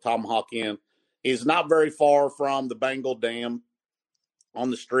name of it, Tomahawk Inn, is not very far from the Bengal Dam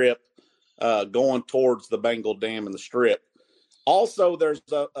on the Strip, going towards the Bengal Dam and the Strip. Also, there's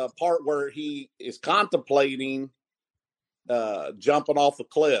a part where he is contemplating jumping off a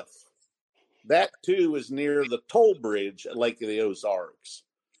cliff. That, too, is near the toll bridge at Lake of the Ozarks.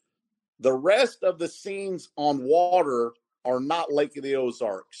 The rest of the scenes on water are not Lake of the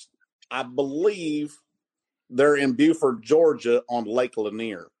Ozarks. I believe they're in Beaufort, Georgia on Lake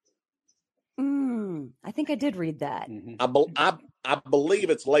Lanier. I think I did read that. I believe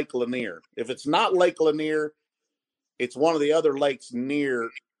it's Lake Lanier. If it's not Lake Lanier, it's one of the other lakes near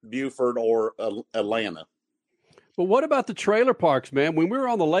Beaufort or Atlanta. But what about the trailer parks, man? When we were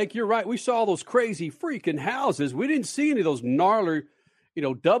on the lake, you're right, we saw those crazy freaking houses. We didn't see any of those gnarly,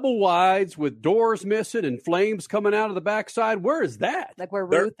 double wides with doors missing and flames coming out of the backside. Where is that? Like where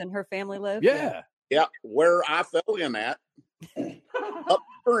Ruth and her family live? Yeah. Yeah, where I fell in at.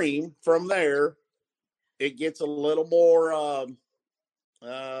 Upstream from there, it gets a little more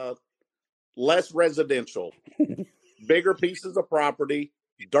less residential. Bigger pieces of property,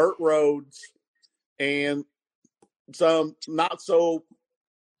 dirt roads, and some not so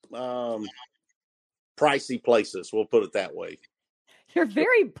pricey places. We'll put it that way. You're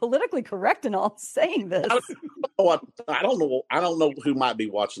very politically correct in all saying this. I don't know. I don't know who might be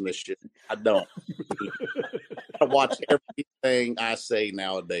watching this shit. I don't. I watch everything I say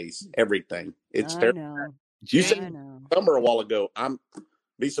nowadays. Everything. It's terrible. You said Summer a while ago. I'm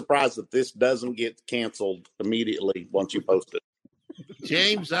be surprised if this doesn't get canceled immediately once you post it.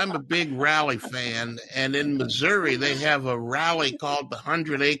 James, I'm a big Raleigh fan, and in Missouri they have a rally called the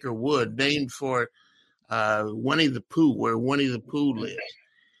 100 Acre Wood, named for Winnie the Pooh, where Winnie the Pooh lives.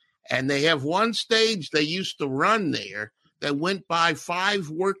 And they have one stage they used to run there that went by 5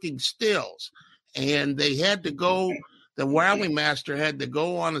 working stills. And they had to go, the rally master had to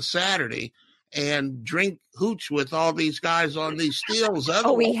go on a Saturday and drink hooch with all these guys on these stills.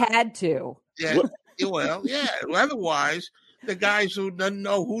 Otherwise, we had to. Yeah, well, yeah. Otherwise, the guys who didn't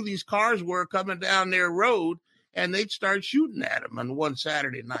know who these cars were coming down their road, and they'd start shooting at them on one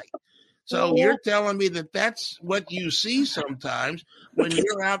Saturday night. So you're telling me that that's what you see sometimes when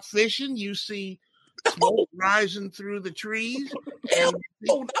you're out fishing? You see smoke rising through the trees? And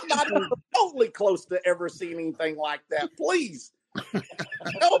I'm not totally close to ever seeing anything like that. Please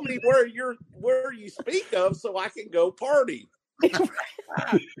tell me where you speak of so I can go party.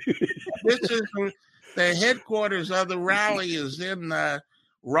 This is the headquarters of the rally is in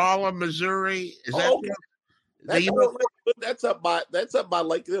Rolla, Missouri. Is that? That's up by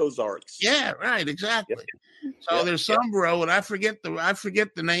Lake of the Ozarks. Yeah, right, exactly. So there's some road. I forget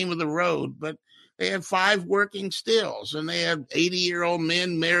the name of the road, but they had 5 working stills, and they had 80-year-old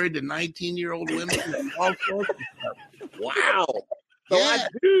men married to 19-year-old women. And all sorts of stuff. Wow. So yeah.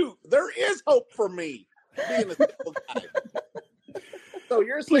 There is hope for me being a still guy. So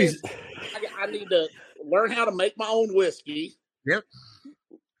you're saying I need to learn how to make my own whiskey. Yep.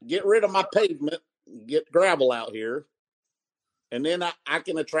 Get rid of my pavement. Get gravel out here, and then I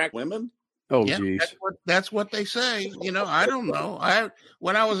can attract women. Oh, geez. That's what they say. I don't know.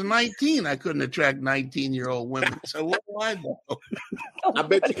 When I was 19, I couldn't attract 19-year-old women. So what do I know? I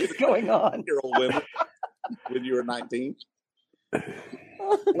bet you what's going on. Year-old women when you were 19.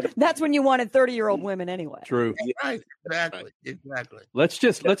 That's when you wanted 30-year-old women anyway. True. Right. Exactly. Let's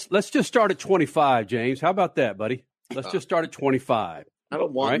just start at 25, James. How about that, buddy? Let's just start at 25. I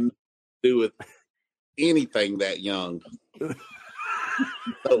don't want to do with anything that young.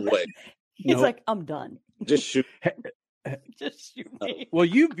 No way. He's like, I'm done. Just shoot. Just shoot me. Well,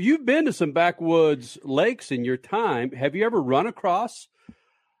 you've been to some backwoods lakes in your time. Have you ever run across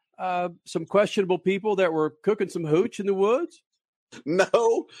some questionable people that were cooking some hooch in the woods?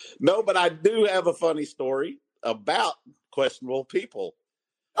 No, but I do have a funny story about questionable people.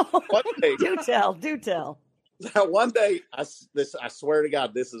 One day, Do tell. One day, I swear to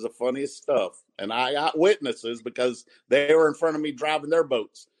God, this is the funniest stuff. And I got witnesses because they were in front of me driving their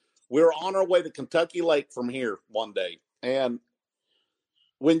boats. We were on our way to Kentucky Lake from here one day. And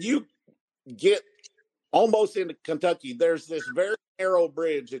when you get almost into Kentucky, there's this very narrow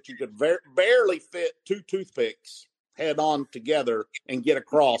bridge that you could barely fit 2 toothpicks head on together and get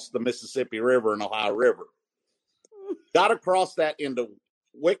across the Mississippi River and Ohio River. Got across that into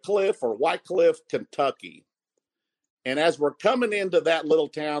Wycliffe, Kentucky. And as we're coming into that little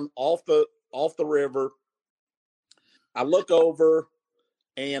town off the river, I look over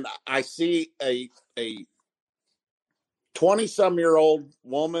and I see a 20-some-year-old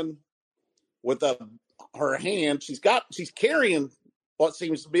woman with her hand. She's carrying what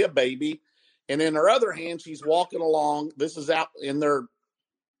seems to be a baby. And in her other hand, she's walking along. This is out in their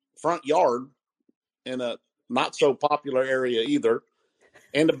front yard in a not so popular area either.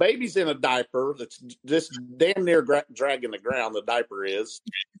 And the baby's in a diaper that's just damn near dragging the ground. The diaper is.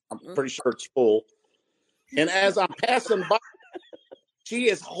 I'm pretty sure it's full. And as I'm passing by, she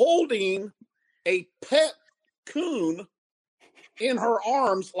is holding a pet coon in her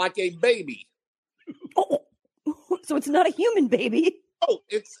arms like a baby. Oh, so it's not a human baby. Oh,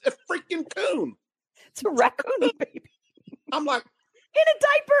 it's a freaking coon. It's a raccoon baby. I'm like,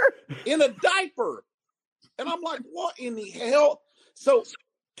 in a diaper. And I'm like, what in the hell? So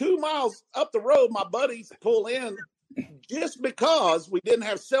 2 miles up the road, my buddies pull in just because we didn't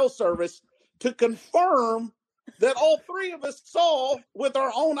have cell service to confirm that all three of us saw with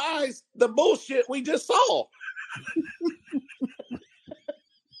our own eyes the bullshit we just saw.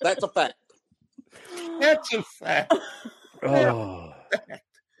 That's a fact. That's a fact. Oh.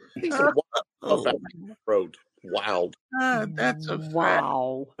 These are road. Wild. That's a fact.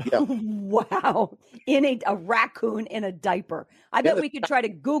 Wow. Yeah. Wow. In a raccoon in a diaper. I bet we could try to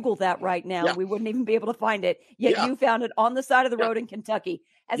Google that right now. Yeah. We wouldn't even be able to find it. Yet you found it on the side of the road in Kentucky.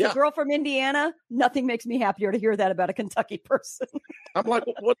 As a girl from Indiana, nothing makes me happier to hear that about a Kentucky person. I'm like,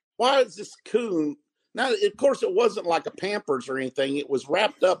 what? Why is this coon? Now, of course, it wasn't like a Pampers or anything. It was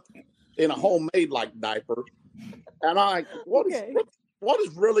wrapped up in a homemade like diaper. And I'm like, what is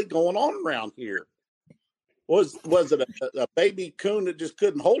really going on around here? Was it a baby coon that just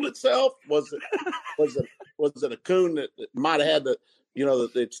couldn't hold itself? Was it a coon that might have had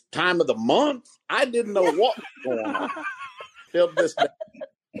it's time of the month? I didn't know what was going on. Till this day.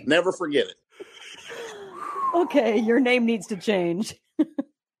 Never forget it. Okay, your name needs to change.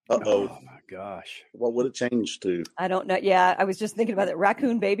 Uh-oh. Oh my gosh. What would it change to? I don't know. Yeah, I was just thinking about that.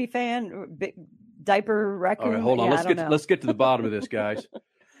 Raccoon baby fan, diaper raccoon. All right, hold on. Let's get to the bottom of this, guys.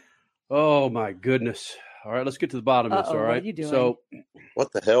 Oh my goodness. All right, let's get to the bottom of this. All right. What are you doing? So,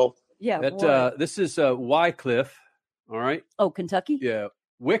 what the hell? Yeah. This is Wycliffe. All right. Oh, Kentucky. Yeah.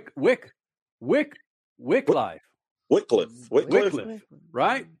 Wycliffe. Wycliffe.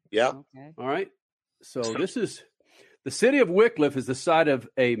 Right. Yeah. Okay. All right. So this is the city of Wycliffe is the site of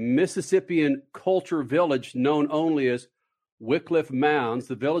a Mississippian culture village known only as Wycliffe Mounds.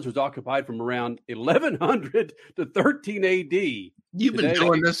 The village was occupied from around 1100 to 13 A.D. You've been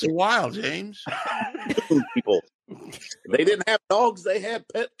doing this a while, James. People. They didn't have dogs. They had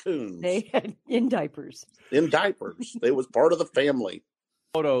pet coons. They had in diapers. In diapers. They was part of the family.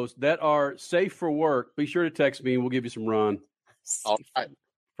 Photos that are safe for work. Be sure to text me and we'll give you some run. All right.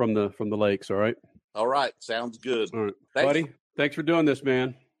 From the lakes. All right. All right. Sounds good. All right. Buddy, thanks for doing this,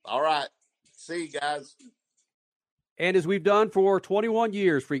 man. All right. See you guys. And as we've done for 21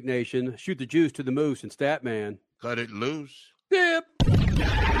 years, Freak Nation, shoot the juice to the moose and Statman. Cut it loose. Yep.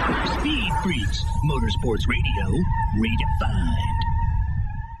 Speed Freaks, Motorsports Radio, redefined.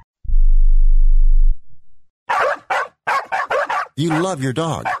 You love your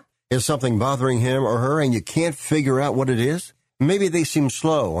dog. Is something bothering him or her and you can't figure out what it is? Maybe they seem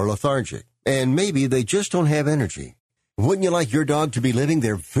slow or lethargic, and maybe they just don't have energy. Wouldn't you like your dog to be living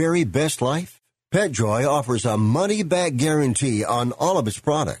their very best life? PetJoy offers a money-back guarantee on all of its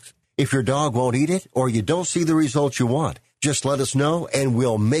products. If your dog won't eat it or you don't see the results you want, just let us know and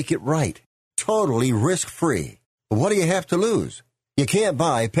we'll make it right. Totally risk-free. What do you have to lose? You can't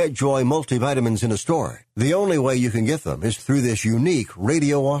buy PetJoy multivitamins in a store. The only way you can get them is through this unique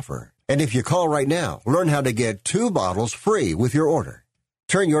radio offer. And if you call right now, learn how to get 2 bottles free with your order.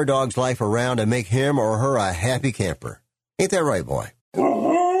 Turn your dog's life around and make him or her a happy camper. Ain't that right, boy?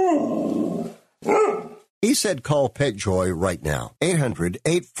 He said call PetJoy right now.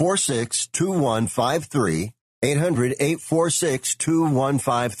 800-846-2153.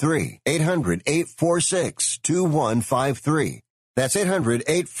 800-846-2153. 800-846-2153. That's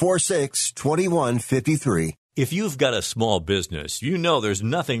 800-846-2153. If you've got a small business, you know there's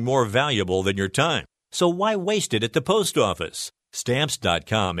nothing more valuable than your time. So why waste it at the post office?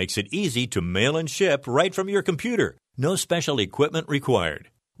 Stamps.com makes it easy to mail and ship right from your computer. No special equipment required.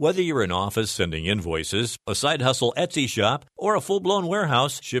 Whether you're an office sending invoices, a side hustle Etsy shop, or a full-blown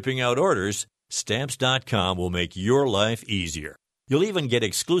warehouse shipping out orders, Stamps.com will make your life easier. You'll even get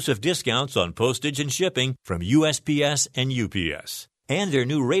exclusive discounts on postage and shipping from USPS and UPS. And their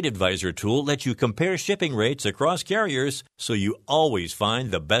new Rate Advisor tool lets you compare shipping rates across carriers so you always find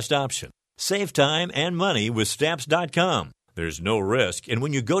the best option. Save time and money with Stamps.com. There's no risk, and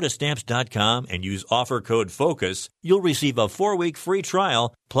when you go to Stamps.com and use offer code FOCUS, you'll receive a 4-week free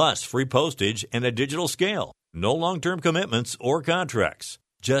trial plus free postage and a digital scale. No long-term commitments or contracts.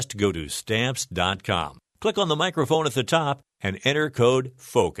 Just go to Stamps.com. Click on the microphone at the top and enter code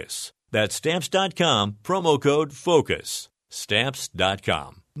FOCUS. That's Stamps.com, promo code FOCUS.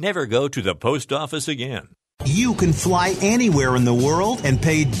 Stamps.com. Never go to the post office again. You can fly anywhere in the world and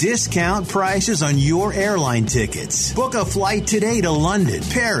pay discount prices on your airline tickets. Book a flight today to London,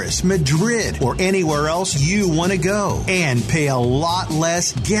 Paris, Madrid, or anywhere else you want to go. And pay a lot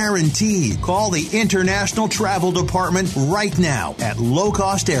less guaranteed. Call the International Travel Department right now at Low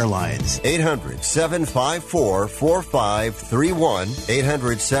Cost Airlines. 800-754-4531.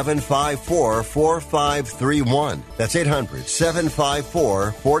 800-754-4531. That's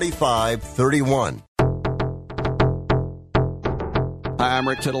 800-754-4531. Hi, I'm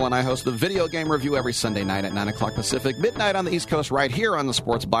Rick Tittle, and I host the Video Game Review every Sunday night at 9 o'clock Pacific, midnight on the East Coast, right here on the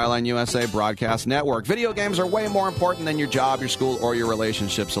Sports Byline USA Broadcast Network. Video games are way more important than your job, your school, or your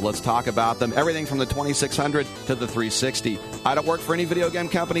relationship, so let's talk about them. Everything from the 2600 to the 360. I don't work for any video game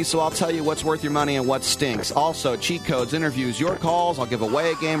company, so I'll tell you what's worth your money and what stinks. Also, cheat codes, interviews, your calls. I'll give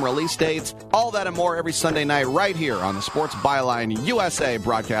away a game, release dates, all that and more every Sunday night right here on the Sports Byline USA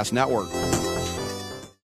Broadcast Network.